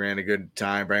Kancey ran a good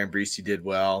time. Brian Breesty did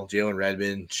well. Jalen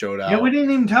Redmond showed up. Yeah, we didn't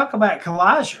even talk about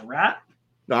Kalijah, right?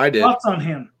 No, I did. Thoughts on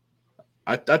him?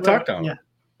 I talked on him. Yeah.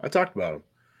 I talked about him.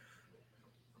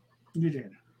 You did.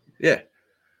 Yeah.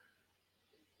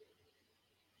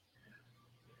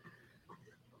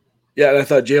 Yeah, and I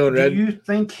thought Jalen Red. Do you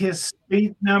think his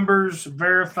speed numbers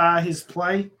verify his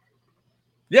play?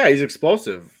 Yeah, he's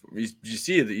explosive. You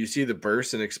see the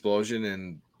burst and explosion,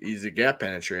 and he's a gap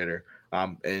penetrator.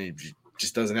 And he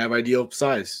just doesn't have ideal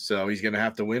size, so he's gonna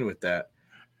have to win with that.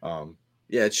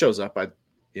 Yeah, it shows up.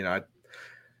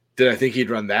 Did I think he'd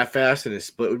run that fast and his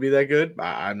split would be that good?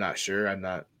 I'm not sure. I'm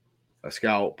not a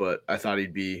scout, but I thought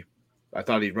he'd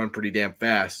run pretty damn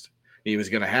fast. He was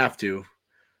gonna have to,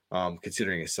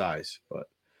 considering his size, but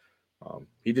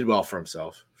he did well for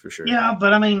himself for sure. Yeah,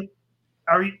 but I mean,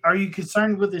 are you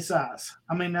concerned with his size?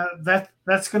 I mean,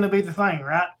 that's going to be the thing,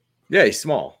 right? Yeah, he's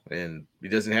small and he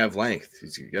doesn't have length.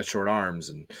 He's got short arms,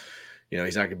 and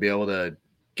he's not going to be able to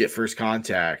get first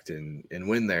contact and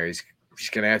win there. He's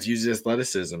going to have to use his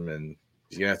athleticism, and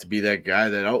he's going to have to be that guy,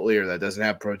 that outlier that doesn't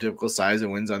have prototypical size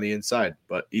and wins on the inside.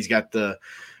 But he's got the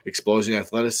explosion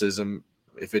athleticism.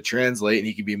 If it translates, and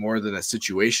he can be more than a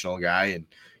situational guy, and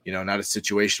not a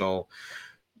situational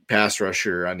pass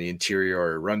rusher on the interior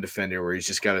or run defender where he's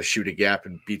just got to shoot a gap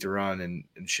and beat the run and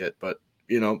shit. But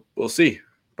we'll see.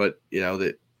 But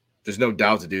that there's no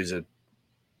doubt the dude's an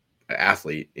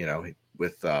athlete,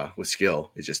 with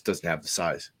skill. It just doesn't have the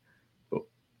size.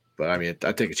 But I mean,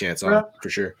 I take a chance on him for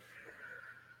sure.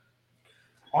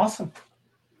 Awesome.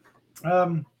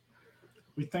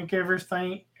 We thank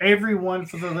everyone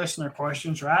for the listener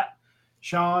questions, right?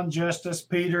 Sean, Justice,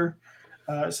 Peter,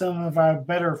 some of our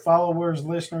better followers,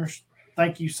 listeners.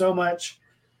 Thank you so much.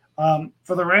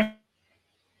 For the rest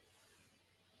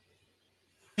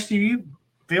of you,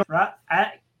 Bill, right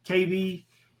at KB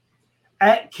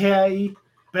at K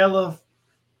Bell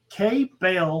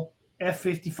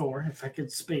F54, if I could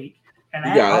speak, and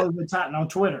at Hollywood Titan on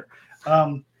Twitter.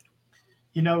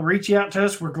 Reach out to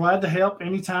us. We're glad to help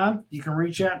anytime. You can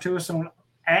reach out to us on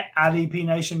at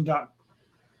IDPNation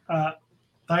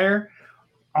there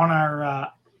on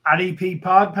our IDP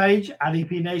pod page,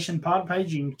 IDP Nation pod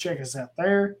page. You can check us out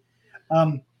there.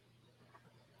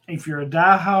 If you're a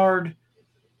diehard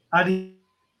IDP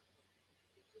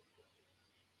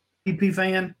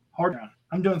fan,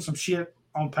 I'm doing some shit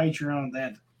on Patreon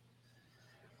that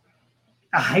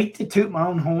I hate to toot my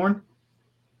own horn,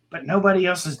 but nobody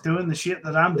else is doing the shit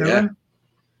that I'm doing. Yeah.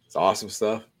 It's awesome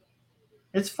stuff.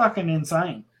 It's fucking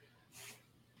insane.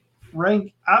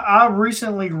 I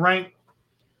recently ranked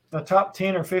the top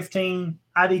 10 or 15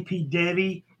 IDP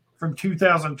Devi from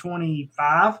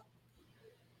 2025.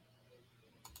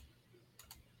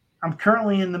 I'm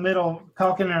currently in the middle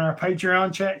talking in our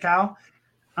Patreon chat, Kyle.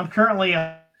 I'm currently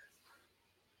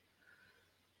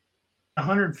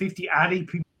 150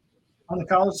 IDP on the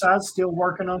college side, still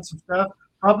working on some stuff.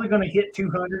 Probably going to hit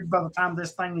 200 by the time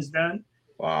this thing is done.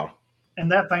 Wow.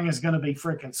 And that thing is going to be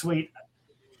freaking sweet.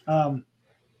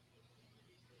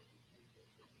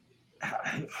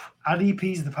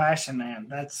 IDP's the passion, man.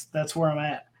 That's where I'm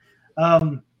at.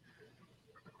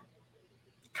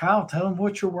 Kyle, tell them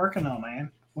what you're working on,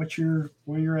 man. Where you're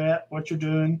at, what you're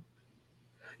doing.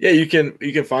 Yeah, you can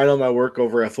find all my work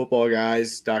over at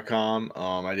footballguys.com.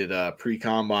 I did a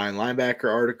pre-combine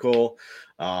linebacker article.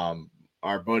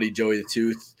 Our buddy Joey the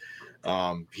Tooth,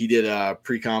 he did a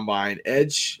pre-combine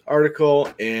edge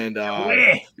article, and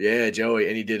Joey,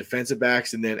 and he did defensive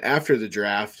backs. And then after the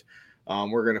draft,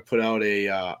 we're going to put out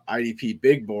a IDP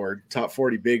big board, top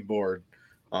 40 big board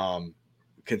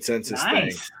consensus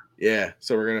thing. Yeah,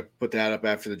 so we're going to put that up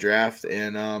after the draft,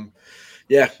 and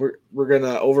we're going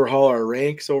to overhaul our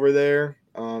ranks over there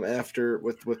after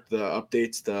with the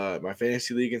updates to my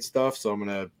fantasy league and stuff. So I'm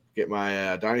going to get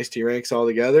my dynasty ranks all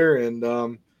together,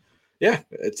 and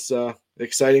it's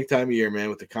exciting time of year, man,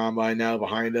 with the combine now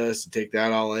behind us, and take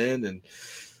that all in,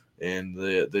 and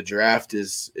the draft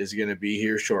is going to be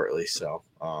here shortly. So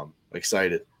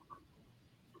excited.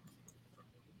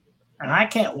 And I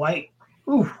can't wait.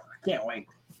 Ooh, I can't wait.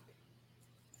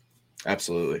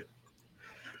 Absolutely.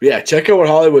 Yeah, check out what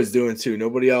Hollywood's doing too.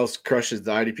 Nobody else crushes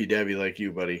the IDP Debbie like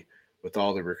you, buddy, with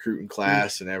all the recruiting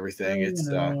class and everything. It's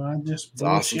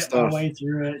awesome stuff. My way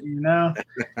through it,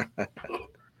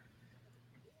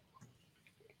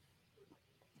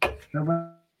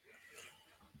 Nobody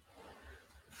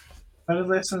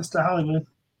listens to Hollywood.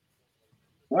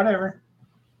 Whatever.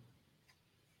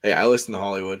 Hey, I listen to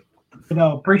Hollywood.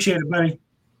 Appreciate it, buddy.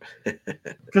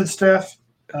 Good stuff.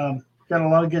 Got a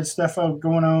lot of good stuff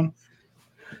going on.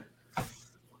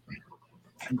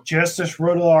 Justice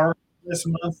wrote an article this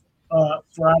month for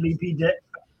IDP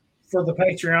for the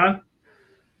Patreon.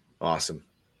 Awesome.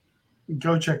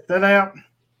 Go check that out.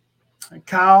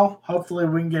 Kyle, hopefully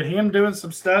we can get him doing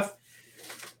some stuff.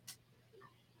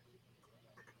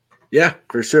 Yeah,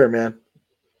 for sure, man.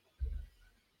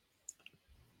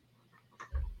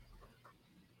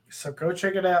 So go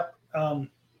check it out.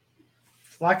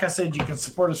 Like I said, you can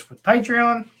support us with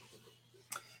Patreon.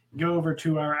 Go over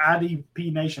to our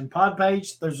IDP Nation pod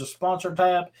page. There's a sponsor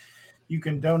tab. You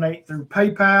can donate through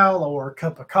PayPal or a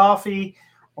cup of coffee,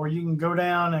 or you can go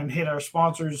down and hit our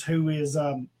sponsors, who is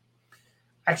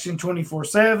Action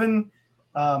 24/7,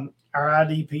 our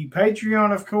IDP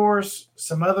Patreon, of course,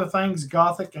 some other things,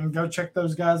 Gothic, and go check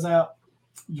those guys out.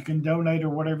 You can donate or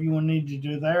whatever you need to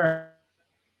do there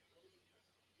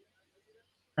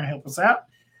and help us out.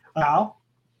 A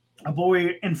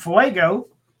boy in Fuego,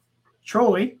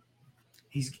 Troy,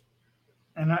 he's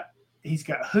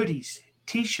got hoodies,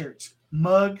 T-shirts,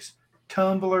 mugs,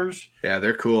 tumblers. Yeah,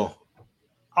 they're cool.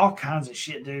 All kinds of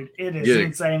shit, dude. It is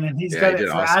insane. And he's got it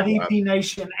for awesome IDP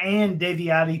Nation and Davey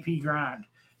IDP Grind.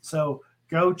 So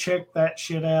go check that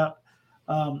shit out.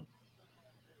 I've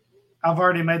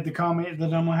already made the comment that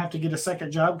I'm going to have to get a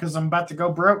second job because I'm about to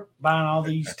go broke buying all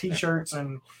these T-shirts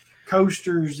and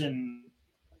coasters and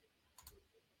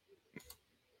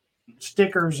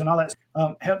stickers and all that.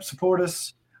 Help support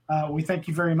us. We thank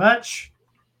you very much.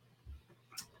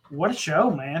 What a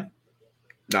show, man.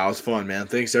 No, it was fun, man.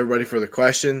 Thanks everybody for the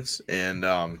questions, and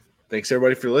thanks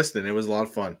everybody for listening. It was a lot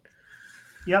of fun.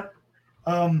 Yep.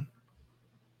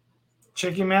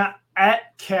 Check him out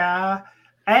at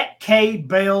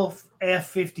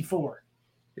KBellF54.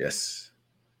 Yes.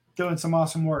 Doing some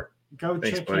awesome work. Go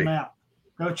check him out.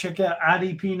 Go check out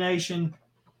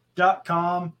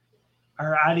idpnation.com,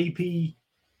 our IDP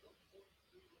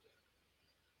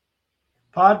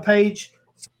pod page,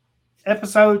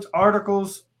 episodes,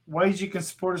 articles, ways you can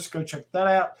support us. Go check that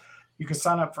out. You can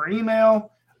sign up for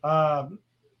email. You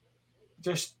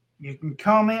can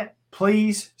comment.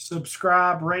 Please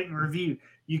subscribe, rate, and review.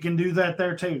 You can do that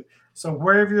there too. So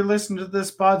wherever you're listening to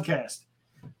this podcast,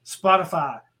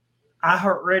 Spotify,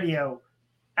 iHeartRadio,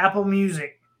 Apple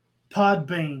Music,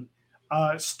 Podbean,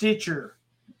 Stitcher,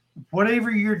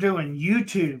 whatever you're doing,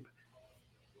 YouTube,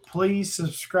 please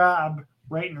subscribe,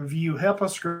 rate, and review. Help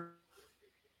us grow.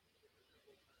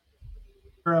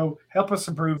 Help us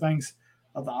improve things.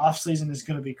 The off season is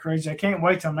going to be crazy. I can't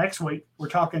wait till next week. We're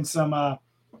talking some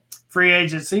free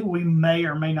agency. We may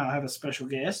or may not have a special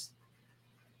guest.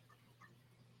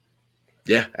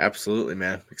 Yeah, absolutely,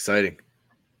 man. Exciting.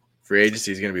 Free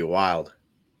agency is going to be wild.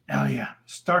 Oh yeah,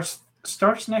 starts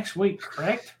next week,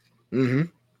 correct? Mm-hmm.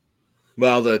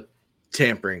 Well, the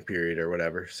tampering period or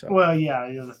whatever. So. Well,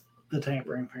 yeah, the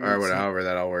tampering period. Or whatever, however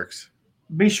that all works.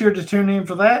 Be sure to tune in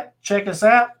for that. Check us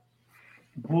out.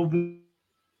 We'll be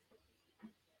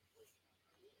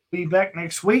back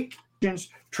next week.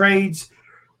 Trades,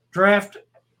 draft,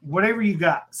 whatever you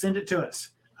got, send it to us.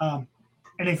 And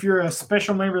if you're a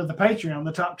special member of the Patreon,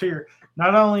 the top tier,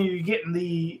 not only are you getting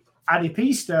the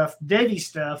IDP stuff, Davey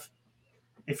stuff,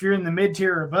 if you're in the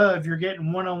mid-tier or above, you're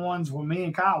getting one-on-ones with me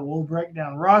and Kyle. We'll break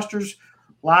down rosters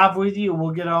live with you.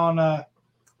 We'll get on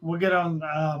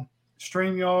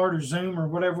StreamYard or Zoom or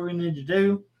whatever we need to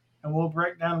do, and we'll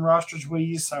break down rosters with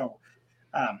you. So,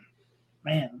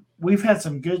 man, we've had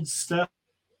some good stuff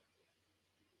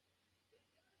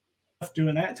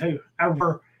doing that too.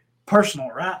 Our personal,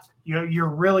 right? You're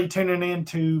really tuning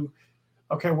into,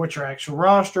 okay, what's your actual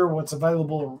roster, what's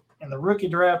available in the rookie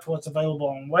draft, what's available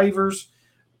on waivers.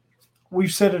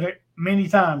 We've said it many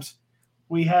times.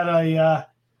 We had a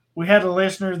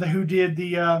listener who did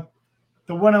the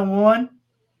one-on-one,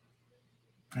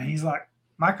 and he's like,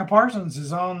 Micah Parsons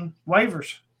is on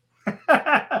waivers,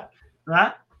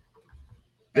 right?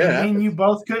 Yeah, and me and you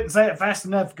both couldn't say it fast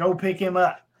enough. Go pick him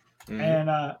up, and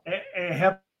it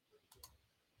helped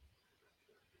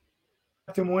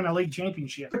him win a league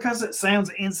championship. Because it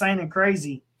sounds insane and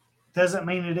crazy doesn't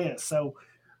mean it is. So,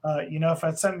 if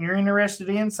that's something you're interested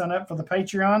in, sign up for the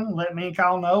Patreon. Let me and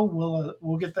Kyle know.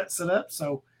 We'll get that set up.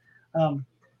 So,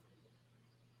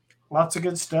 lots of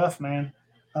good stuff, man.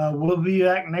 We'll be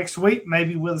back next week,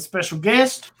 maybe with a special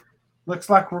guest. Looks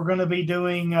like we're going to be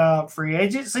doing free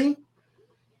agency.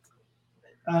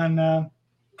 And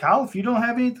Kyle, if you don't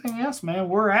have anything else, man,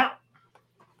 we're out.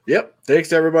 Yep.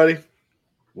 Thanks, everybody.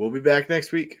 We'll be back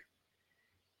next week.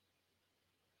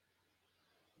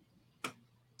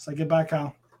 Say goodbye,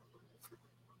 Kyle.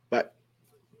 Bye.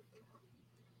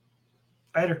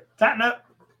 Later. Tighten up.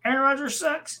 Aaron Rodgers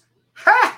sucks. Ha!